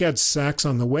 Blake adds sax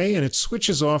on the way, and it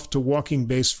switches off to walking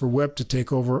bass for Webb to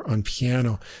take over on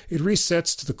piano. It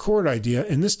resets to the chord idea,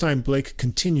 and this time Blake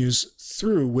continues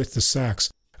through with the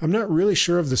sax. I'm not really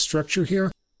sure of the structure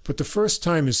here, but the first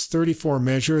time is 34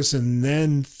 measures and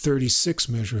then 36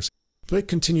 measures. Blake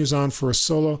continues on for a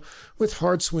solo with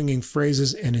hard-swinging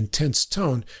phrases and intense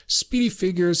tone, speedy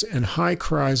figures, and high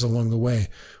cries along the way.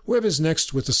 Webb is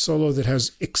next with a solo that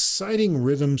has exciting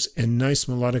rhythms and nice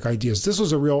melodic ideas. This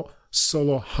was a real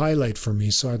solo highlight for me,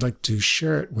 so I'd like to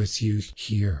share it with you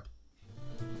here.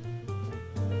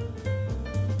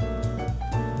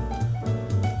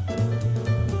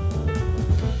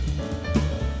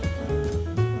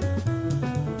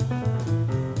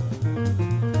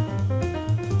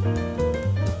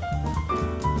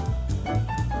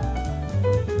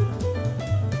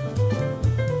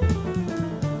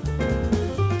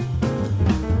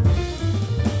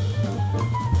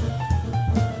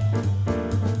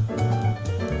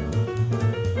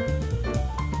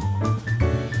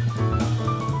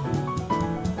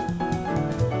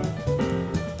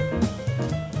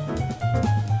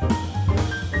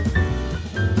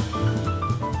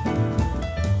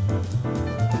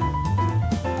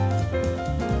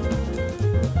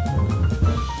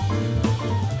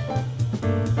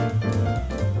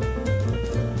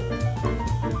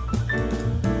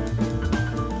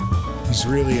 He's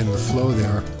really in the flow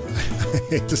there. I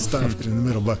hate to stop it in the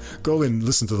middle, but go and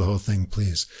listen to the whole thing,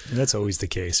 please. That's always the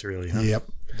case, really, huh? Yep.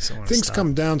 Things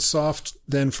come down soft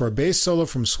then for a bass solo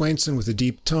from Swainson with a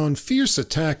deep tone, fierce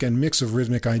attack, and mix of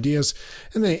rhythmic ideas,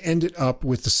 and they end it up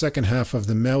with the second half of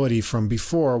the melody from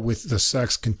before with the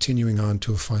sax continuing on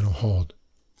to a final hold.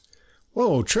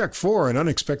 Whoa, track 4, an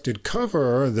unexpected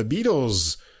cover, The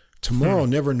Beatles, Tomorrow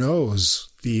Never Knows,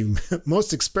 the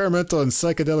most experimental and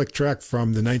psychedelic track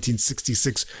from the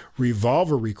 1966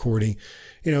 Revolver recording.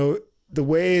 You know, the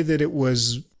way that it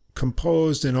was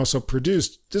composed and also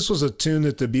produced, this was a tune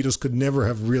that the Beatles could never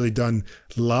have really done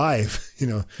live. You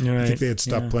know, right. I think they had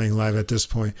stopped playing live at this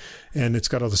point. And it's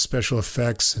got all the special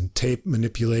effects and tape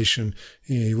manipulation.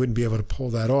 You wouldn't be able to pull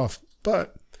that off.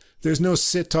 But there's no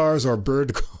sitars or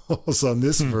bird calls on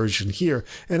this version here.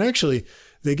 And actually,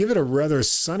 they give it a rather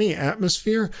sunny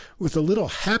atmosphere with a little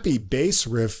happy bass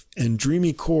riff and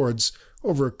dreamy chords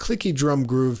over a clicky drum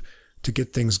groove to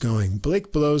get things going.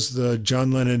 Blake blows the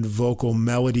John Lennon vocal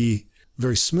melody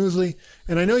very smoothly,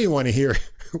 and I know you want to hear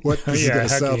what this is going to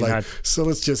sound like, so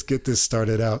let's just get this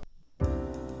started out.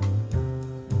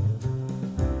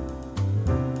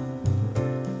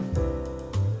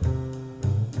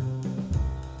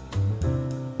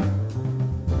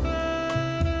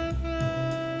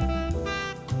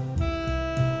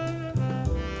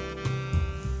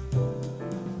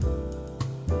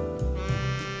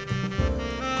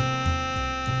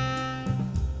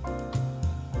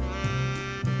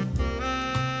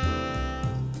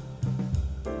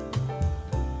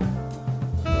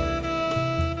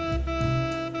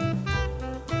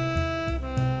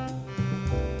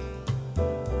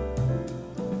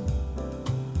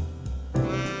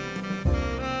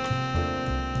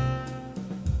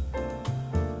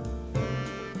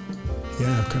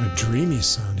 Yeah, kind of dreamy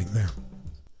sounding there.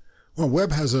 Well,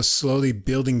 Webb has a slowly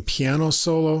building piano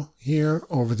solo here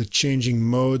over the changing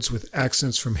modes with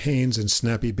accents from Haynes and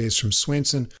snappy bass from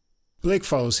Swainson. Blake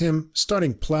follows him,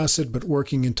 starting placid but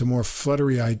working into more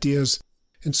fluttery ideas.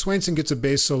 And Swainson gets a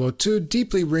bass solo too,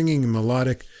 deeply ringing and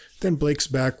melodic. Then Blake's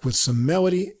back with some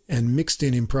melody and mixed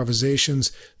in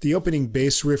improvisations. The opening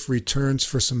bass riff returns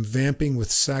for some vamping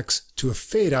with sax to a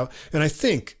fade out. And I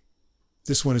think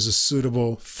this one is a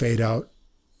suitable fade out.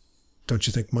 Don't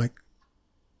you think, Mike?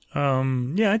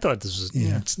 Yeah, I thought this was...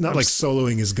 Yeah, it's not like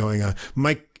soloing is going on.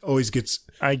 Mike always gets...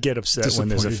 I get upset when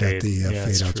there's a fade. At the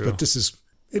fade outs, but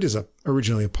it is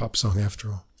originally a pop song after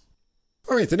all.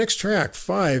 All right, the next track,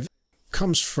 5,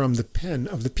 comes from the pen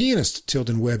of the pianist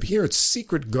Tilden Webb. Here it's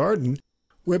Secret Garden.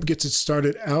 Webb gets it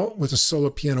started out with a solo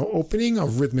piano opening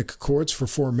of rhythmic chords for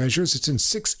 4 measures. It's in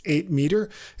 6/8 meter,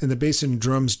 and the bass and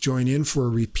drums join in for a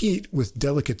repeat with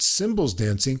delicate cymbals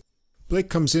dancing. Blake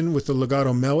comes in with a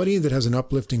legato melody that has an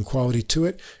uplifting quality to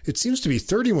it. It seems to be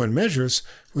 31 measures,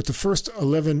 with the first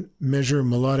 11 measure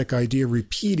melodic idea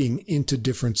repeating into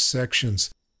different sections.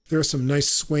 There are some nice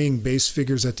swaying bass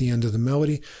figures at the end of the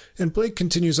melody, and Blake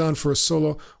continues on for a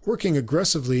solo, working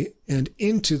aggressively and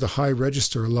into the high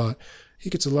register a lot. He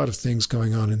gets a lot of things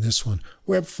going on in this one.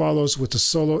 Webb follows with a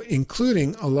solo,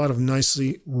 including a lot of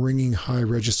nicely ringing high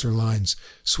register lines.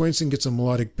 Swainson gets a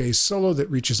melodic bass solo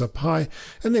that reaches up high,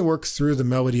 and they work through the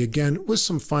melody again with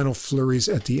some final flurries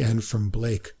at the end from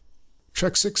Blake.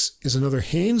 Track 6 is another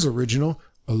Haynes original,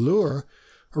 Allure.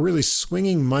 A really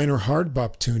swinging minor hard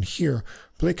bop tune here.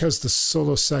 Blake has the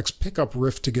solo sax pickup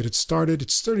riff to get it started.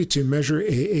 It's 32 measure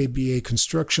AABA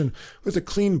construction with a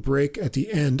clean break at the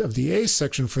end of the A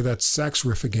section for that sax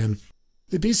riff again.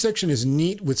 The B section is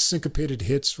neat with syncopated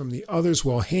hits from the others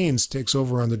while Haynes takes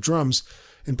over on the drums,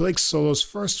 and Blake solos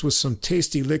first with some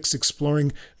tasty licks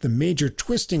exploring the major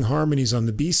twisting harmonies on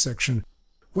the B section.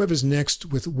 Webb is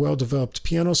next with well-developed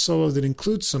piano solo that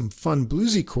includes some fun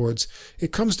bluesy chords.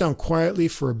 It comes down quietly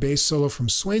for a bass solo from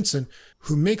Swainson,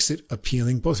 who makes it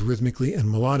appealing both rhythmically and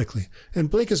melodically. And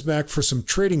Blake is back for some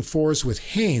trading fours with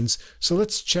Haynes, so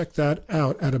let's check that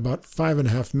out at about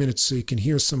 5.5 minutes so you can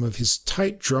hear some of his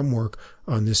tight drum work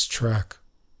on this track.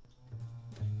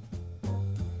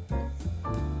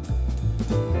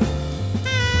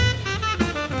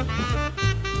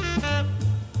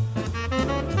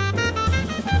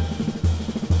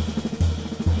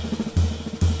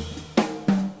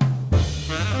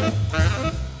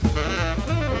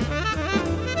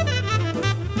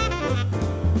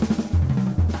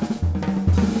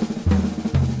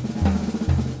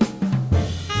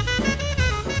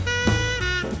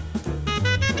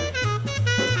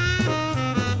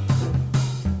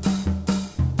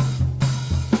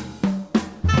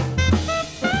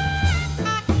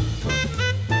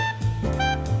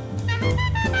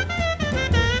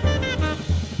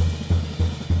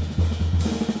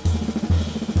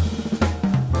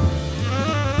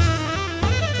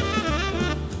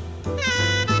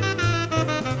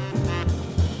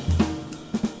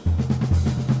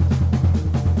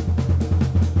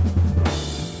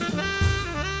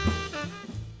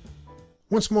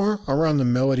 Once more around the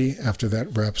melody after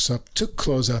that wraps up to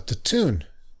close out the tune.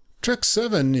 Track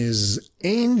 7 is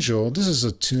Angel. This is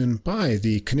a tune by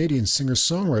the Canadian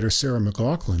singer-songwriter Sarah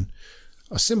McLachlan.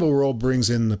 A cymbal roll brings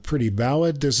in the pretty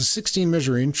ballad. There's a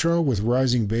 16-measure intro with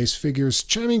rising bass figures,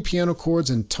 chiming piano chords,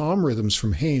 and tom rhythms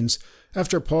from Haynes.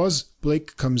 After a pause,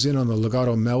 Blake comes in on the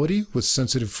legato melody with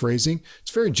sensitive phrasing.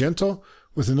 It's very gentle,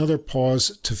 with another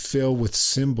pause to fill with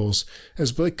cymbals.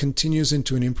 As Blake continues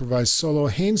into an improvised solo,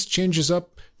 Haynes changes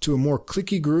up to a more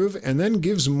clicky groove and then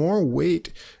gives more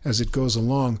weight as it goes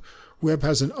along. Webb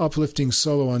has an uplifting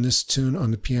solo on this tune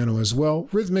on the piano as well,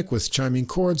 rhythmic with chiming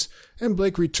chords, and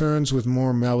Blake returns with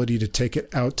more melody to take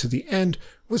it out to the end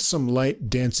with some light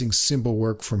dancing cymbal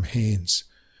work from Haynes.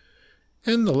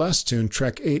 And the last tune,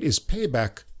 track 8, is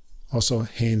Payback, also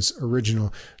Haynes'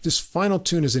 original. This final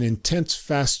tune is an intense,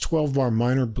 fast 12-bar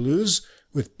minor blues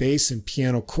with bass and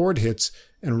piano chord hits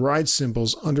and ride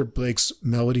cymbals under Blake's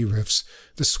melody riffs.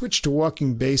 The switch to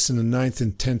walking bass in the 9th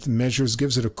and 10th measures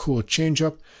gives it a cool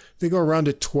change-up. They go around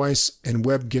it twice, and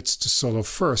Webb gets to solo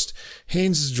first.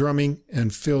 Haynes' drumming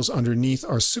and fills underneath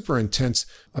are super intense.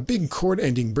 A big chord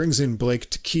ending brings in Blake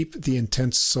to keep the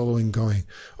intense soloing going.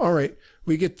 All right,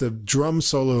 we get the drum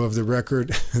solo of the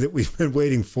record that we've been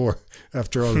waiting for.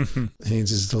 After all,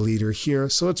 Haynes is the leader here.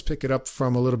 So let's pick it up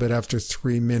from a little bit after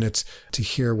 3 minutes to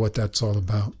hear what that's all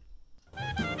about.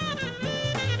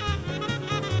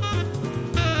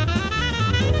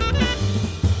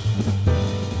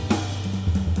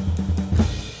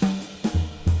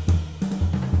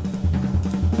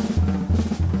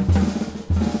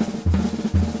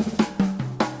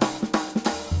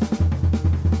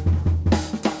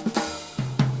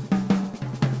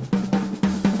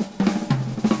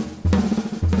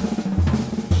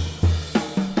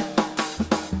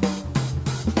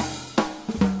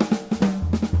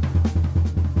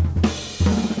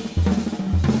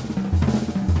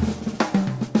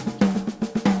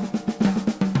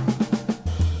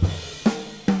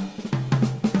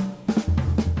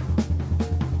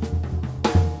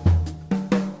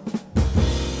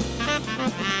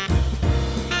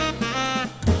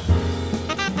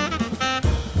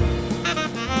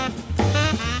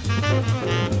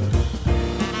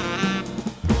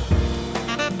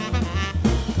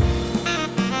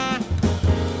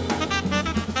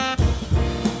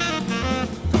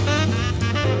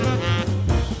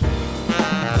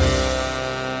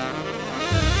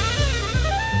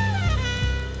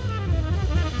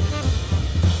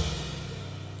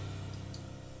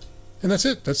 And that's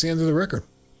it. That's the end of the record.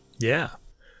 Yeah.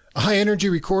 A high-energy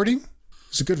recording.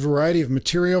 There's a good variety of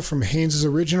material from Haynes'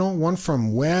 original, one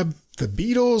from Webb, The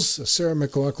Beatles, a Sarah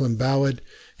McLachlan ballad.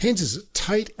 Haynes is a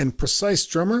tight and precise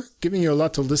drummer, giving you a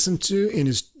lot to listen to in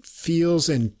his feels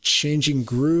and changing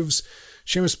grooves.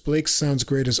 Seamus Blake sounds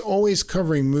great as always,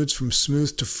 covering moods from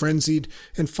smooth to frenzied,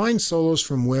 and fine solos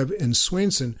from Webb and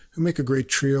Swainson, who make a great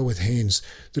trio with Haynes.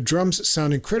 The drums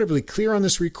sound incredibly clear on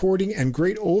this recording, and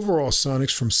great overall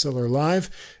sonics from Cellar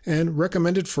Live, and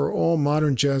recommended for all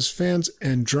modern jazz fans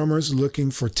and drummers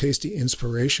looking for tasty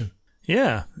inspiration.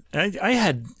 Yeah, I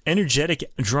had energetic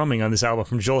drumming on this album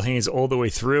from Joel Haynes all the way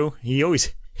through. He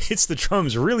always hits the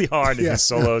drums really hard in his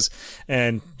solos,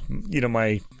 and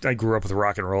I grew up with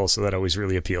rock and roll, so that always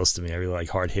really appeals to me. I really like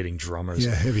hard-hitting drummers.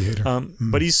 Yeah, heavy hitter.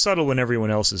 But he's subtle when everyone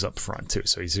else is up front, too,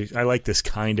 so I like this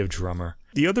kind of drummer.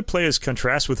 The other players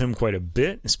contrast with him quite a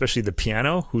bit, especially the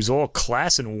piano, who's all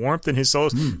class and warmth in his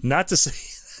solos. Not to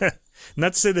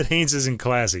say that Haynes isn't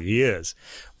classy. He is.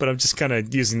 But I'm just kind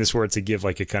of using this word to give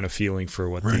like a kind of feeling for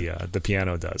what the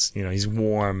piano does. He's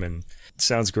warm and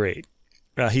sounds great.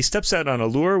 He steps out on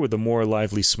Allure with a more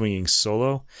lively swinging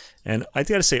solo. And I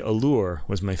got to say, Allure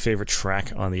was my favorite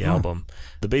track on the album.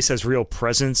 The bass has real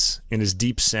presence in his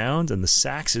deep sound, and the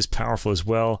sax is powerful as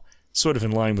well, sort of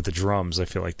in line with the drums. I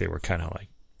feel like they were kind of like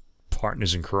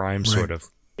partners in crime, sort of.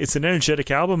 It's an energetic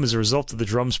album as a result of the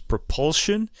drums'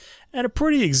 propulsion, and a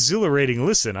pretty exhilarating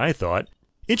listen, I thought.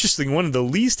 Interesting, one of the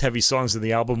least heavy songs of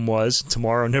the album was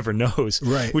Tomorrow Never Knows,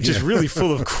 which is really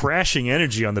full of crashing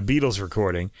energy on the Beatles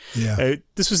recording. Yeah.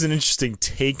 This was an interesting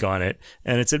take on it,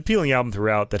 and it's an appealing album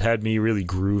throughout that had me really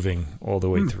grooving all the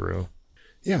way through.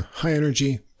 Yeah, high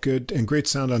energy, good, and great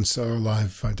sound on Cellar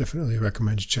Live. I definitely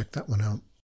recommend you check that one out.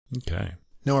 Okay.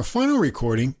 Now, our final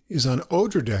recording is on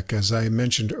Odradek, as I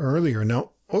mentioned earlier.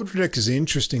 Now, Odradek is an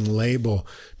interesting label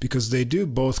because they do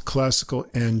both classical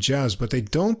and jazz, but they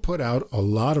don't put out a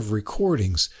lot of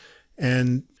recordings.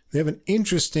 And they have an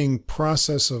interesting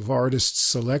process of artist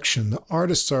selection. The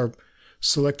artists are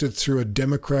selected through a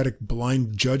democratic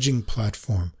blind judging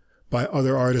platform by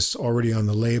other artists already on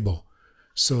the label.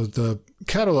 So the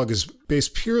catalog is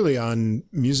based purely on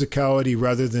musicality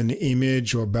rather than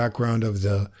image or background of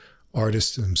the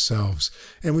artists themselves.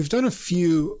 And we've done a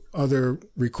few other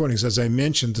recordings. As I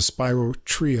mentioned, the Spiral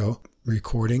Trio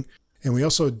recording. And we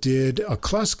also did a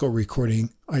classical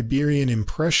recording, Iberian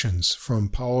Impressions, from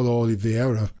Paulo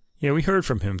Oliveira. Yeah, we heard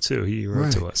from him too. He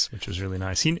wrote to us, which was really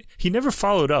nice. He never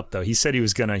followed up though. He said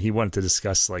he wanted to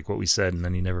discuss like what we said, and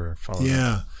then he never followed up.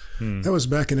 Yeah. That was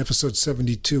back in episode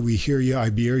 72. We Hear Ya,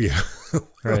 Iberia.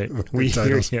 Right. We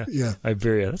Hear Ya,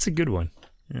 Iberia. That's a good one.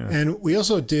 Yeah. And we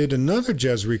also did another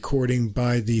jazz recording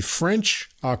by the French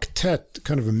octet,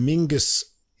 kind of a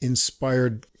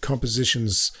Mingus-inspired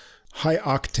compositions, High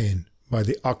Octane, by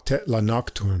the Octet La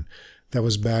Nocturne. That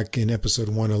was back in episode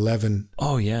 111.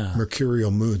 Oh, yeah.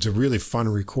 Mercurial Moods, a really fun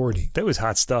recording. That was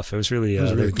hot stuff. It was really,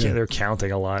 they're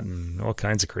counting a lot and all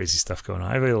kinds of crazy stuff going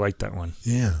on. I really liked that one.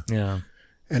 Yeah. Yeah.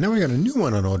 And now we got a new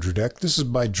one on Odradek. This is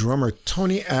by drummer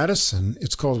Tony Addison.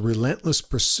 It's called Relentless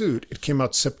Pursuit. It came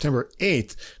out September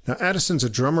 8th. Now, Addison's a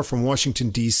drummer from Washington,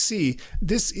 D.C.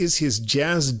 This is his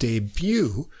jazz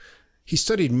debut. He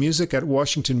studied music at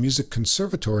Washington Music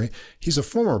Conservatory. He's a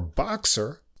former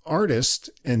boxer, artist,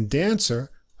 and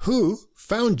dancer who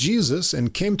found Jesus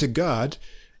and came to God.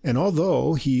 And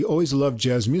although he always loved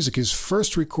jazz music, his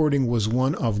first recording was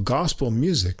one of gospel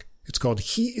music. It's called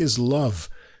He Is Love.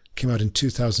 Came out in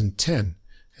 2010.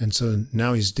 And so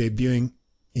now he's debuting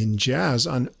in jazz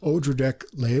on Odradek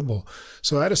label.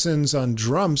 So Addison's on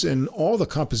drums, and all the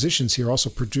compositions here also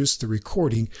produced the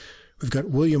recording. We've got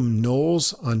William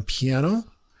Knowles on piano,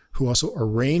 who also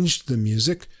arranged the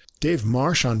music. Dave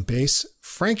Marsh on bass.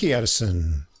 Frankie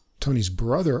Addison, Tony's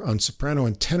brother, on soprano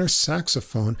and tenor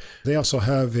saxophone. They also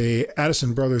have a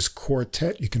Addison Brothers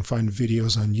quartet. You can find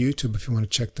videos on YouTube if you want to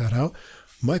check that out.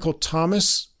 Michael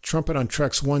Thomas, trumpet on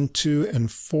tracks 1, 2, and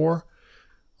 4.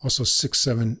 Also 6,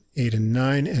 7, 8, and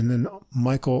 9. And then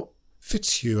Michael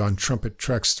Fitzhugh on trumpet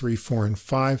tracks 3, 4, and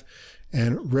 5.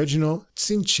 And Reginald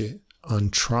Tsinche on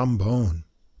trombone.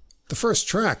 The first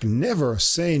track, Never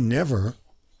Say Never.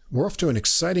 We're off to an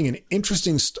exciting and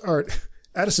interesting start.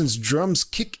 Addison's drums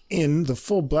kick in the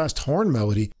full blast horn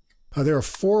melody. There are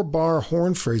 4-bar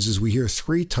horn phrases we hear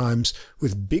 3 times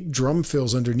with big drum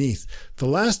fills underneath. The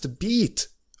last beat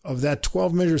of that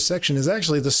 12-measure section is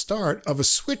actually the start of a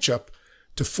switch-up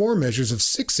to 4 measures of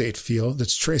 6/8 feel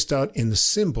that's traced out in the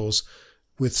cymbals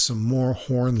with some more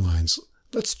horn lines.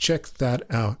 Let's check that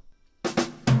out.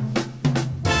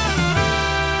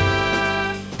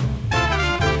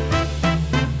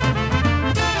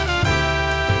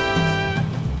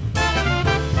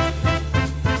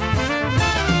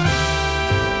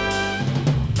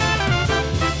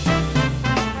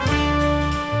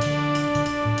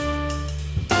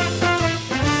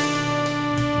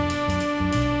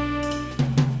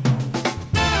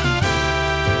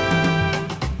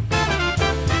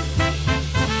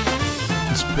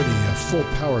 Full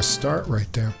power start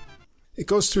right there. It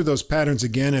goes through those patterns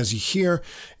again as you hear,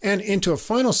 and into a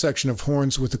final section of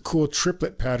horns with a cool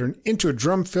triplet pattern, into a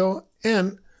drum fill,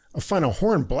 and a final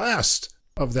horn blast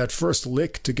of that first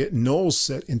lick to get Knowles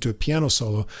set into a piano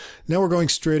solo. Now we're going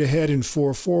straight ahead in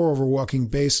 4/4 over walking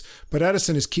bass, but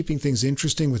Addison is keeping things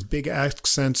interesting with big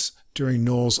accents during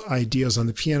Knowles' ideas on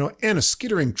the piano and a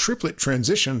skittering triplet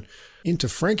transition into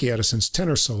Frankie Addison's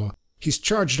tenor solo. He's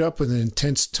charged up with an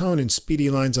intense tone and speedy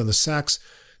lines on the sax.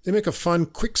 They make a fun,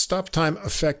 quick stop time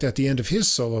effect at the end of his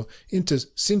solo into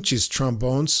Cinchi's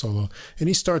trombone solo, and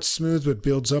he starts smooth but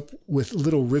builds up with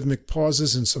little rhythmic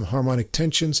pauses and some harmonic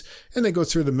tensions, and they go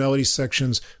through the melody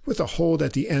sections with a hold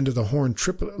at the end of the horn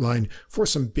triplet line for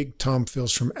some big tom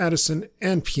fills from Addison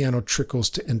and piano trickles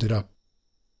to end it up.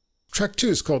 Track 2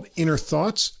 is called Inner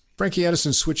Thoughts. Frankie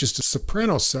Addison switches to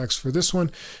soprano sax for this one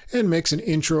and makes an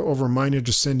intro over minor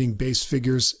descending bass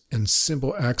figures and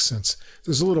cymbal accents.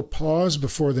 There's a little pause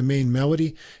before the main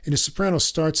melody, and his soprano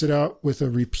starts it out with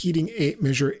a repeating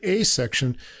 8-measure A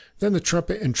section. Then the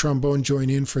trumpet and trombone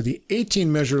join in for the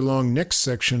 18-measure long next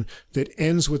section that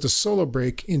ends with a solo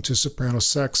break into soprano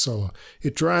sax solo.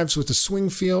 It drives with a swing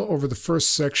feel over the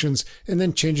first sections and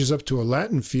then changes up to a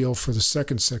Latin feel for the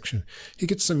second section. He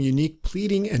gets some unique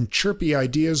pleading and chirpy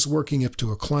ideas working up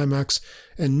to a climax,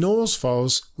 and Knowles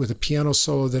follows with a piano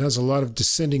solo that has a lot of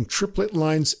descending triplet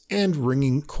lines and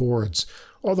ringing chords.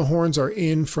 All the horns are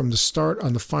in from the start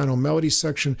on the final melody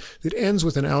section that ends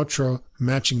with an outro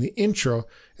matching the intro,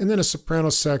 and then a soprano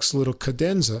sax little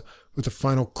cadenza with a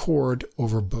final chord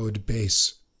over bowed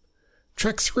bass.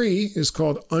 Track 3 is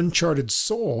called Uncharted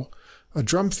Soul. A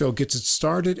drum fill gets it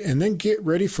started, and then get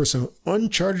ready for some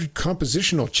uncharted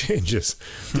compositional changes.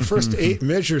 The first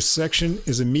 8-measure section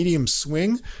is a medium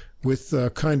swing with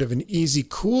kind of an easy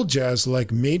cool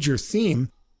jazz-like major theme,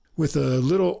 with a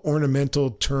little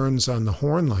ornamental turns on the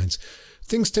horn lines.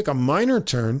 Things take a minor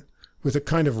turn with a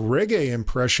kind of reggae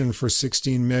impression for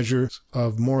 16 measures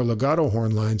of more legato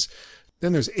horn lines.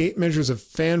 Then there's 8 measures of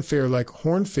fanfare-like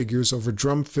horn figures over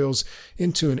drum fills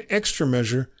into an extra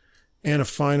measure, and a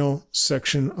final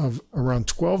section of around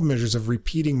 12 measures of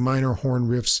repeating minor horn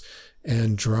riffs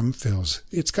and drum fills.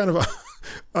 It's kind of an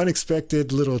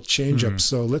unexpected little change-up,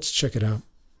 so let's check it out.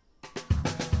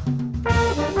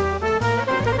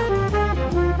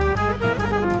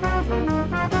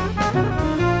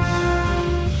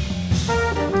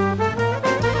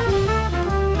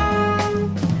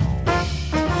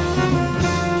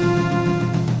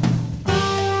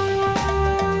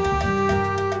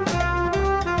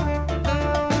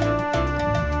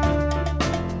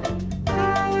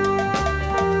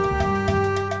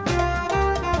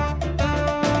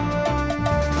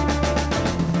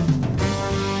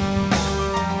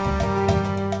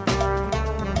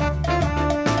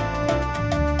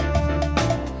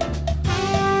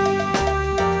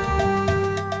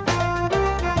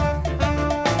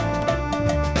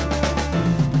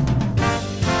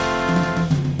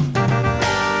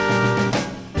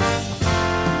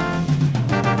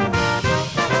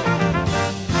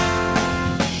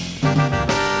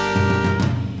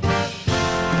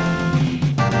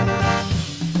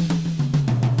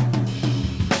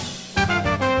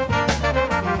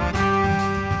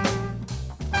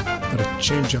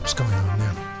 Change-ups going on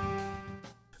there.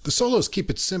 The solos keep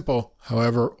it simple,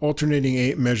 however, alternating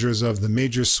 8 measures of the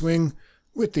major swing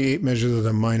with the 8 measures of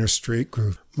the minor straight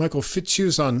groove. Michael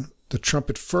Fitzhughes on the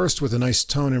trumpet first with a nice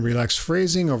tone and relaxed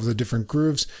phrasing over the different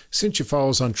grooves. Cinchi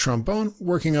follows on trombone,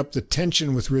 working up the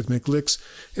tension with rhythmic licks,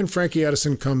 and Frankie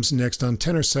Addison comes next on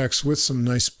tenor sax with some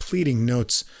nice pleading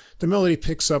notes. The melody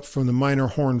picks up from the minor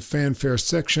horn fanfare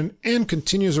section and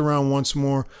continues around once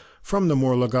more from the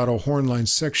more legato horn line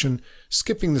section,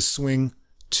 skipping the swing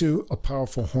to a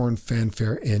powerful horn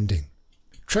fanfare ending.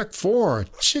 Track 4,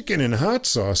 Chicken and Hot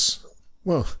Sauce.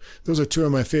 Well, those are two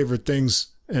of my favorite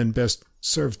things and best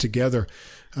served together.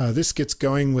 This gets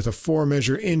going with a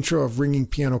 4-measure intro of ringing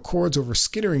piano chords over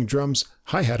skittering drums,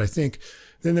 hi-hat I think.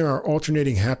 Then there are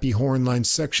alternating happy horn line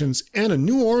sections and a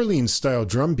New Orleans-style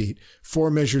drum beat, 4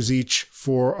 measures each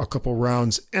for a couple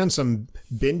rounds, and some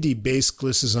bendy bass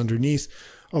glisses underneath.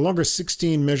 A longer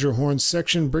 16-measure horn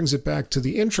section brings it back to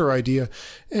the intro idea,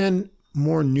 and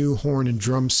more new horn and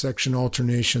drum section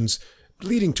alternations,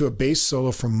 leading to a bass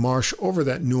solo from Marsh over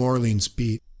that New Orleans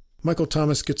beat. Michael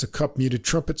Thomas gets a cup-muted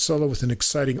trumpet solo with an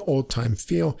exciting old-time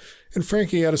feel, and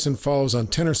Frankie Addison follows on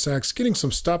tenor sax, getting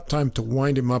some stop time to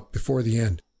wind him up before the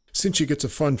end. Cinchi gets a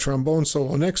fun trombone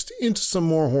solo next, into some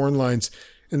more horn lines,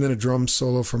 and then a drum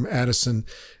solo from Addison,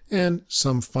 and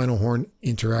some final horn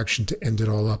interaction to end it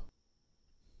all up.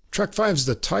 Track 5 is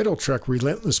the title track,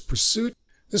 Relentless Pursuit.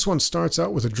 This one starts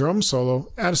out with a drum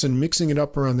solo, Addison mixing it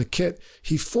up around the kit.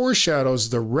 He foreshadows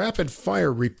the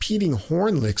rapid-fire repeating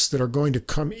horn licks that are going to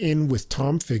come in with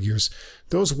tom figures.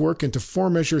 Those work into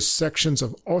 4-measure sections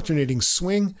of alternating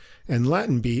swing and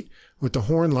Latin beat with the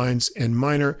horn lines and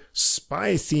minor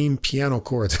spy-theme piano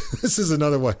chords. This is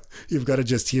another one you've got to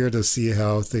just hear to see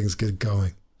how things get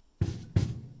going.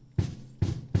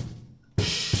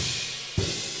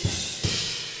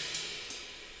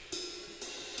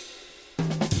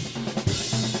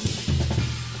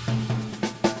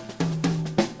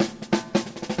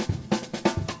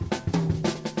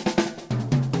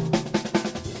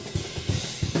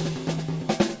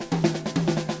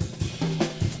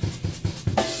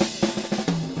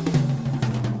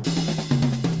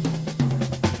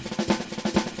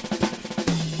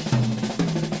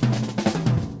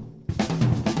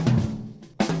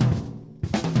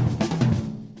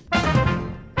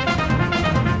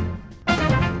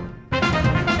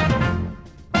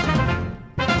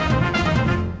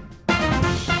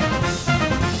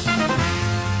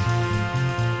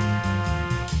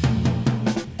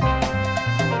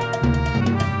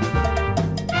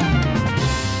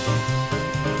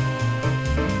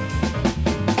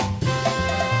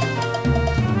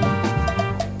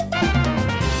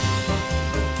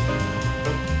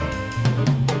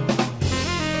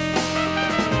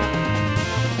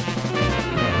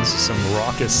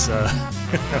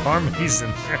 Harmonies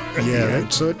in there. Yeah,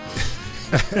 so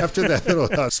after that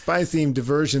little spy-themed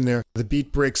diversion there, the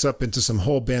beat breaks up into some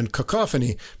whole band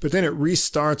cacophony, but then it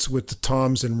restarts with the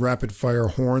toms and rapid-fire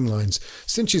horn lines.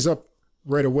 Cinchi's up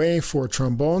right away for a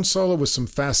trombone solo with some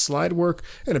fast slide work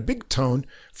and a big tone.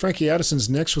 Frankie Addison's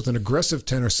next with an aggressive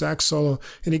tenor sax solo,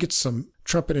 and he gets some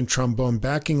trumpet and trombone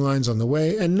backing lines on the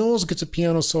way, and Knowles gets a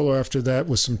piano solo after that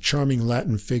with some charming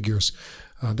Latin figures.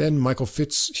 Then Michael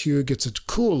Fitzhugh gets a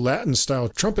cool Latin-style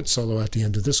trumpet solo at the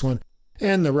end of this one,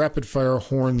 and the rapid-fire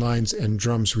horn lines and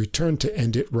drums return to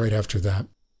end it right after that.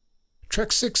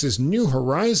 Track 6 is New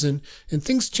Horizon, and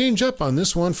things change up on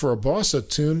this one for a bossa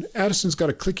tune. Addison's got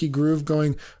a clicky groove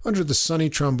going under the sunny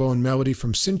trombone melody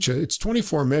from Cincha. It's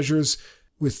 24 measures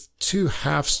with 2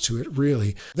 halves to it,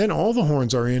 really. Then all the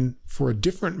horns are in for a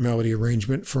different melody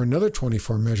arrangement for another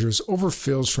 24 measures over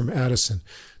fills from Addison.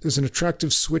 There's an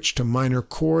attractive switch to minor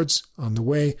chords on the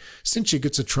way. Cincha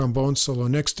gets a trombone solo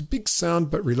next to big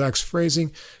sound but relaxed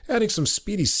phrasing, adding some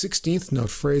speedy 16th note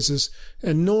phrases,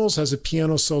 and Knowles has a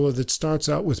piano solo that starts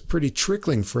out with pretty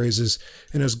trickling phrases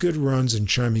and has good runs and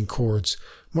chiming chords.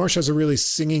 Marsh has a really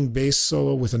singing bass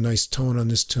solo with a nice tone on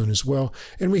this tune as well,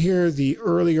 and we hear the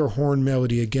earlier horn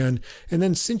melody again, and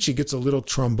then Cincha gets a little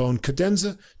trombone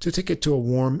cadenza to take it to a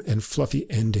warm and fluffy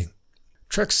ending.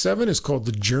 Track 7 is called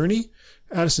The Journey.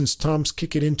 Addison's toms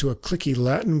kick it into a clicky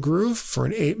Latin groove for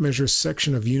an 8-measure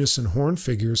section of unison horn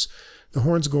figures. The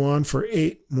horns go on for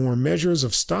 8 more measures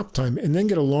of stop time and then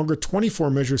get a longer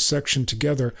 24-measure section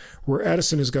together where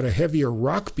Addison has got a heavier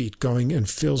rock beat going and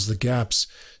fills the gaps.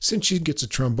 Cincha gets a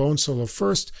trombone solo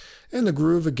first, and the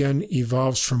groove again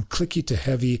evolves from clicky to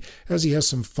heavy as he has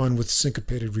some fun with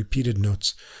syncopated repeated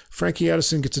notes. Frankie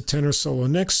Addison gets a tenor solo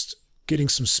next, getting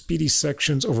some speedy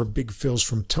sections over big fills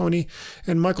from Tony,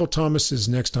 and Michael Thomas is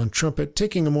next on trumpet,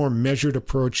 taking a more measured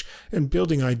approach and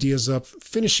building ideas up,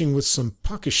 finishing with some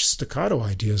puckish staccato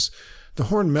ideas. The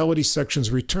horn melody sections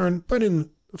return, but in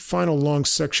the final long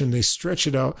section they stretch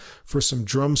it out for some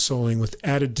drum soloing with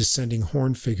added descending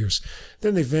horn figures.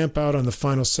 Then they vamp out on the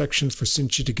final sections for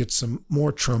Cincha to get some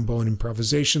more trombone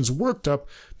improvisations worked up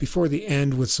before the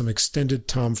end with some extended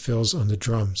tom fills on the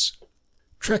drums.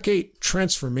 Track 8,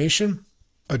 Transformation.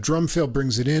 A drum fill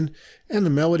brings it in, and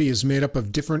the melody is made up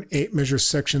of different 8-measure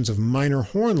sections of minor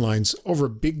horn lines over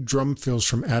big drum fills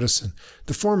from Addison.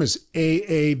 The form is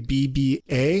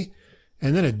A-A-B-B-A,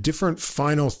 and then a different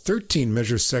final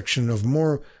 13-measure section of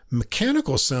more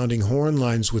mechanical-sounding horn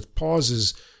lines with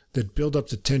pauses that build up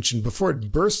the tension before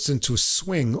it bursts into a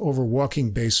swing over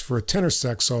walking bass for a tenor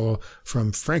sax solo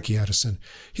from Frankie Addison.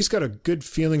 He's got a good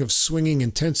feeling of swinging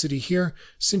intensity here.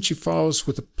 Cincha follows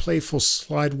with a playful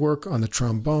slide work on the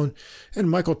trombone,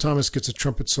 and Michael Thomas gets a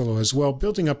trumpet solo as well,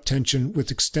 building up tension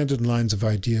with extended lines of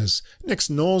ideas. Next,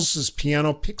 Knowles'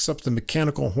 piano picks up the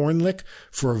mechanical horn lick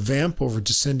for a vamp over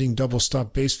descending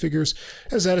double-stop bass figures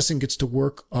as Addison gets to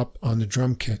work up on the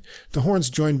drum kit. The horns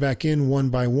join back in one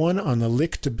by one on the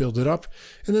lick to build it up,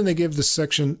 and then they give the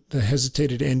section the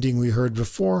hesitated ending we heard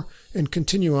before and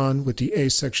continue on with the A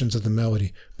sections of the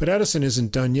melody. But Addison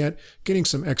isn't done yet, getting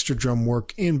some extra drum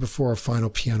work in before a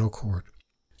final piano chord.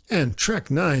 And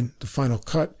track 9, the final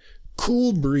cut,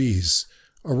 Cool Breeze.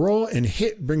 A roll and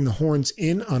hit bring the horns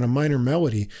in on a minor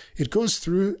melody. It goes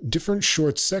through different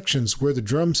short sections where the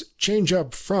drums change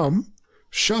up from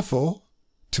shuffle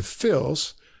to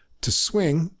fills to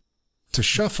swing to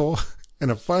shuffle and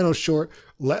a final short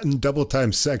Latin double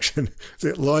time section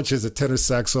that launches a tenor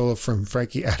sax solo from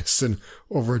Frankie Addison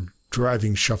over a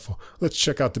driving shuffle. Let's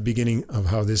check out the beginning of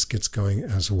how this gets going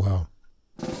as well.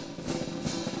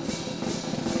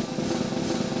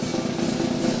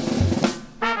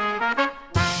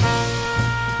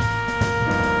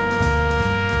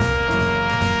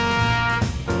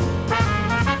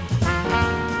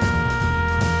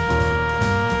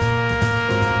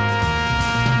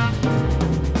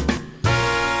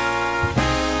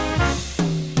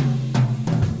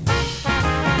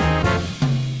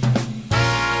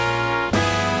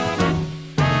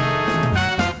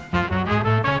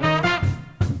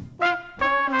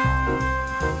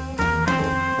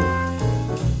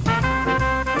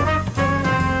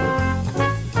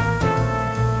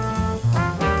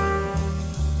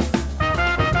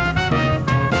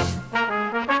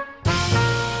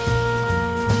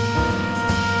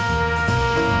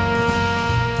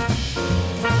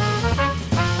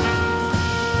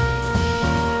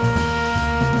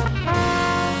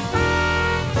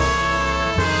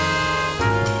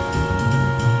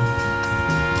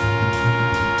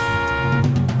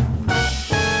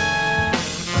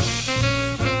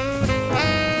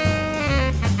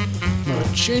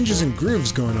 Changes and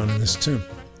grooves going on in this tune.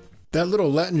 That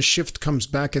little Latin shift comes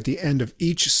back at the end of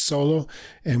each solo,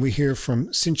 and we hear from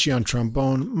Cinci on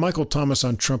trombone, Michael Thomas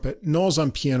on trumpet, Knowles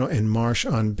on piano, and Marsh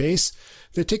on bass.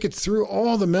 They take it through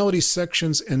all the melody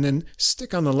sections and then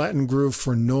stick on the Latin groove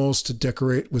for Knowles to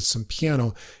decorate with some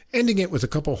piano, ending it with a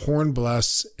couple horn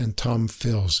blasts and tom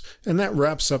fills. And that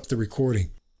wraps up the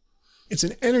recording. It's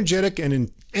an energetic and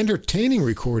an entertaining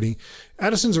recording.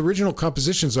 Addison's original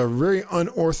compositions are very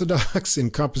unorthodox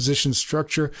in composition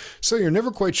structure, so you're never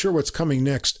quite sure what's coming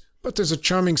next, but there's a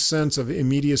charming sense of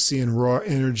immediacy and raw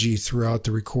energy throughout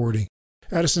the recording.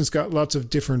 Addison's got lots of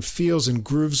different feels and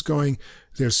grooves going.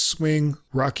 There's swing,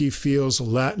 rocky feels,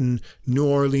 Latin, New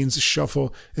Orleans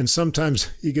shuffle, and sometimes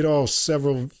you get all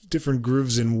several different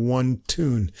grooves in one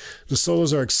tune. The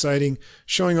solos are exciting,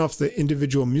 showing off the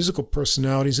individual musical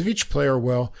personalities of each player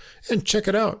well, and check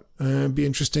it out. It'd be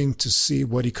interesting to see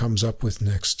what he comes up with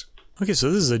next. Okay,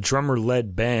 so this is a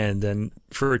drummer-led band, and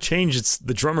for a change, it's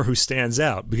the drummer who stands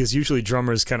out, because usually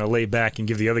drummers kind of lay back and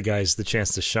give the other guys the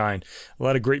chance to shine. A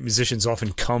lot of great musicians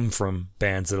often come from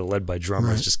bands that are led by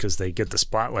drummers just because they get the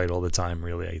spotlight all the time,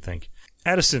 really, I think.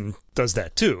 Addison does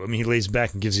that, too. I mean, he lays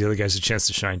back and gives the other guys a chance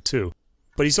to shine, too.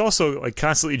 But he's also like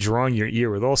constantly drawing your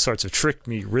ear with all sorts of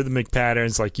tricky rhythmic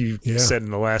patterns, like you said in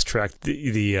the last track,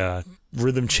 the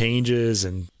rhythm changes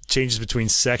and changes between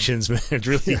sections. It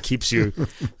really keeps you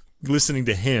listening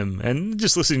to him and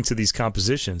just listening to these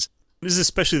compositions. This is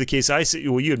especially the case.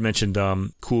 You had mentioned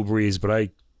Cool Breeze, but I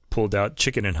pulled out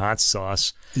Chicken and Hot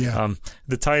Sauce. Yeah.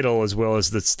 The title, as well as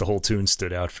the whole tune,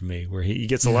 stood out for me, where he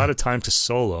gets a lot of time to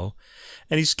solo,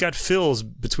 and he's got fills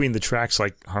between the tracks,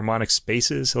 like harmonic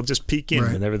spaces. He'll just peek in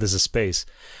whenever there's a space.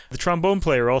 The trombone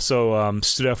player also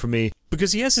stood out for me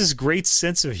because he has this great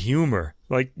sense of humor.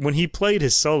 Like when he played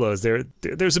his solos,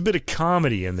 there's a bit of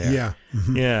comedy in there. Yeah.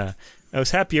 Mm-hmm. Yeah. I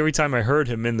was happy every time I heard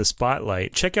him in the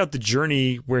spotlight. Check out the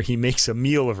journey where he makes a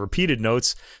meal of repeated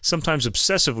notes, sometimes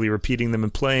obsessively repeating them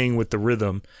and playing with the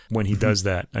rhythm when he does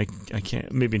that. I can't,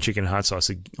 maybe in Chicken and Hot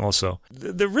Sauce also.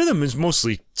 The rhythm is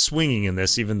mostly swinging in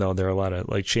this, even though there are a lot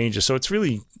of changes. So it's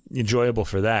really enjoyable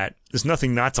for that. There's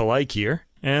nothing not to like here.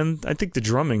 And I think the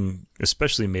drumming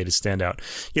especially made it stand out.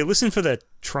 Yeah, listen for that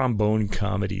trombone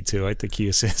comedy too. I think he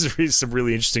has some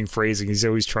really interesting phrasing. He's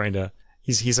always trying to...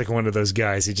 He's like one of those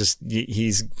guys.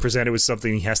 He's presented with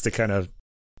something, he has to kind of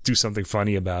do something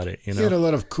funny about it. You know, he had a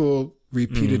lot of cool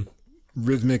repeated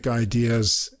rhythmic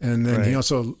ideas, and then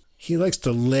he likes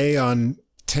to lay on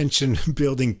tension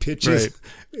building pitches.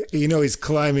 Right. He's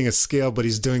climbing a scale, but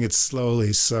he's doing it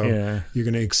slowly, so you're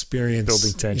going to experience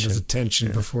building tension, the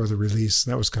tension before the release.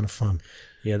 That was kind of fun.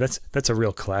 Yeah, that's a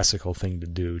real classical thing to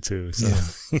do too.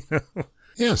 So.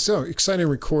 Yeah, so exciting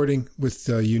recording with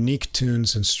unique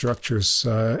tunes and structures.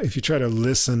 If you try to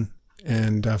listen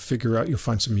and figure out, you'll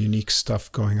find some unique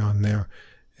stuff going on there.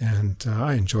 And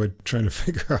I enjoyed trying to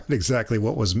figure out exactly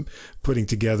what was putting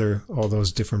together all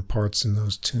those different parts in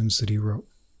those tunes that he wrote.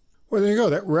 Well, there you go.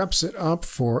 That wraps it up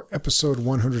for episode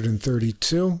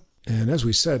 132. And as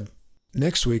we said,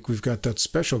 next week we've got that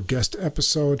special guest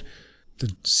episode,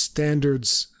 the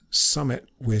Standards Summit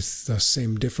with the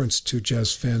same difference, Two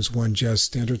Jazz Fans, One Jazz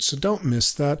Standard. So don't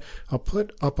miss that. I'll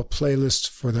put up a playlist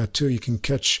for that too. You can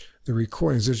catch the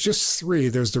recordings. There's just 3.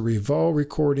 There's the Revol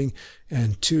recording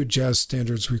and 2 Jazz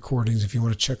Standards recordings if you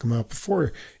want to check them out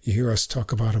before you hear us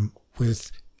talk about them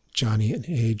with Johnny and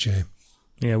AJ.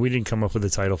 Yeah, we didn't come up with a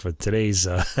title for today's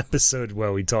episode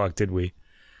while we talked, did we?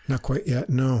 Not quite yet,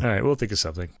 no. All right, we'll think of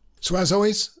something. So as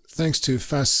always, thanks to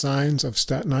Fast Signs of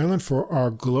Staten Island for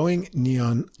our glowing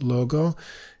neon logo.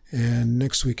 And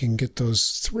next we can get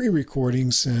those 3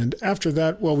 recordings. And after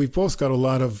that, well, we've both got a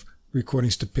lot of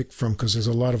recordings to pick from because there's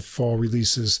a lot of fall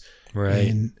releases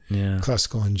in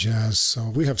classical and jazz. So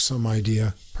we have some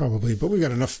idea probably, but we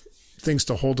got enough things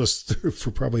to hold us through for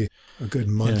probably a good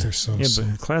month or so. Yeah,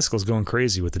 but classical's going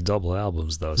crazy with the double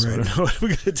albums though, so I don't know what we're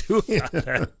going to do about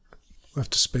that. We'll have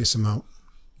to space them out.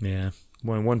 Yeah,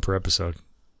 one per episode.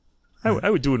 I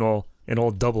would do an all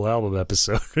double album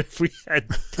episode if we had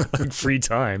like free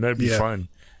time. That'd be fun.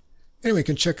 Anyway, you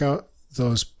can check out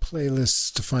those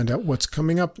playlists to find out what's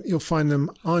coming up. You'll find them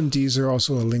on Deezer,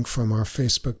 also a link from our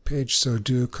Facebook page. So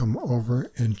do come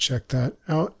over and check that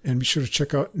out. And be sure to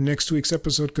check out next week's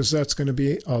episode because that's going to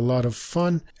be a lot of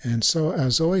fun. And so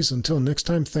as always, until next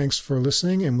time, thanks for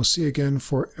listening. And we'll see you again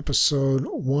for episode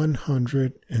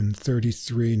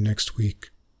 133 next week.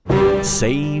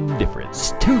 Same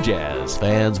difference. 2 Jazz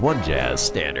Fans, 1 Jazz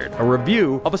Standard. A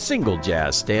review of a single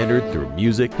jazz standard through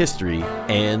music, history,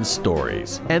 and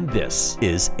stories. And this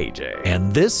is AJ.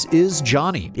 And this is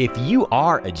Johnny. If you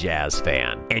are a jazz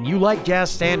fan and you like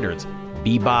jazz standards,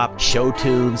 bebop, show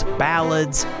tunes,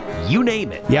 ballads, you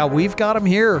name it. Yeah, we've got them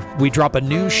here. We drop a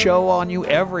new show on you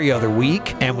every other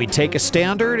week, and we take a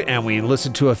standard and we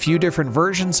listen to a few different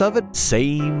versions of it.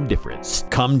 Same difference.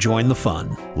 Come join the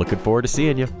fun. Looking forward to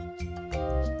seeing you.